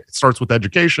I think it starts with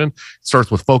education. It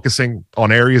starts with focusing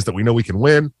on areas that we know we can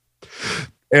win.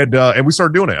 And we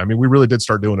started doing it. I mean, we really did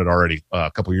start doing it already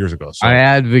a couple of years ago. So. I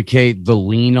advocate the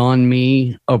lean on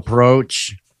me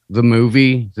approach. The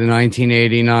movie, the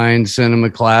 1989 cinema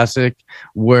classic,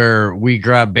 where we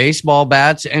grab baseball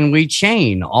bats and we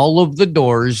chain all of the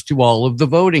doors to all of the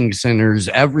voting centers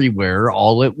everywhere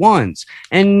all at once.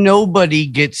 And nobody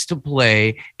gets to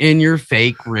play in your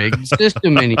fake rigged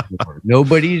system anymore.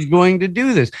 Nobody's going to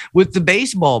do this. With the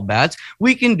baseball bats,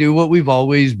 we can do what we've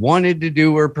always wanted to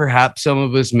do, or perhaps some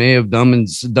of us may have done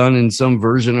in some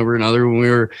version or another when we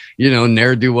were,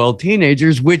 ne'er-do-well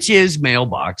teenagers, which is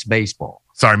mailbox baseball.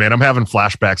 Sorry, man. I'm having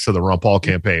flashbacks to the Ron Paul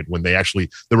campaign when the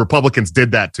Republicans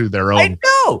did that to their own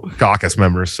caucus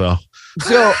members. So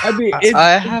I mean,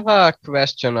 I have a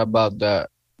question about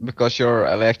because your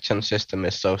election system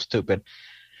is so stupid.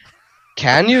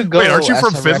 Can you go aren't you as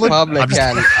from a Finland?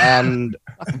 Republican and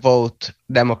vote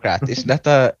Democrat? Is that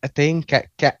a thing?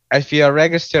 If you're a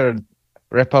registered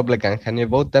Republican, can you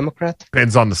vote Democrat?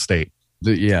 Depends on the state.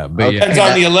 Depends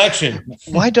on the election.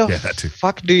 Why the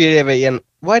fuck do you even?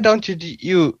 Why don't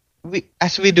you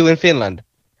as we do in Finland?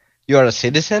 You're a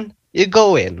citizen. You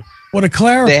go in. Well, to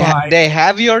clarify, they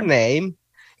have your name.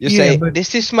 You say,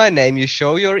 "This is my name." You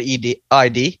show your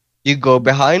ID. You go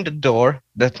behind the door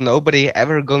that nobody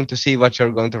ever going to see what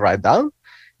you're going to write down.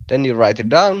 Then you write it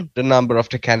down, the number of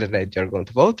the candidate you're going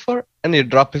to vote for, and you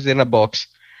drop it in a box,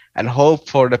 and hope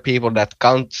for the people that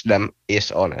counts them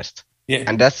is honest. Yeah.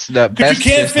 And that's the best.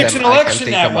 You can't fix an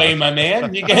election that way, my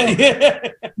man. You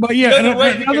get But yeah,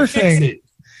 another thing.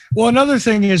 Well, another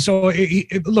thing is,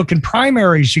 look, in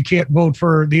primaries, you can't vote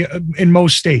for in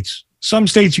most states. Some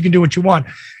states you can do what you want.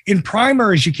 In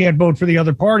primaries, you can't vote for the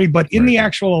other party, but in the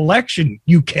actual election,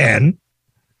 you can.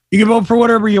 You can vote for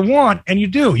whatever you want, and you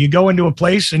do. You go into a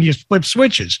place and you flip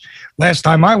switches. Last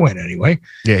time I went, anyway.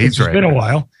 Yeah, it's been a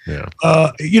while. Yeah.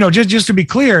 Just to be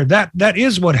clear, that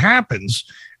is what happens.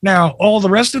 Now, all the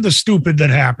rest of the stupid that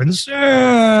happens,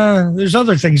 there's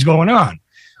other things going on.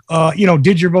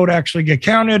 Did your vote actually get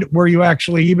counted? Were you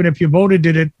actually, even if you voted,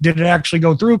 did it actually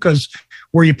go through? Because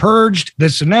were you purged?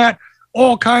 This and that.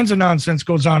 All kinds of nonsense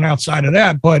goes on outside of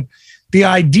that. But the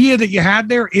idea that you had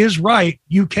there is right.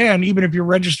 You can, even if you're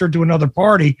registered to another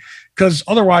party, because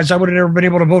otherwise I would have never been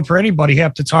able to vote for anybody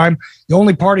half the time. The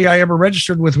only party I ever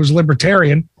registered with was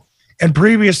Libertarian, and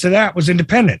previous to that was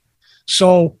Independent.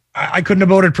 So I couldn't have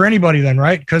voted for anybody then,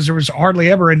 right? Because there was hardly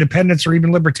ever independents or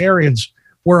even libertarians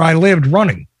where I lived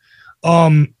running.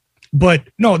 But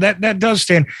no, that does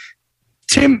stand.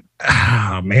 Tim,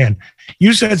 man,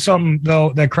 you said something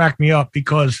though that cracked me up,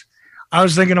 because I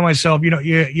was thinking to myself,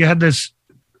 you had this,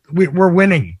 we're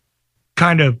winning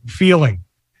kind of feeling.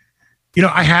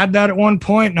 I had that at one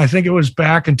point, and I think it was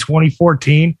back in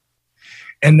 2014.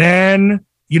 And then,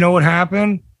 you know what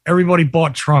happened? Everybody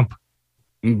bought Trump.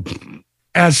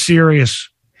 As serious.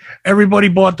 Everybody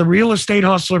bought the real estate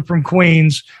hustler from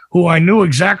Queens, who I knew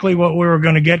exactly what we were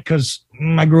going to get because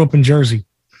I grew up in Jersey.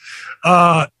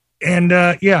 Took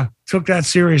that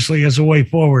seriously as a way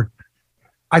forward.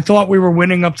 I thought we were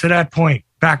winning up to that point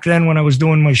back then when I was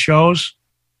doing my shows.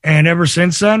 And ever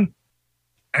since then,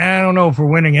 I don't know if we're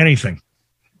winning anything.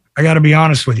 I got to be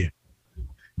honest with you.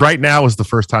 Right now is the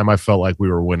first time I felt like we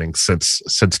were winning since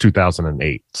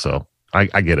 2008. So I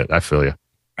get it. I feel you.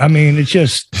 I mean, it's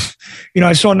just,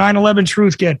 I saw 9/11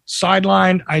 Truth get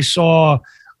sidelined. I saw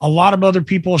a lot of other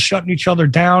people shutting each other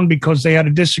down because they had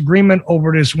a disagreement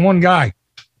over this one guy.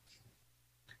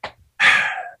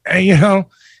 And,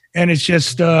 and it's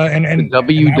just, and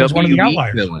WWE was one of the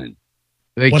outliers. Villain.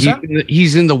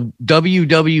 He's in the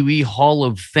WWE Hall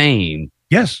of Fame.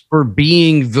 Yes. For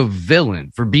being the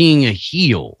villain, for being a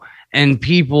heel. And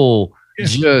people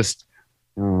just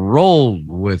rolled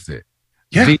with it.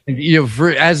 Yeah.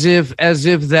 As if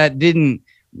that didn't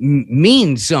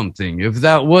mean something, if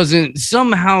that wasn't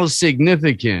somehow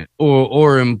significant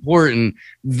or important.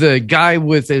 The guy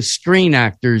with a Screen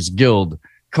Actors Guild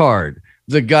card,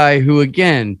 the guy who,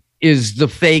 again, is the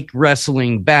fake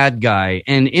wrestling bad guy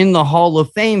and in the Hall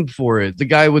of Fame for it, the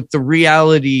guy with the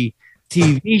reality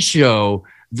TV show,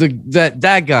 that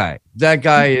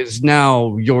guy is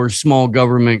now your small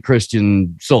government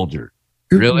Christian soldier.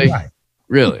 Really? Right.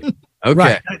 Really? Okay.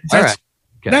 Right. All right.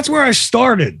 That's where I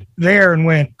started there and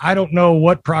went, I don't know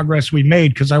what progress we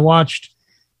made, because I watched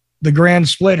the grand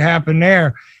split happen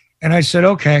there. And I said,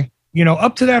 okay,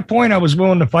 up to that point, I was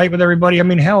willing to fight with everybody. I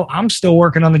mean, hell, I'm still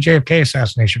working on the JFK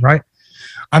assassination, right?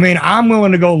 I mean, I'm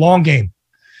willing to go long game,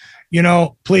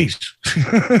 please.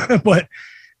 But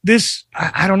this,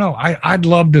 I don't know. I'd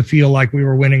love to feel like we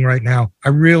were winning right now. I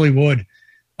really would.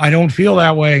 I don't feel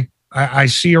that way. I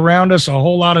see around us a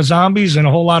whole lot of zombies and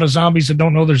a whole lot of zombies that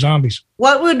don't know they're zombies.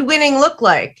 What would winning look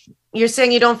like? You're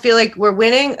saying you don't feel like we're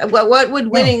winning. What would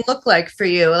winning look like for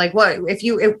you? Like, what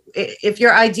if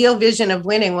your ideal vision of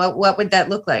winning? What would that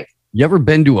look like? You ever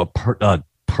been to a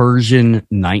Persian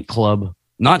nightclub?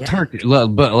 Not Turkey,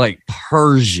 but like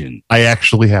Persian. I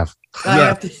actually have.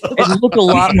 Yeah. It look a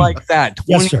lot like that.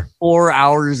 24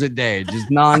 hours a day, just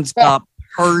nonstop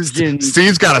Persian.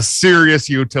 Steve's got a serious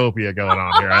utopia going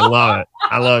on here. I love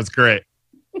it. It's great.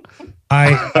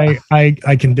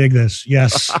 I can dig this.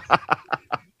 Yes.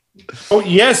 Oh,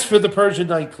 yes, for the Persian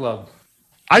nightclub.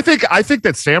 I think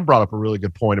that Sam brought up a really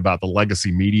good point about the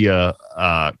legacy media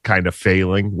kind of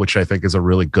failing, which I think is a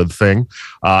really good thing.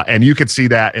 And you could see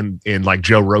that in like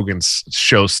Joe Rogan's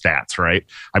show stats, right?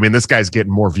 I mean, this guy's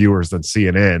getting more viewers than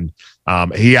CNN.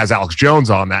 He has Alex Jones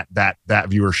on, that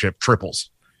viewership triples.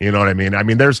 You know what I mean? I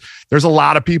mean, there's a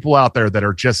lot of people out there that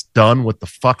are just done with the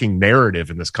fucking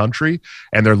narrative in this country,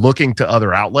 and they're looking to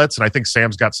other outlets. And I think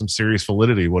Sam's got some serious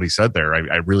validity what he said there.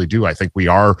 I really do. I think we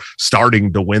are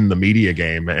starting to win the media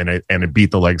game and beat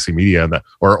the legacy media and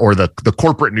or the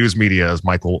corporate news media, as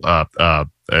Michael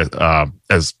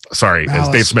as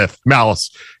Dave Smith,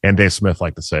 Malice and Dave Smith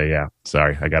like to say. Yeah,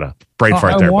 sorry, I got a brain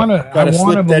fart there. Gotta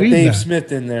slip that Dave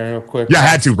Smith in there real quick. Yeah, I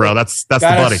had to, bro. That's the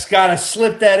buddy. Gotta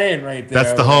slip that in right there.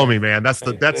 That's the homie, man.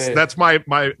 That's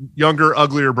my younger,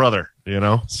 uglier brother.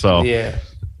 So yeah.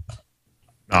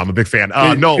 I'm a big fan.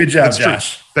 Good job,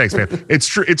 Josh. Thanks, man. It's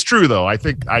true. It's true, though. I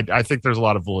think there's a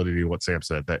lot of validity in what Sam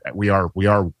said, that we are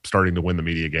starting to win the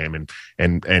media game, and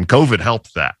COVID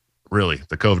helped that. Really,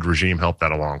 the COVID regime helped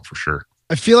that along for sure.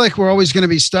 I feel like we're always going to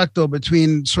be stuck though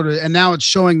between and now it's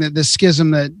showing that this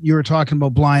schism that you were talking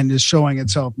about, blind, is showing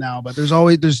itself now. But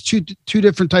there's two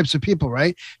different types of people,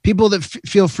 right? People that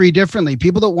feel free differently,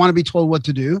 people that want to be told what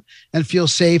to do and feel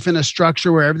safe in a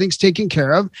structure where everything's taken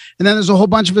care of, and then there's a whole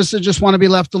bunch of us that just want to be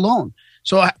left alone.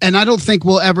 So, and I don't think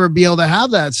we'll ever be able to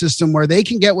have that system where they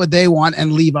can get what they want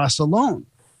and leave us alone.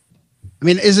 I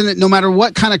mean, isn't it, no matter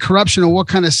what kind of corruption or what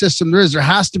kind of system there is, there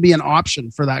has to be an option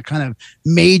for that kind of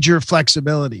major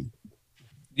flexibility.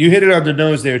 You hit it on the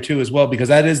nose there too, as well, because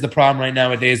that is the problem right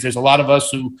nowadays. There's a lot of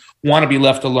us who want to be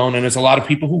left alone, and there's a lot of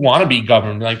people who want to be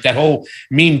governed. Like that whole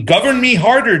meme, govern me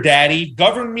harder, daddy,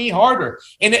 govern me harder.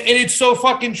 And it's so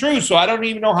fucking true. So I don't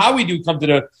even know how we do come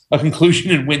to a conclusion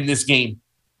and win this game.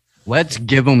 Let's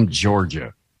give them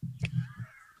Georgia.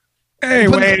 Hey,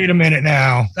 wait a minute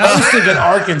now. I was thinking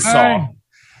Arkansas.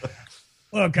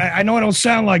 Look, I know I don't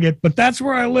sound like it, but that's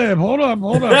where I live. Hold up.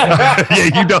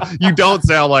 Yeah, you don't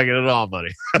sound like it at all,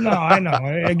 buddy. No, I know.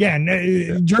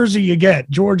 Again, Jersey, you get.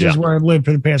 Georgia is where I've lived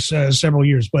for the past several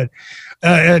years. But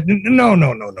no.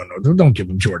 Don't give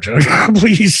them Georgia.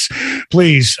 please.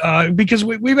 Because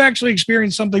we've actually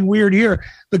experienced something weird here.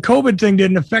 The COVID thing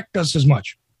didn't affect us as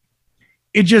much.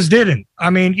 It just didn't.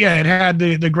 I mean, yeah, it had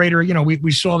the greater,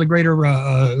 we saw the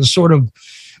greater sort of,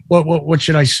 what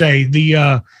should I say?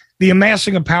 The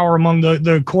amassing of power among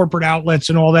the corporate outlets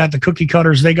and all that, the cookie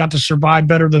cutters, they got to survive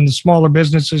better than the smaller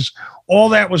businesses. All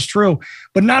that was true,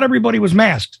 but not everybody was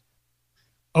masked.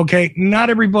 Okay, not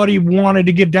everybody wanted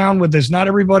to get down with this. Not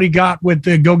everybody got with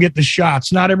the go get the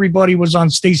shots. Not everybody was on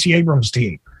Stacey Abrams'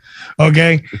 team.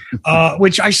 Okay,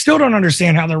 which I still don't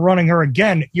understand how they're running her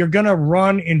again. You're going to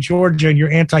run in Georgia and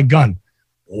you're anti-gun.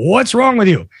 What's wrong with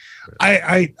you?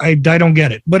 I don't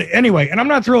get it. But anyway, and I'm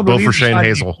not thrilled with Vote for Shane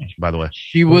Hazel, by the way.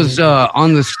 She was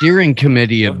on the steering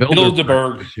committee of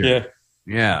Bilderberg.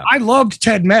 Yeah. I loved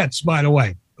Ted Metz, by the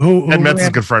way. Ted Metz is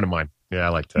a good friend of mine. Yeah, I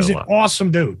like Ted He's a an lot.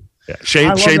 awesome dude. Yeah.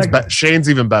 Shane's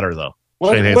even better, though.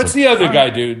 What's the other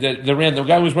guy, dude? The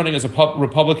guy was running as a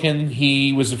Republican.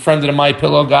 He was a friend of the My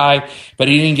Pillow guy, but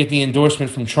he didn't get the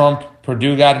endorsement from Trump.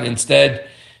 Purdue got it instead.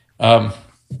 You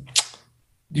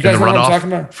guys know what I'm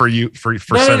talking about? For no.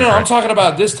 Senate, I'm talking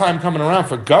about this time coming around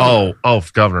for governor.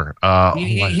 For governor.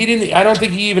 He didn't. I don't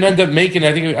think he even ended up making.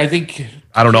 I think.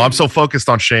 I don't know. I'm so focused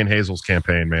on Shane Hazel's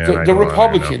campaign, man. The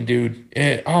Republican dude.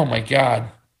 Oh my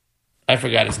God, I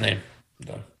forgot his name.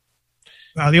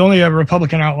 The only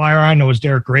Republican outlier I know is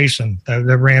Derek Grayson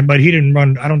that ran, but he didn't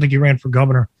run. I don't think he ran for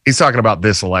governor. He's talking about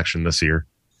this election this year.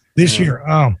 This year.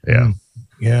 Oh, yeah.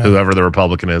 Yeah. Whoever the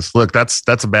Republican is. Look, that's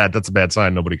a bad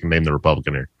sign. Nobody can name the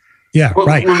Republican here. Yeah,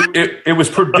 right. It was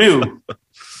Purdue.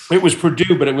 It was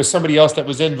Purdue, but it was somebody else that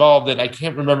was involved, and I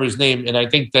can't remember his name. And I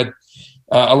think that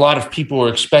a lot of people were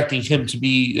expecting him to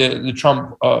be the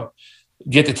Trump,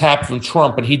 get the tap from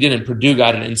Trump, and he didn't. Purdue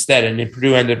got it instead, and then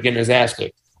Purdue ended up getting his ass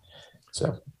kicked.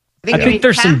 So I think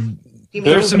there's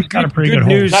some kind of pretty good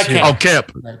news.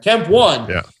 Kemp won.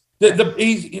 Yeah.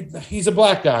 He's a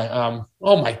black guy.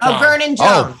 Oh my God. Vernon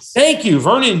Jones. Thank you,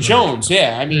 Vernon Jones.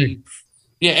 Yeah, I mean,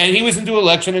 yeah, and he was into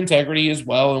election integrity as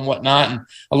well and whatnot. And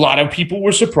a lot of people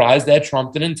were surprised that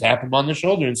Trump didn't tap him on the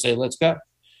shoulder and say, "Let's go."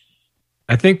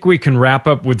 I think we can wrap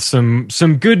up with some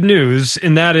good news,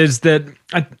 and that is that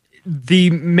the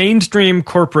mainstream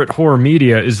corporate horror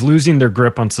media is losing their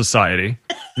grip on society.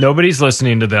 Nobody's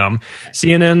listening to them.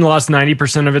 CNN lost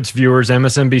 90% of its viewers.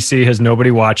 MSNBC has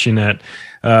nobody watching it.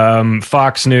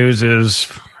 Fox News is,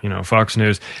 Fox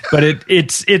News, but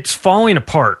it's falling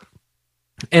apart.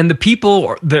 And the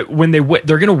people that when they're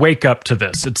going to wake up to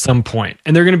this at some point,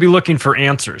 and they're going to be looking for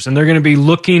answers, and they're going to be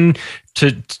looking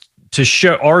to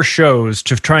show our shows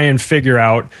to try and figure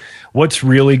out what's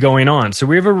really going on. So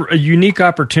we have a unique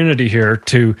opportunity here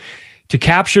to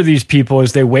capture these people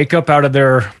as they wake up out of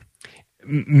their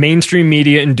mainstream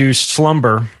media induced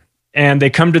slumber, and they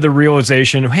come to the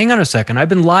realization, hang on a second, I've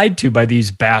been lied to by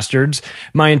these bastards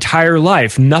my entire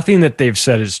life. Nothing that they've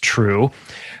said is true.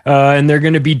 And they're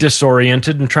going to be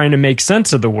disoriented and trying to make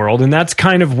sense of the world. And that's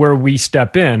kind of where we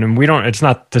step in. And it's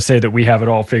not to say that we have it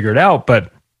all figured out,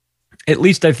 but at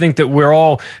least I think that we're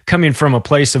all coming from a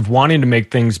place of wanting to make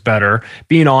things better,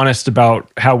 being honest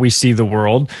about how we see the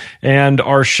world, and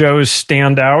our shows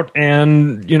stand out.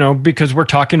 And, because we're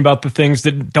talking about the things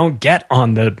that don't get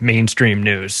on the mainstream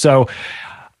news. So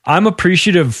I'm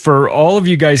appreciative for all of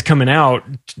you guys coming out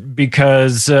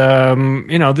because,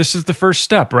 this is the first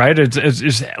step, right?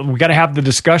 It's we got to have the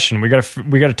discussion. We got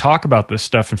to talk about this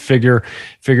stuff and figure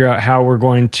out how we're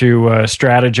going to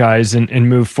strategize and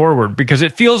move forward, because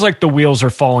it feels like the wheels are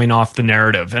falling off the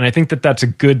narrative. And I think that that's a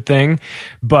good thing,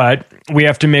 but we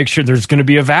have to make sure there's going to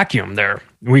be a vacuum there.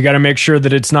 We got to make sure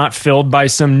that it's not filled by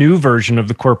some new version of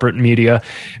the corporate media,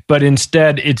 but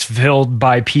instead it's filled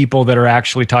by people that are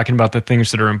actually talking about the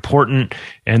things that are important,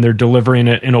 and they're delivering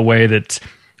it in a way that's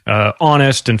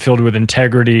honest and filled with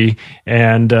integrity,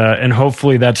 and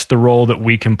hopefully that's the role that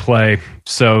we can play.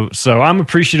 So I'm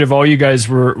appreciative all you guys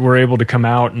were able to come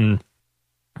out and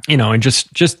and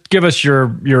just give us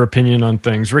your opinion on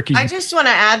things. Ricky, I just want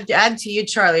to add to you,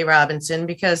 Charlie Robinson,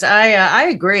 because I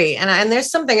agree. And there's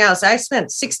something else. I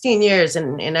spent 16 years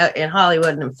in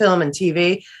Hollywood and film and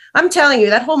TV. I'm telling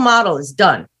you, that whole model is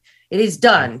done. It is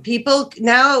done. People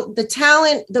now, the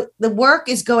talent, the work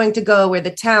is going to go where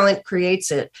the talent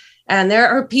creates it. And there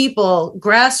are people,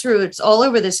 grassroots all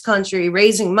over this country,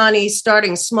 raising money,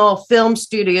 starting small film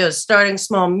studios, starting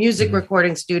small music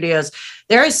recording studios.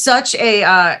 There is such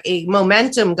a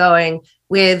momentum going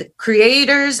with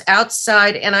creators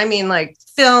outside, and I mean like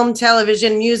film,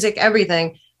 television, music,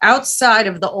 everything outside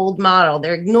of the old model.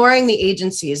 They're ignoring the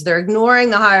agencies. They're ignoring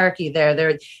the hierarchy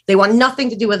there. They want nothing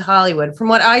to do with Hollywood. From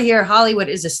what I hear, Hollywood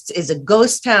is a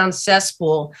ghost town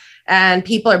cesspool, and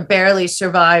people are barely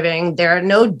surviving. There are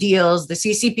no deals. The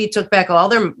CCP took back all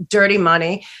their dirty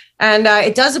money. And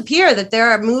it does appear that there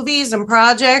are movies and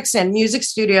projects and music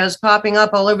studios popping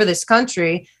up all over this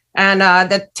country. And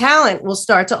that talent will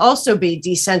start to also be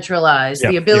decentralized.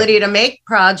 The ability to make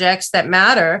projects that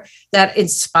matter, that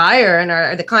inspire, and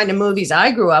are the kind of movies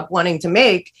I grew up wanting to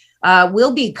make,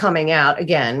 will be coming out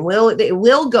again. It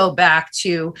will go back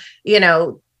to,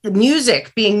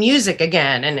 music being music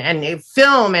again, and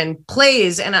film and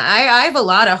plays. And I have a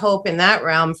lot of hope in that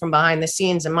realm from behind the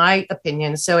scenes, in my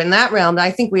opinion. So in that realm,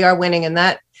 I think we are winning in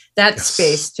that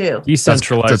space too.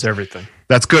 Decentralize everything.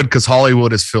 That's good, because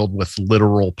Hollywood is filled with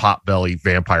literal potbelly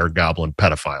vampire goblin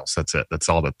pedophiles. That's it. That's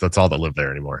all that live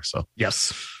there anymore. So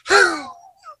yes.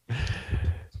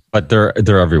 But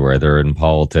they're everywhere. They're in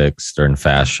politics. They're in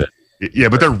fashion. Yeah,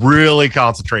 but they're really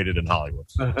concentrated in Hollywood.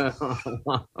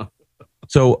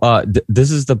 So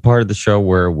this is the part of the show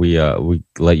where we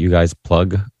let you guys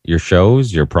plug your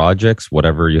shows, your projects,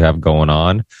 whatever you have going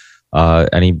on.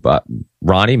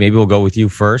 Ronnie, maybe we'll go with you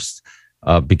first.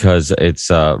 Because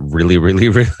it's really, really,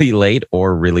 really late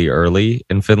or really early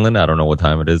in Finland. I don't know what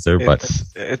time it is there, but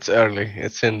it's early.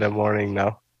 It's in the morning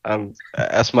now.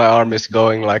 As my arm is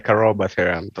going like a robot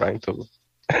here, I'm trying to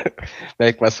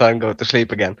make my son go to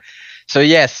sleep again. So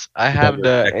yes, I have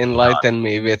the Enlighten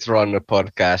Me with Ron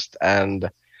podcast, and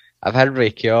I've had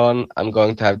Ricky on. I'm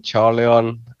going to have Charlie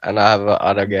on, and I have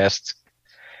other guests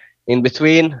in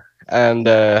between. And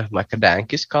Micah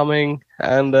Dank is coming,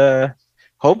 and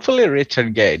hopefully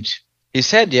Richard Gage. He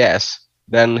said yes.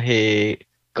 Then he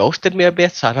ghosted me a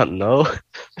bit, so I don't know.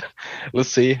 We'll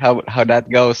see how that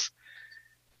goes.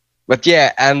 But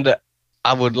yeah, and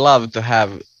I would love to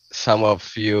have some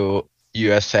of you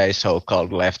USA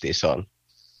so-called lefties on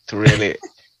to really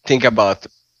think about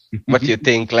what you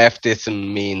think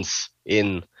leftism means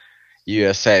in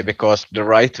USA, because the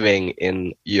right wing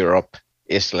in Europe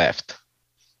is left.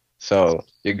 So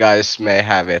you guys may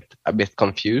have it a bit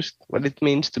confused what it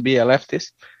means to be a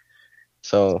leftist.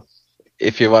 So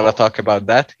if you want to talk about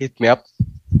that, hit me up.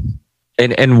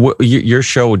 And your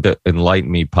show, the Enlighten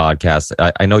Me podcast,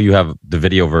 I know you have the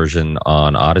video version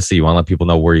on Odyssey. You want to let people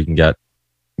know where you can get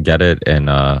it, and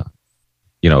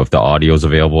if the audio is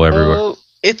available everywhere.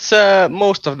 It's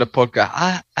most of the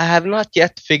podcast. I have not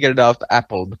yet figured out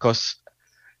Apple, because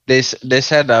they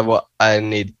said I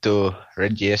need to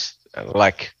register,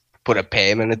 put a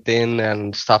payment in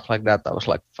and stuff like that. I was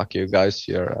like, fuck you guys,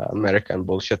 you're American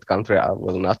bullshit country. I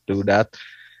will not do that.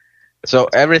 So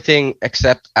everything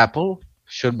except Apple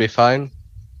should be fine.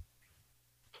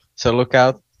 So look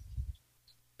out.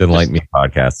 Enlighten Me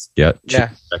podcast. Yeah.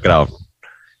 Check it out.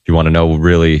 If you want to know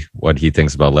really what he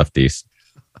thinks about lefties.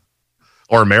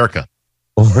 Or America.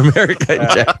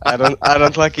 Yeah, I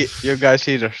don't like it, you guys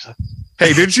either.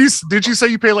 Hey, did you say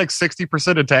you pay like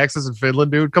 60% of taxes in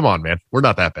Finland, dude? Come on, man. We're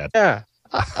not that bad. Yeah.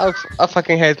 I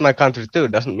fucking hate my country too.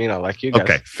 Doesn't mean I like you guys.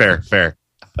 Okay, fair.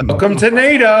 Welcome to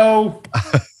NATO.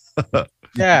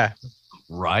 Yeah.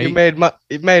 Right. You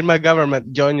made my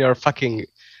government join your fucking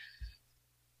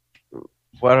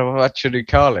what should you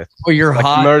call it? Oh, you're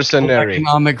hot mercenary.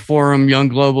 Economic Forum, young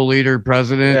global leader,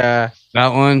 president. Yeah.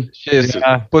 That one. She's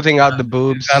putting out the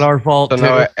boobs. Is that our fault? So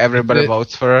now everybody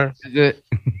votes for her.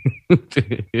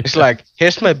 It's like,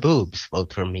 here's my boobs,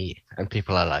 vote for me. And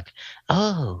people are like,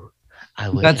 oh, I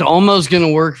would. That's almost going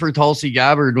to work for Tulsi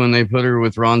Gabbard when they put her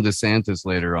with Ron DeSantis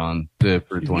later on. She's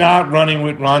not running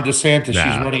with Ron DeSantis. She's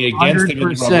running against him in the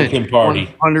Republican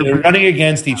Party. 100%. They're running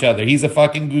against each other. He's a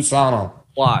fucking Gusano.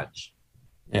 Watch.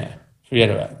 Yeah, forget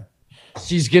about it.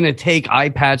 She's going to take Eye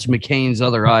Patch McCain's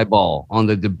other eyeball on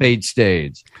the debate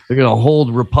stage. They're going to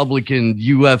hold Republican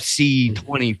UFC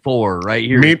 24 right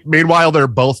here. Meanwhile, they're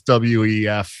both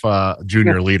WEF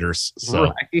junior leaders.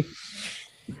 So. Right.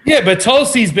 Yeah, but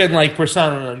Tulsi's been like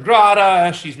persona non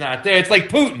grata. She's not there. It's like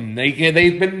Putin.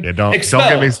 They've been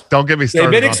expelled. Don't get me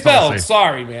started. They've been expelled.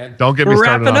 Sorry, man. Don't get me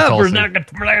started. We're wrapping up. Tulsi. We're not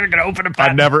going to open a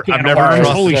I've never trusted.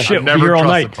 Holy shit! I've never we're here all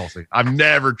trusted night. Tulsi. I've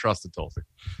never trusted Tulsi.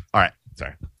 All right,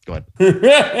 sorry. Go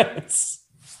ahead.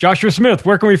 Joshua Smith,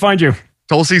 where can we find you?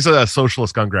 Tulsi's a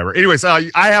socialist gun grabber. Anyways, I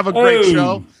have a great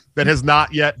show that has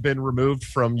not yet been removed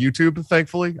from YouTube,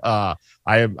 thankfully.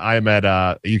 I am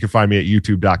at you can find me at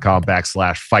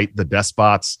youtube.com/fight the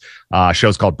despots.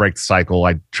 Show's called Break the Cycle.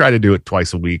 I try to do it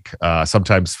twice a week,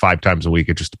 sometimes 5 times a week.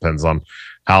 It just depends on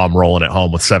how I'm rolling at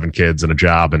home with 7 kids and a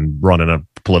job and running a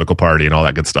political party and all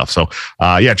that good stuff. So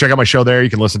yeah, check out my show there. You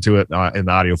can listen to it in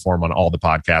the audio form on all the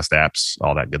podcast apps,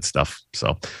 all that good stuff.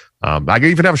 So I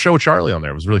even have a show with Charlie on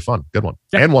there. It was really fun. Good one.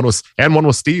 Yeah. And one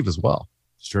was Steve as well.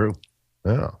 It's true.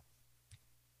 Yeah.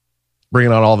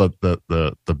 Bringing on all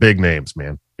the big names,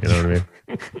 man. You know what I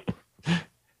mean?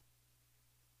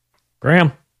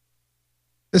 Graham.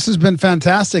 This has been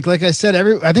fantastic. Like I said,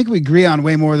 I think we agree on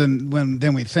way more than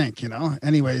we think, you know.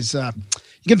 Anyways, you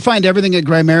can find everything at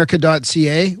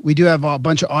grimerica.ca. We do have a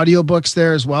bunch of audiobooks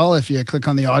there as well. If you click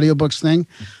on the audiobooks thing,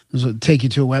 it'll take you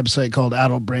to a website called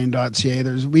adultbrain.ca.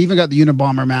 We even got the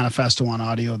Unabomber Manifesto on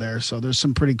audio there. So there's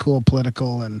some pretty cool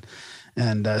political and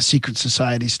secret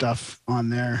society stuff on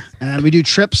there. And we do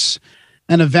trips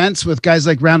and events with guys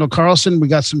like Randall Carlson. We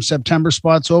got some September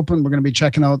spots open. We're going to be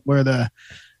checking out where the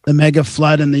mega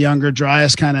flood and the Younger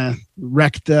Dryas kind of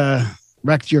wrecked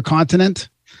your continent,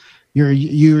 your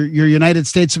United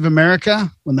States of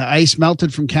America, when the ice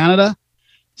melted from Canada.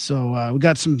 So we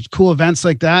got some cool events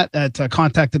like that at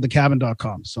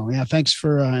contactedthecabin.com. So yeah, thanks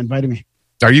for inviting me.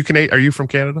 Are you from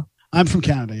Canada? I'm from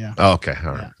Canada. Yeah. Oh, okay.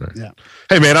 All right. Yeah.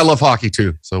 Hey man, I love hockey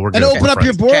too. So we're and good. open up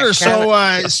your border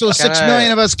so 6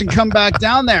 million of us can come back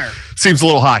down there. Seems a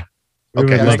little high.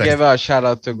 Okay, can I give a shout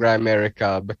out to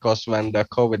Grimerica, because when the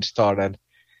COVID started,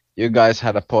 you guys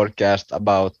had a podcast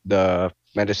about the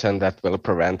medicine that will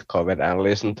prevent COVID, and I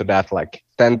listened to that like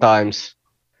 10 times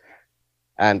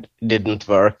and it didn't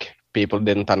work. People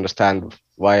didn't understand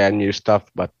why I knew stuff,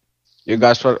 but you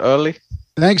guys were early.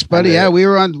 Thanks, buddy. Yeah, we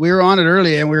were on it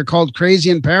early, and we were called crazy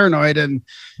and paranoid, and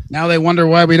now they wonder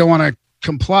why we don't want to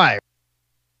comply.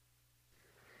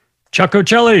 Chuck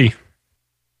Ocelli.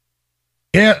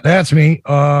 Yeah, that's me.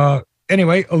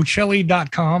 Anyway,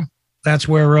 Ocelli.com. That's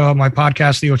where my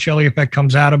podcast, The Ocelli Effect,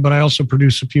 comes out of, but I also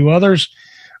produce a few others,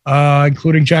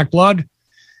 including Jack Blood.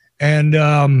 And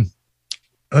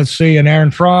let's see, and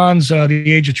Aaron Franz,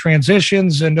 The Age of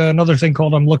Transitions, and another thing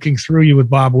called I'm Looking Through You with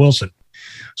Bob Wilson.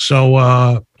 So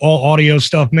all audio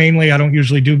stuff mainly. I don't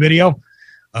usually do video.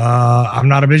 I'm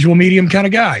not a visual medium kind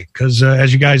of guy because,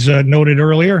 as you guys noted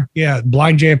earlier,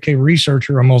 blind JFK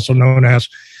researcher, I'm also known as.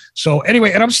 So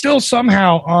anyway, and I'm still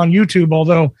somehow on YouTube,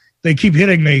 although they keep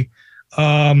hitting me.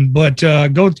 But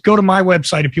go to my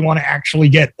website if you want to actually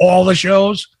get all the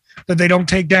shows that they don't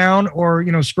take down or,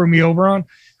 screw me over on.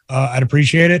 I'd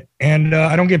appreciate it. And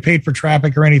I don't get paid for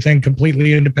traffic or anything,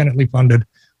 completely independently funded,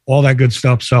 all that good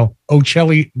stuff. So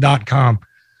Ocelli.com.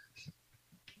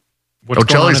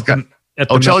 Ocelli's got at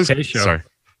the Ocelli's show. Sorry.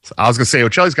 I was going to say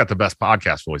Ocelli's got the best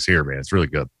podcast voice here, man. It's really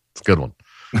good. It's a good one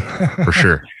for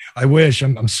sure. I wish.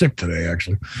 I'm sick today,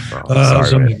 actually. Oh,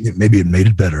 sorry, maybe it made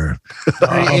it better.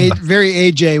 Very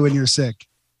AJ when you're sick.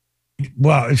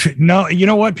 Well, no, you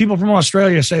know what? People from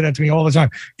Australia say that to me all the time.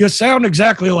 You sound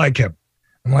exactly like him.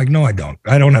 I'm like, no, I don't.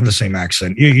 I don't have the same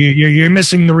accent. You're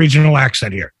missing the regional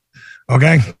accent here.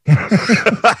 Okay.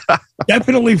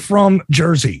 Definitely from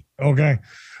Jersey. Okay.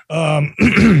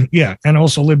 Yeah. And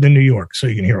also lived in New York. So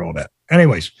you can hear all that.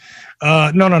 Anyways.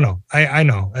 No. I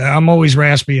know. I'm always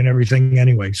raspy and everything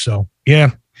anyway. So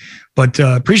yeah, but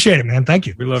appreciate it, man. Thank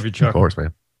you. We love you, Chuck. Of course,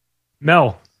 man.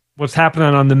 Mel, what's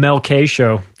happening on the Mel K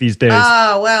show these days?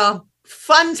 Oh, well,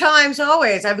 fun times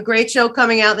always. I have a great show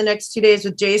coming out the next 2 days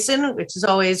with Jason, which is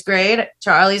always great.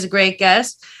 Charlie's a great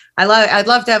guest. I'd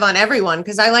love to have on everyone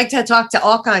because I like to talk to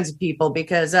all kinds of people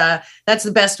because that's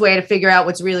the best way to figure out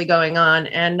what's really going on.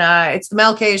 And it's the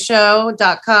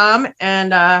melkshow.com.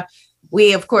 And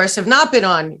we, of course, have not been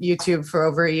on YouTube for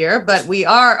over a year, but we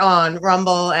are on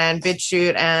Rumble and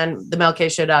BitChute and the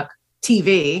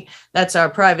melkshow.tv. That's our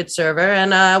private server.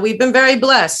 And we've been very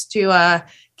blessed to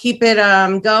keep it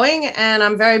going. And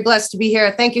I'm very blessed to be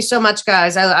here. Thank you so much,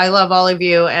 guys. I love all of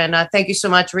you. And thank you so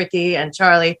much, Ricky and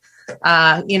Charlie.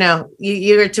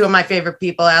 You're two of my favorite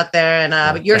people out there.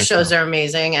 And your shows are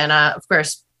amazing. And of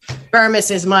course,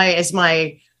 Burmis is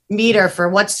my meter for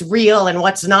what's real and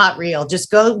what's not real. Just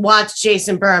go watch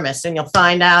Jason Burmis and you'll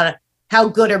find out how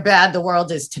good or bad the world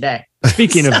is today.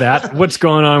 Speaking of that, what's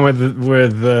going on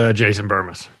with Jason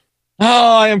Burmis?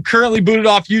 Oh, I am currently booted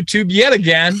off YouTube yet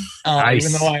again, Nice.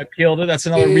 even though I appealed it. That's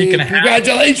another week and a half.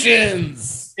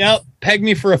 Congratulations. Yep. Peg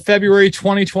me for a February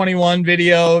 2021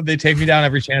 video. They take me down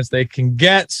every chance they can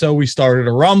get. So we started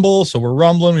a Rumble. So we're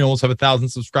rumbling. We almost have 1,000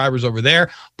 subscribers over there.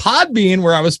 Podbean,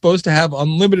 where I was supposed to have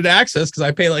unlimited access because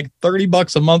I pay like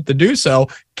 $30 a month to do so,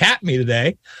 capped me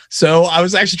today. So I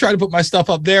was actually trying to put my stuff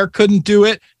up there. Couldn't do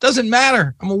it. Doesn't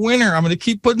matter. I'm a winner. I'm going to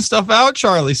keep putting stuff out,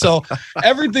 Charlie. So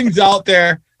everything's out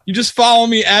there. You just follow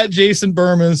me at Jason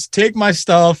Burmas. Take my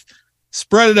stuff.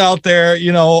 Spread it out there.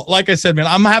 You know, like I said, man,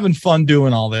 I'm having fun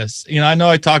doing all this. You know, I know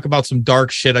I talk about some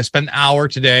dark shit. I spent an hour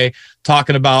today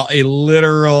talking about a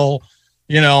literal,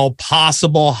 you know,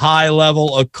 possible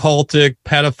high-level occultic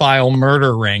pedophile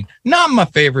murder ring. Not my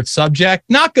favorite subject.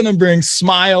 Not going to bring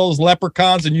smiles,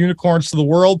 leprechauns, and unicorns to the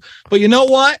world. But you know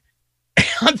what?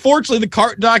 Unfortunately, the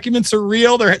court documents are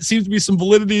real. There seems to be some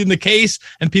validity in the case,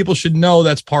 and people should know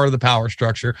that's part of the power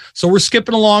structure. So we're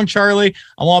skipping along, Charlie.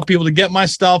 I want people to get my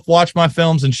stuff, watch my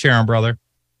films, and share them, brother.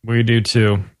 We do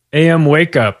too. AM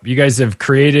Wake Up. You guys have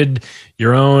created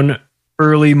your own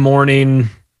early morning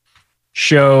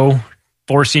show,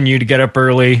 forcing you to get up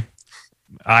early.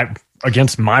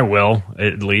 Against my will,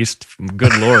 at least.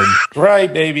 Good Lord.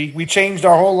 Right, baby. We changed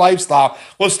our whole lifestyle.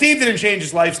 Well, Steve didn't change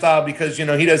his lifestyle because, you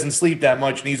know, he doesn't sleep that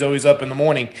much and he's always up in the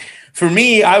morning. For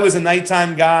me, I was a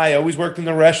nighttime guy. I always worked in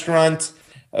the restaurant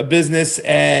business,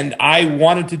 and I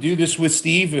wanted to do this with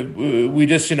Steve. We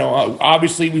just, you know,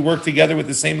 obviously we work together with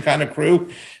the same kind of crew.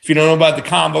 If you don't know about the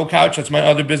Combo Couch, that's my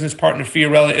other business partner,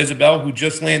 Fiorella Isabel, who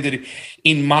just landed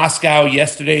in Moscow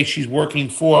yesterday. She's working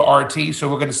for RT,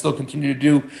 so we're going to still continue to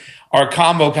do our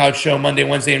Combo Couch show Monday,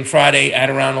 Wednesday, and Friday at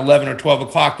around 11 or 12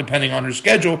 o'clock, depending on her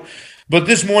schedule. But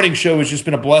this morning show has just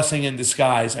been a blessing in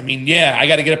disguise. I mean, yeah, I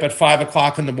got to get up at 5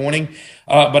 o'clock in the morning,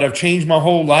 but I've changed my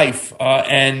whole life,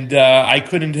 and I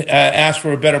couldn't ask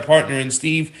for a better partner in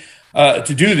Steve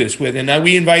to do this with. And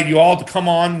we invite you all to come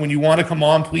on. When you want to come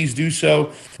on, please do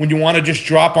so. When you want to just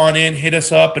drop on in, hit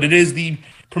us up. But it is the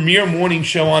premier morning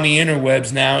show on the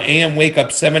interwebs now, AM Wake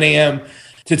Up, 7 a.m.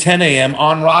 to 10 a.m.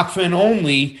 on Rockfin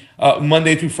only,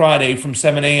 Monday through Friday from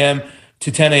 7 a.m.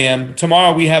 to 10 a.m.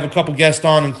 Tomorrow we have a couple guests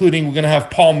on, including we're going to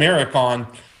have Paul Merrick on,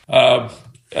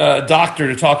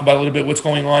 doctor, to talk about a little bit what's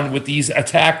going on with these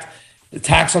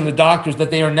attacks on the doctors, that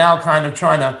they are now kind of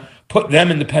trying to put them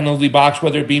in the penalty box,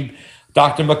 whether it be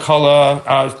Dr.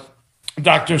 McCullough,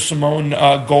 Dr. Simone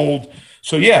Gold.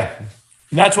 So, yeah,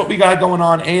 that's what we got going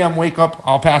on. AM Wake Up.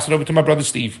 I'll pass it over to my brother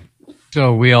Steve.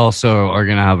 So we also are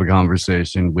going to have a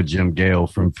conversation with Jim Gale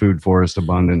from Food Forest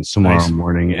Abundance tomorrow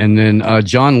morning. And then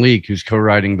John Leake, who's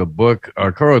co-writing the book,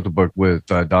 or co-wrote the book with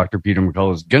Dr. Peter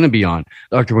McCullough, is going to be on.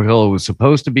 Dr. McCullough was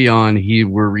supposed to be on.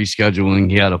 We're rescheduling.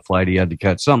 He had a flight he had to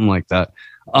catch, something like that.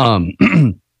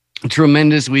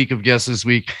 Tremendous week of guests this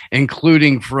week,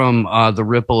 including from The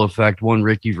Ripple Effect, one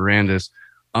Ricky Varandas.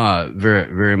 Very,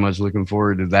 very much looking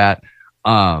forward to that.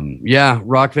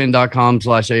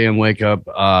 rockfin.com/am wake up,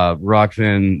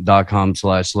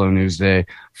 rockfin.com/slow news day.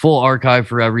 Full archive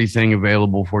for everything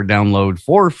available for download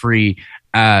for free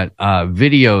at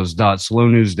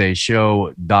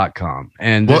videos.slownewsdayshow.com.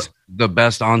 And this is the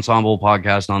best ensemble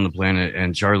podcast on the planet,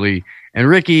 and Charlie and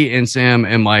Ricky and Sam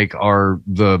and Mike are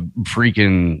the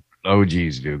freaking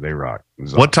OGs, dude. They rock.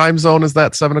 What time zone is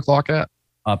that 7 o'clock at?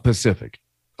 Pacific.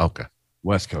 Okay.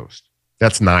 West Coast.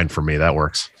 That's 9 for me. That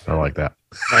works. I like that.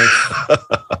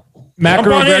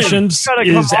 Macroaggressions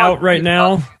is out right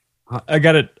now. I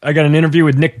got an interview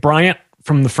with Nick Bryant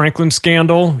from the Franklin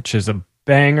Scandal, which is a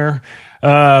banger.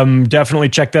 Definitely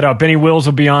check that out. Benny Wills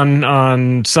will be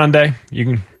on Sunday.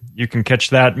 You can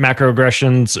catch that.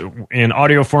 Macroaggressions in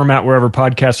audio format wherever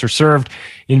podcasts are served.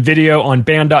 In video on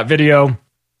band.video,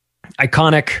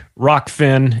 Iconic,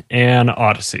 Rockfin, and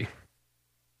Odyssey.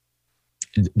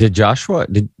 Did Joshua,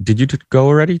 did you go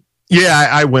already? Yeah,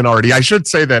 I went already. I should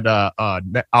say that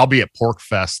I'll be at Pork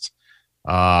Fest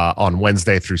on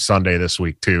Wednesday through Sunday this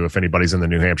week too. If anybody's in the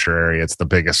New Hampshire area, it's the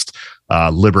biggest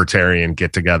libertarian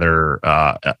get together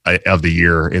of the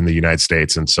year in the United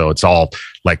States, and so it's all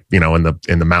like, you know, in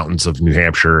the mountains of New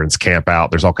Hampshire, and it's camp out.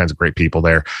 There's all kinds of great people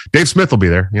there. Dave Smith will be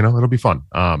there. You know, it'll be fun.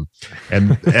 And you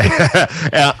get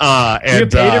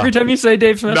paid every time you say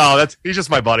Dave Smith? No, he's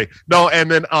just my buddy. No,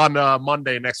 and then on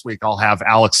Monday next week, I'll have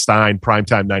Alex Stein,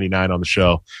 Primetime 99, on the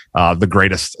show.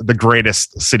 The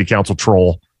greatest city council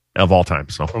troll of all time.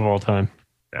 So of all time,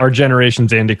 our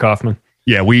generation's Andy Kaufman.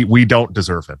 Yeah, we don't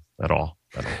deserve him at all.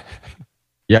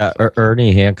 Yeah,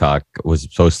 Ernie Hancock was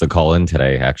supposed to call in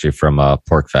today, actually, from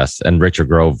Pork Fest, and Richard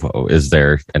Grove is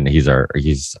there, and he's a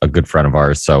good friend of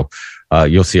ours. So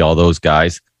you'll see all those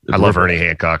guys. I love Ernie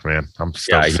Hancock, man. I'm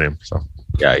stoked to see him. So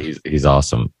yeah, he's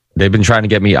awesome. They've been trying to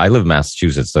get me. I live in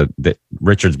Massachusetts. So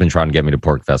Richard's been trying to get me to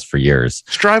Porkfest for years.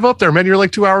 Just drive up there, man. You're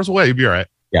like 2 hours away. You'll be all right.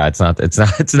 Yeah, it's not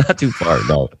too far.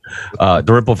 No.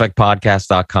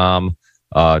 TheRippleEffectPodcast.com.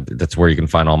 That's where you can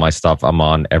find all my stuff. I'm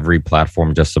on every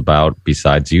platform just about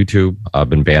besides YouTube. I've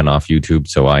been banned off YouTube,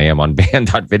 so I am on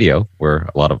band.video, where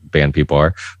a lot of band people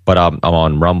are. But I'm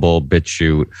on Rumble,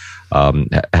 BitChute.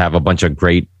 Have a bunch of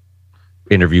great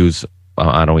interviews.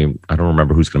 I don't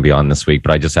remember who's going to be on this week,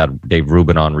 but I just had Dave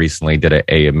Rubin on recently. Did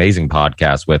a amazing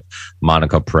podcast with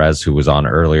Monica Perez, who was on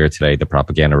earlier today, the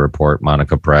Propaganda Report.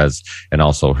 Monica Perez, and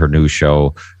also her new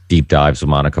show, Deep Dives with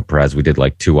Monica Perez. We did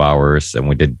like 2 hours, and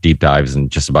we did deep dives in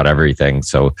just about everything.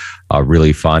 So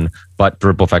really fun. But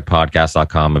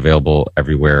RippleEffectPodcast.com, available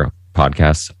everywhere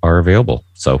podcasts are available.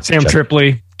 So Sam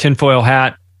Tripoli, tinfoil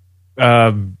hat,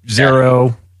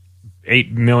 Zero.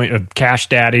 8 million Cash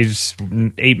Daddies,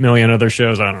 8 million other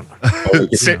shows. I don't know.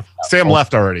 Sam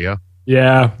left already, huh?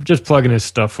 Yeah, just plugging his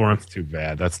stuff for him. That's too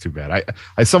bad. That's too bad.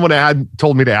 Someone had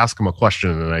told me to ask him a question,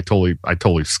 and I totally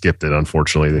skipped it.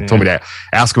 Unfortunately, they told me to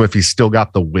ask him if he's still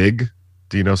got the wig.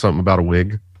 Do you know something about a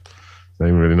wig? Does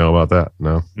anybody know about that?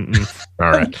 No.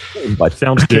 All right. But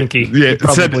sounds kinky. Yeah,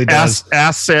 probably does.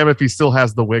 Ask Sam if he still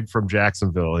has the wig from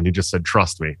Jacksonville, and he just said,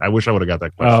 "Trust me." I wish I would have got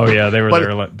that question. Oh yeah, they were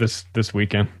there this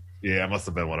weekend. Yeah, it must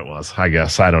have been what it was. I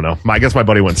guess. I don't know. I guess my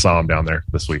buddy went and saw him down there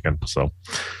this weekend. So,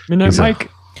 Midnight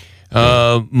Mike.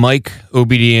 Mike,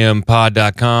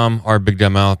 obdmpod.com,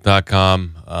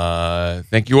 ourbigdumbmouth.com.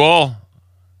 Thank you all.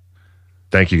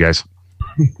 Thank you, guys.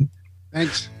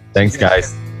 Thanks. Thanks,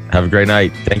 guys. Have a great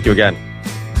night. Thank you again.